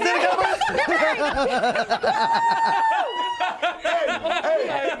in me in the state of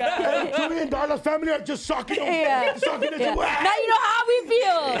Hey, Chewy and Darla's family are just sucking them. Yeah. Sucking it. Yeah. Now you know how we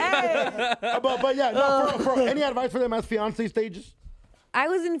feel. But yeah, no, for any advice for them as fiance stages? I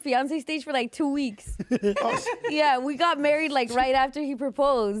was in fiance stage for like 2 weeks. Yeah, we got married like right after he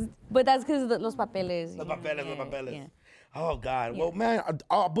proposed, but that's because of los papeles. The papeles, the papeles. Yeah. Oh God. Well, man,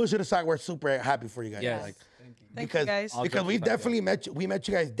 all bullshit aside, we're super happy for you guys. Yes. Like, Thank you, guys. Because we've definitely met you. We met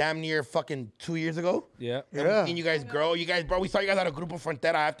you guys damn near fucking 2 years ago. Yeah. And we've seen you guys grow. You guys, bro, we saw you guys at a Grupo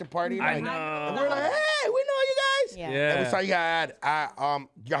Frontera after party. I like, know. And we were like, hey, we know you guys. Yeah. Yeah. And we saw you guys at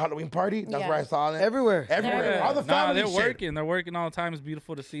your Halloween party. That's Yeah. where I saw them. Everywhere. Everywhere. Yeah. All the Nah, family they're shit. working. They're working all the time. It's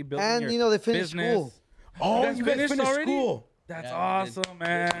beautiful to see. Building And, your you know, they finished business. school. Oh, guys you guys finished finished already? school. That's Yeah, we did. awesome,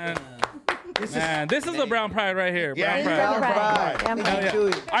 man. Man, this is a brown pride right here. Yeah, Brown pride. brown pride. Yeah, Thank man. you,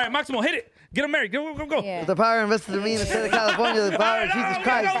 Chewy. All right, Maximo, hit it. Get him married. Go, go, go. Yeah. With the power invested in me in the state of California, the power of Jesus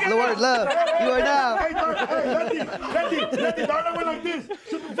Christ, the word love, you are now. Hey, Letty, Darla went like this.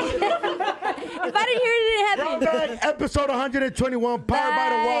 If I didn't hear it, it didn't Brown happen. Bag, episode 121, Powered by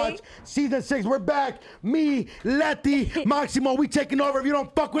the Bye. Watch, season 6. We're back. Me, Letty, Maximo, we taking over. If you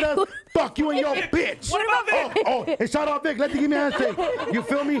don't fuck with us, fuck you and your bitch. What about Vic? Oh, and shout out Vic. Letty, give me a handshake. You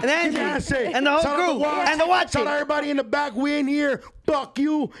feel me? And Give me Angie. a handshake. And the whole Shout out crew. Watch. And the Watch Shout It. out everybody in the back. We in here. Fuck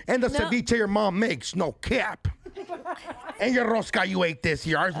you and the ceviche your mom makes. No cap. And your rosca you ate this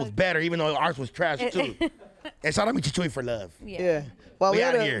year. Ours was better, even though ours was trash too. And shout out me Chichuy for love. Yeah. Well, We we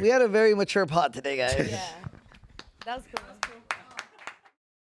outta here. had a very mature pod today, guys. Yeah. That was cool.